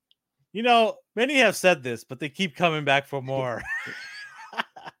 You know, many have said this, but they keep coming back for more.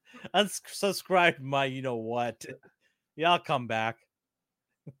 Unsubscribe my you know what. Yeah, I'll come back.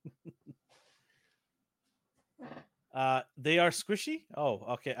 They are squishy. Oh,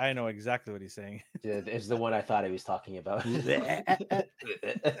 okay. I know exactly what he's saying. It's the one I thought he was talking about.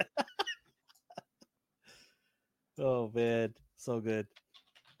 Oh man, so good.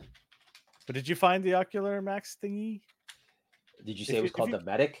 But did you find the Ocular Max thingy? Did you say it was called the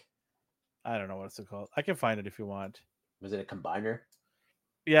Medic? I don't know what it's called. I can find it if you want. Was it a combiner?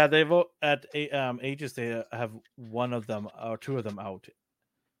 Yeah, they've at Ages they have one of them or two of them out,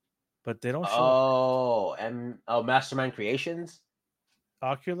 but they don't show. Mastermind Creations.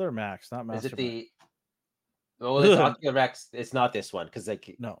 Ocular Max, not Mastermind. Is it the? Well, it's Ocular Max. It's not this one because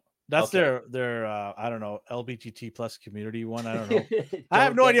like no, that's their I don't know, LBGT plus community one. I don't know. I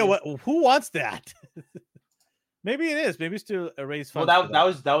have no idea who wants that. Maybe it is. Maybe it's to raise funds.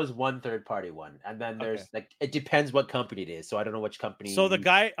 Well, that was one third party one, and then there's like it depends what company it is. So I don't know which company. So the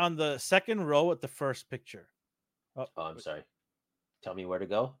guy on the second row at the first picture. Oh, I'm sorry. Tell me where to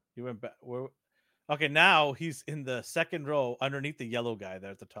go. You went back. Okay, now he's in the second row underneath the yellow guy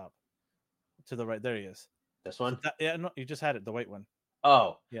there at the top. To the right, there he is. This one? So no, you just had it, the white one.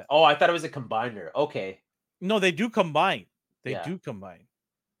 Oh, yeah. Oh, I thought it was a combiner. Okay. No, they do combine. They do combine,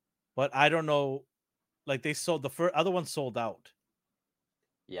 but I don't know. Like they sold the other one sold out.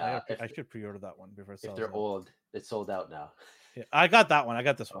 Yeah, I should pre-order that one before. If they're old, it's sold out now. Yeah, I got that one. I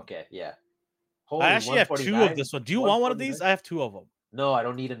got this one. Okay, yeah. Holy, I actually have two of this one. Do you want one of these? I have two of them. No, I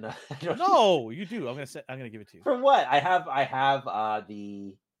don't need enough. No, you do. I'm gonna give it to you. For what? I have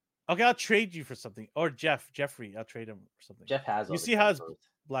the. Okay, I'll trade you for something. Or Jeffrey, I'll trade him for something. Jeff has. You see how it's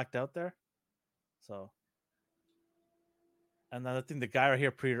blacked out there? So. Another thing, the guy right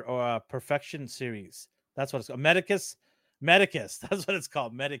here, Perfection Series. That's what it's called. Medicus Medicus. That's what it's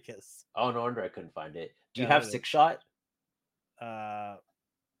called. Medicus. Oh, no wonder I couldn't find it. Do you Yeah, have it is. Six Shot? No.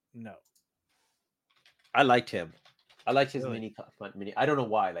 I liked him. I liked his Really? mini. I don't know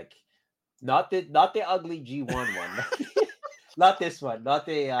why. Like, not the ugly G1 one. Not this one. Not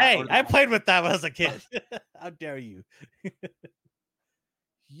the. Hey, I played with that when I was a kid. How dare you?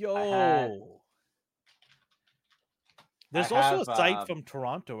 Yo. There's also a site from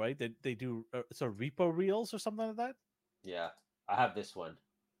Toronto, right? They do it's a repo reels or something like that. Yeah, I have this one.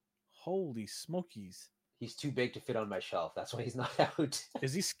 Holy smokies! He's too big to fit on my shelf. That's why he's not out.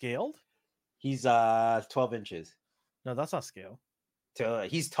 Is he scaled? He's 12 inches. No, that's not scale. So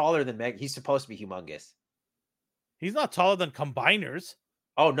he's taller than Meg. He's supposed to be humongous. He's not taller than combiners.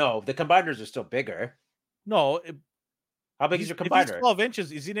 Oh no, the combiners are still bigger. No. How big is your If combiner? he's 12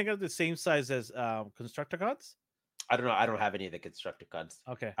 inches, is he not the same size as Constructicons? I don't know. I don't have any of the Constructicons.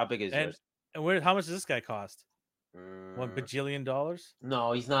 Okay. How big is yours? And how much does this guy cost? $1 Mm, bajillion?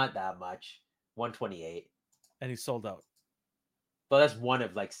 no, he's not that much. 128. And he's sold out. But that's one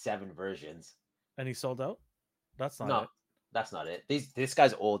of like 7 versions. And he sold out? That's not No, it. that's not it. This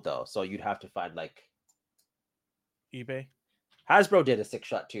guy's old though, so you'd have to find like eBay. Hasbro did a 6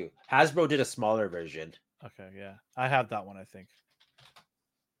 shot too. Hasbro did a smaller version. Okay, yeah. I have that one, I think.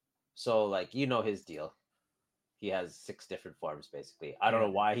 So like his deal. He has 6 different forms basically. I don't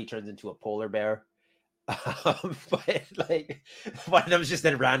know why he turns into a polar bear. But like one of them's just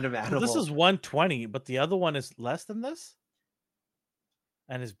a random animal. This is 120, but the other one is less than this?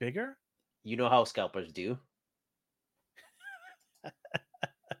 And is bigger? You know how scalpers do. I'm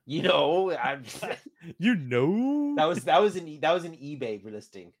that was an eBay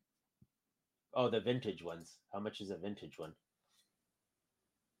listing. Oh, the vintage ones. How much is a vintage one?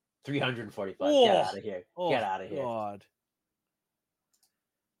 345. Get out of here. Get out of here. God.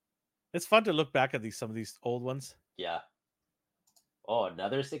 It's fun to look back at some of these old ones. Yeah. Oh,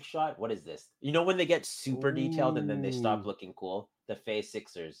 another 6 shot? What is this? You know when they get super detailed and then they stop looking cool? The Phase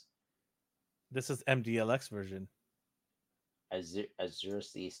Sixers. This is MDLX version. Azure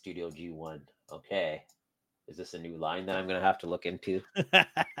C Studio G1. Okay. Is this a new line that I'm going to have to look into?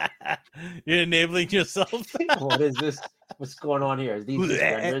 You're enabling yourself. What is this? What's going on here? Is these just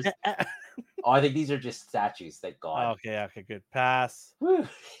renders? Oh, I think these are just statues. Thank God. Okay, good. Pass. Woo.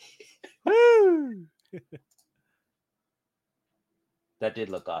 Woo! That did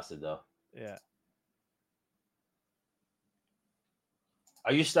look awesome, though. Yeah.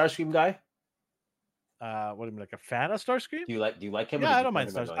 Are you a Starscream guy? What do you mean, like a fan of Starscream? Do you like him? Yeah, I don't mind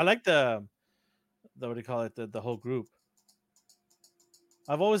Starscream. I like the what do you call it? The whole group.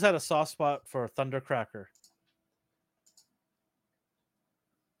 I've always had a soft spot for Thundercracker.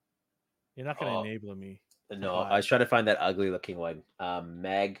 You're not going to enable me. No, I was trying to find that ugly looking one.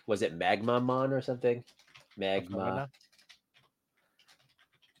 Was it Magmamon or something? Magma.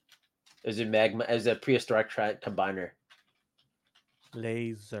 Is it Magma? Is a prehistoric combiner?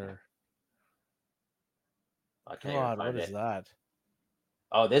 Laser. God, what is that?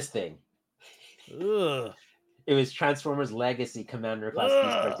 Oh, this thing. Ugh. It was Transformers Legacy Commander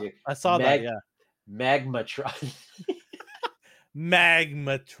Class. I saw that. Yeah. Magmatron.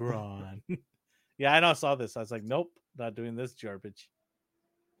 Magmatron. Yeah, I know. I saw this. I was like, nope, not doing this garbage.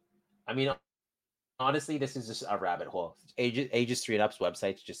 I mean, honestly, this is just a rabbit hole. Ages 3 and Up's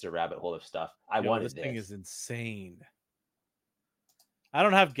website's just a rabbit hole of stuff. This thing is insane. I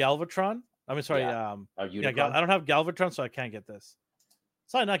don't have Galvatron. I mean, sorry. I don't have Galvatron, so I can't get this.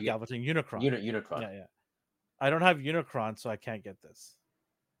 Sorry, not Galvatron. Unicron. Unicron. Yeah. I don't have Unicron, so I can't get this.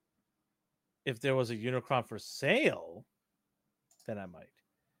 If there was a Unicron for sale, then I might.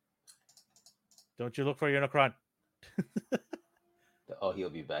 Don't you look for Unicron? Oh,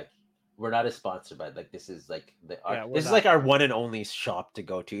 he'll be back. We're not a sponsor, but like this is like this is not. like our one and only shop to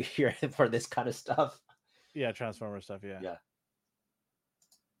go to here for this kind of stuff. Yeah, Transformer stuff. Yeah. Yeah.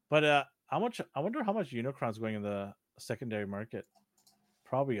 But how much? I wonder how much Unicron's going in the secondary market.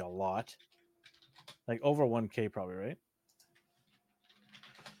 Probably a lot. Like over 1K, probably, right?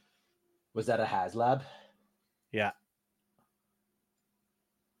 Was that a HasLab? Yeah.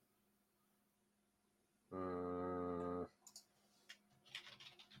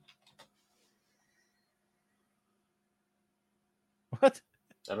 What?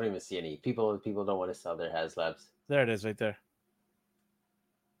 I don't even see any people. People don't want to sell their HasLabs. There it is, right there.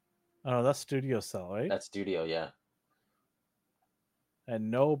 Oh, that's Studio Cell, right? That's Studio, yeah.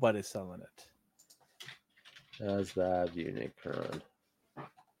 And nobody's selling it. HasLab Unicron.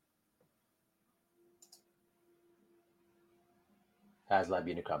 HasLab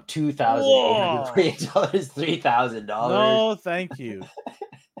Unicron. $2,848, $3,000. No, thank you.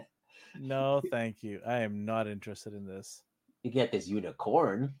 No, thank you. I am not interested in this. You get this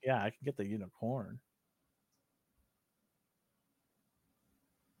unicorn. Yeah, I can get the unicorn.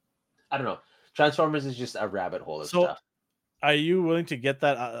 I don't know. Transformers is just a rabbit hole of So, stuff. are you willing to get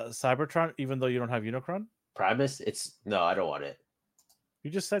that Cybertron even though you don't have Unicron? Primus, no, I don't want it. You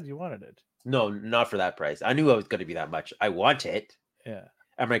just said you wanted it. No, not for that price. I knew it was going to be that much. I want it. Yeah.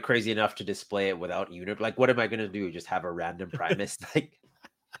 Am I crazy enough to display it without unit? Like, what am I going to do? Just have a random Primus? Like,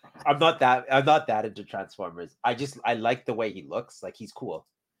 I'm not that into Transformers. I like the way he looks. Like, he's cool.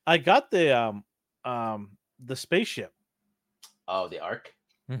 I got the spaceship. Oh, the Ark.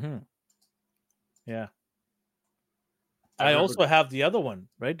 Mm-hmm. Yeah. I also have the other one,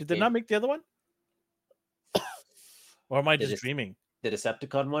 right? Did they not make the other one? Or am I just dreaming? The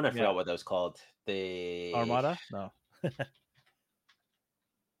Decepticon one? I forgot what that was called. The Armada? No.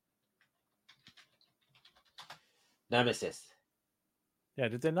 Nemesis. Yeah,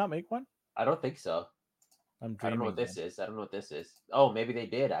 did they not make one? I don't think so. I'm dreaming. I don't know what this is. Oh, maybe they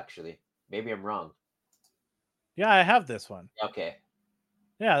did actually. Maybe I'm wrong. Yeah, I have this one. Okay.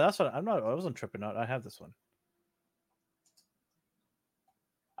 Yeah, that's what I wasn't tripping out. I have this one.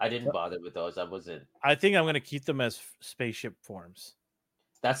 I didn't bother with those. I think I'm gonna keep them as spaceship forms.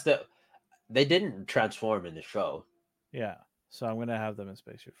 They didn't transform in the show. Yeah, so I'm gonna have them in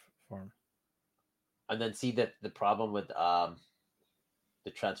spaceship form. And then see that the problem with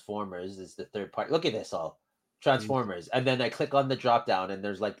the Transformers is the third party. Look at this all Transformers, and then I click on the drop down, and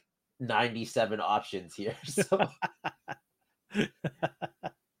there's like 97 options here. So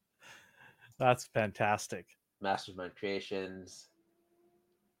that's fantastic. Mastermind Creations.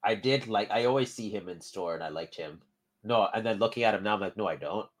 I always see him in store, and I liked him. No, and then looking at him now, I'm like, no, I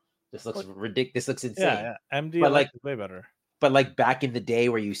don't. This looks ridiculous. This looks insane. Yeah. MD, but like way better. But like back in the day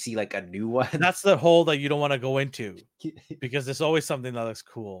where you see like a new one. That's the hole that you don't want to go into because there's always something that looks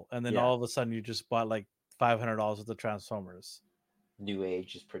cool. And then all of a sudden you just bought like $500 of the Transformers. New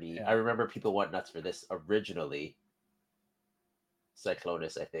Age is pretty. Yeah. I remember people went nuts for this originally.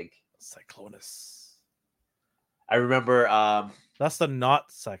 Cyclonus, I think. Cyclonus. I remember. That's the not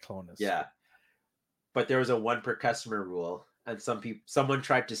Cyclonus. Yeah. But there was a 1 per customer rule. And someone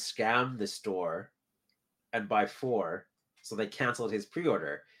tried to scam the store and buy 4. So they canceled his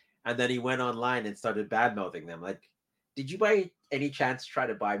pre-order. And then he went online and started bad-mouthing them. Like, did you by any chance try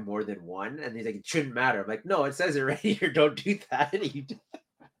to buy more than 1? And he's like, it shouldn't matter. I'm like, no, it says it right here. Don't do that.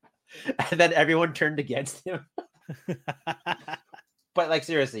 And then everyone turned against him. But like,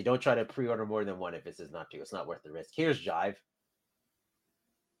 seriously, don't try to pre-order more than 1 if it says not to. It's not worth the risk. Here's Jive.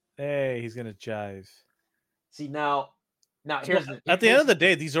 Hey, he's going to jive. See, now here's at the end of the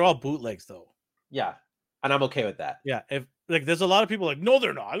day, these are all bootlegs, though. Yeah. And I'm okay with that. Yeah, if like there's a lot of people like, no,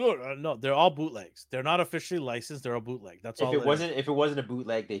 they're not. No, they're all bootlegs. They're not officially licensed. They're a bootleg. That's all. If it wasn't a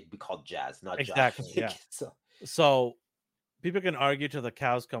bootleg, they'd be called Jazz, not exactly. Jive. Yeah. So people can argue till the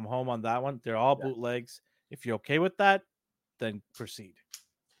cows come home on that one. They're all bootlegs. If you're okay with that, then proceed.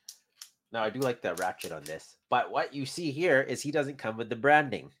 Now I do like the ratchet on this, but what you see here is he doesn't come with the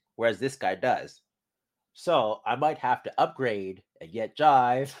branding, whereas this guy does. So I might have to upgrade and get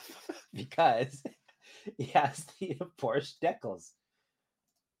Jive because he has the Porsche decals.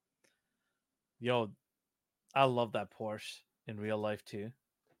 Yo, I love that Porsche in real life too.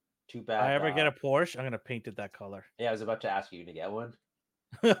 Too bad. If I ever get a Porsche, I'm gonna paint it that color. Yeah, I was about to ask you to get one.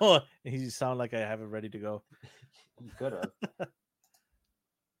 You sound like I have it ready to go. You could have.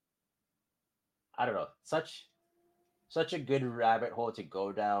 I don't know. Such a good rabbit hole to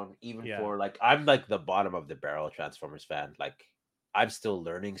go down, even for like I'm like the bottom of the barrel Transformers fan. Like I'm still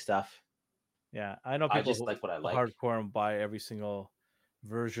learning stuff. Yeah, I know people I just like what I like. Hardcore and buy every single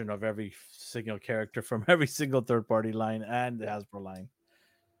version of every single character from every single third party line and the Hasbro line.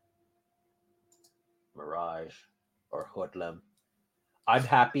 Mirage or Hoodlum. I'm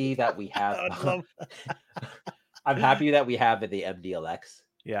happy that we have. I'm happy that we have the MDLX.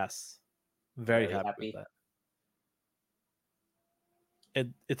 Yes, very happy with that.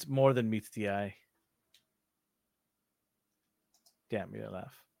 It's more than meets the eye. Damn, you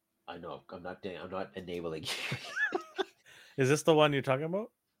laugh. I know. I'm not enabling you. Is this the one you're talking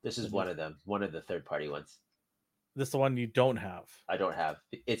about? This is one of them. One of the third-party ones. This is the one you don't have. I don't have.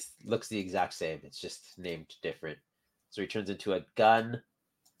 It looks the exact same. It's just named different. So he turns into a gun,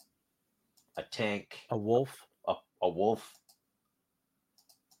 a tank, a wolf, a wolf.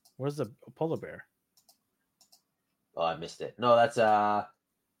 Where's the polar bear? Oh, I missed it. No, that's yeah.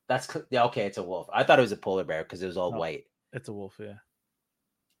 Okay, it's a wolf. I thought it was a polar bear because it was all white. It's a wolf, yeah.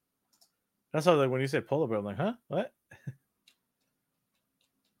 That's how, like, when you say polar bear, I'm like, huh? What?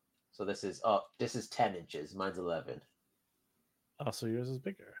 So this is 10 inches. Mine's 11. Oh, so yours is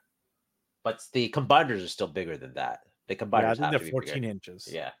bigger. But the combiners are still bigger than that. The Yeah, I combiners think have they're to be 14 bigger. inches.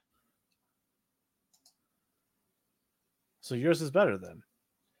 Yeah. So yours is better then.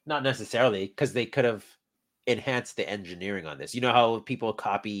 Not necessarily, because they could have enhanced the engineering on this. You know how people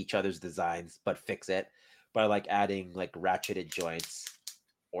copy each other's designs but fix it by like adding like ratcheted joints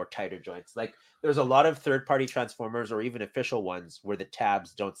or tighter joints. Like there's a lot of third-party transformers or even official ones where the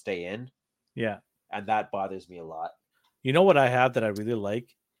tabs don't stay in, Yeah. and that bothers me a lot. You know what I have that I really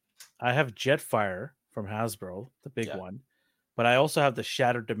like? I have Jetfire from Hasbro, the big Yeah. one, but I also have the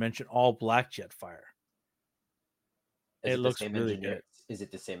Shattered Dimension all black Jetfire. Is It it the looks same really engineer? good. Is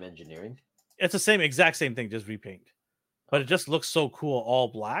it the same engineering? It's the same exact same thing, just repaint. But it Okay. just looks so cool, all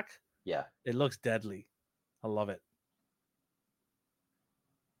black. Yeah. It looks deadly. I love it.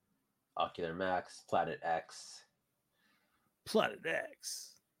 Ocular Max, Planet X. Planet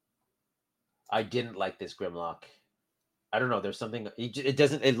X. I didn't like this Grimlock. I don't know. There's something. It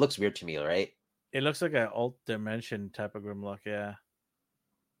doesn't. It looks weird to me, right? It looks like an alt dimension type of Grimlock, yeah.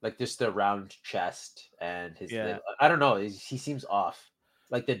 Like just the round chest and his. Yeah. I don't know. He seems off.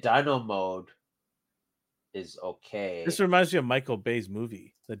 Like the Dino mode is okay. This reminds me of Michael Bay's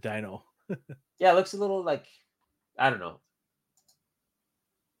movie, The Dino. Yeah, it looks a little like I don't know.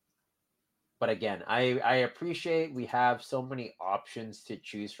 But again, I appreciate we have so many options to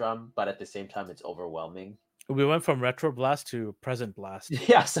choose from, but at the same time, it's overwhelming. We went from Retro Blast to Present Blast.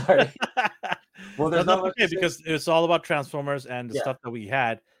 Yeah, sorry. Well, there's that's not much okay to say. because it's all about Transformers and the Yeah. stuff that we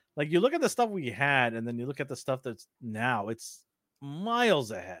had. Like you look at the stuff we had, and then you look at the stuff that's now, it's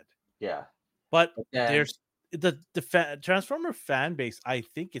miles ahead. Yeah, But then- there's Transformer fan base. I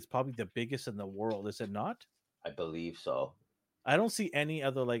think it's probably the biggest in the world. Is it not? I believe so. I don't see any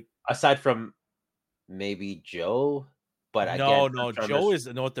other like. Aside from maybe Joe, but No, again, no. Transformers- Joe is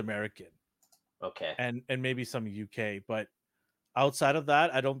North American, okay. and maybe some UK, but outside of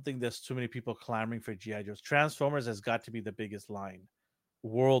that, I don't think there's too many people clamoring for GI Joes. Transformers has got to be the biggest line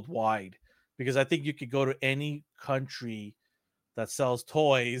worldwide because I think you could go to any country that sells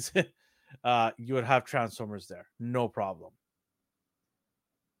toys, you would have Transformers there, no problem.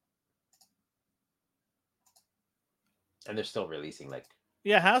 And they're still releasing like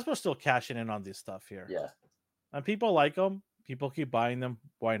Yeah, Hasbro's still cashing in on this stuff here. yeah. And people like them. People keep buying them.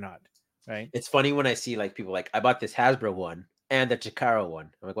 Why not? Right? It's funny when I see like people like I bought this Hasbro one and the Chikara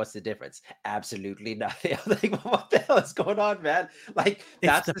one. I'm like, what's the difference? Absolutely nothing. I'm like, what the hell is going on, man? Like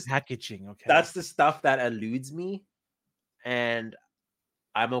It's that's the packaging. Okay, that's the stuff that eludes me, and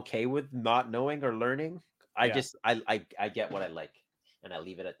I'm okay with not knowing or learning. I Yeah. just I get what I like, and I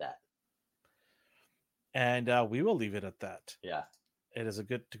leave it at that. And we will leave it at that. Yeah. It is a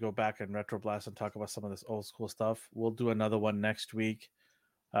good to go back and retro blast and talk about some of this old school stuff. We'll do another one next week.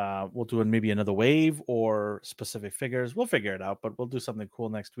 We'll do maybe another wave or specific figures. We'll figure it out, but we'll do something cool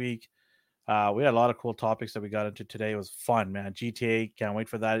next week. We had a lot of cool topics that we got into today. It was fun, man. GTA, can't wait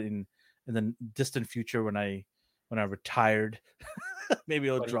for that in the distant future when I retired. Maybe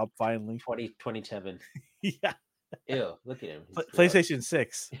it'll 20 drop finally. 2027. Yeah. Ew, look at him. He's gross. PlayStation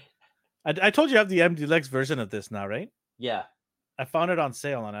 6. I told you I have the MD Lex version of this now, right? Yeah. I found it on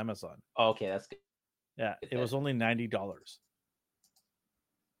sale on Amazon. Oh, okay, that's good. Yeah, Good it was then. only $90.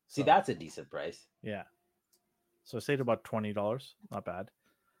 See, So, that's a decent price. yeah. So I saved about $20. Not bad.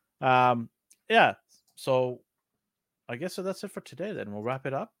 Yeah. So I guess that's it for today. Then we'll wrap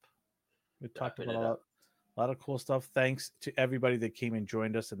it up. We talked Wrapping about it up. a lot of cool stuff. Thanks to everybody that came and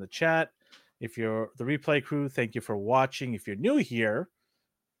joined us in the chat. If you're the replay crew, thank you for watching. If you're new here,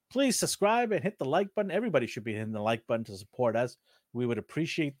 please subscribe and hit the like button. Everybody should be hitting the like button to support us. We would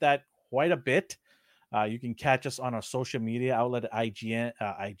appreciate that quite a bit. You can catch us on our social media outlet, IG,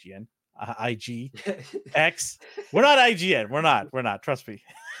 X. We're not IGN. We're not. Trust me.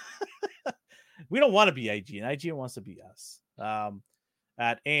 We don't want to be IGN. IGN wants to be us.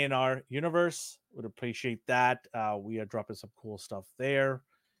 At A&R Universe, would appreciate that. We are dropping some cool stuff there.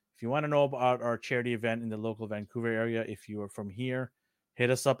 If you want to know about our charity event in the local Vancouver area, if you are from here, hit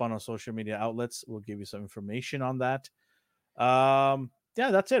us up on our social media outlets. We'll give you some information on that. Yeah,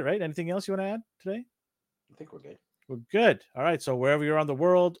 that's it, right? Anything else you want to add today? I think we're good. We're good. All right. So wherever you're on the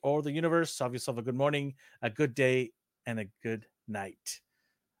world or the universe, have yourself a good morning, a good day, and a good night.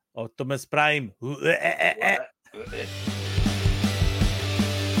 Optimus Prime. What?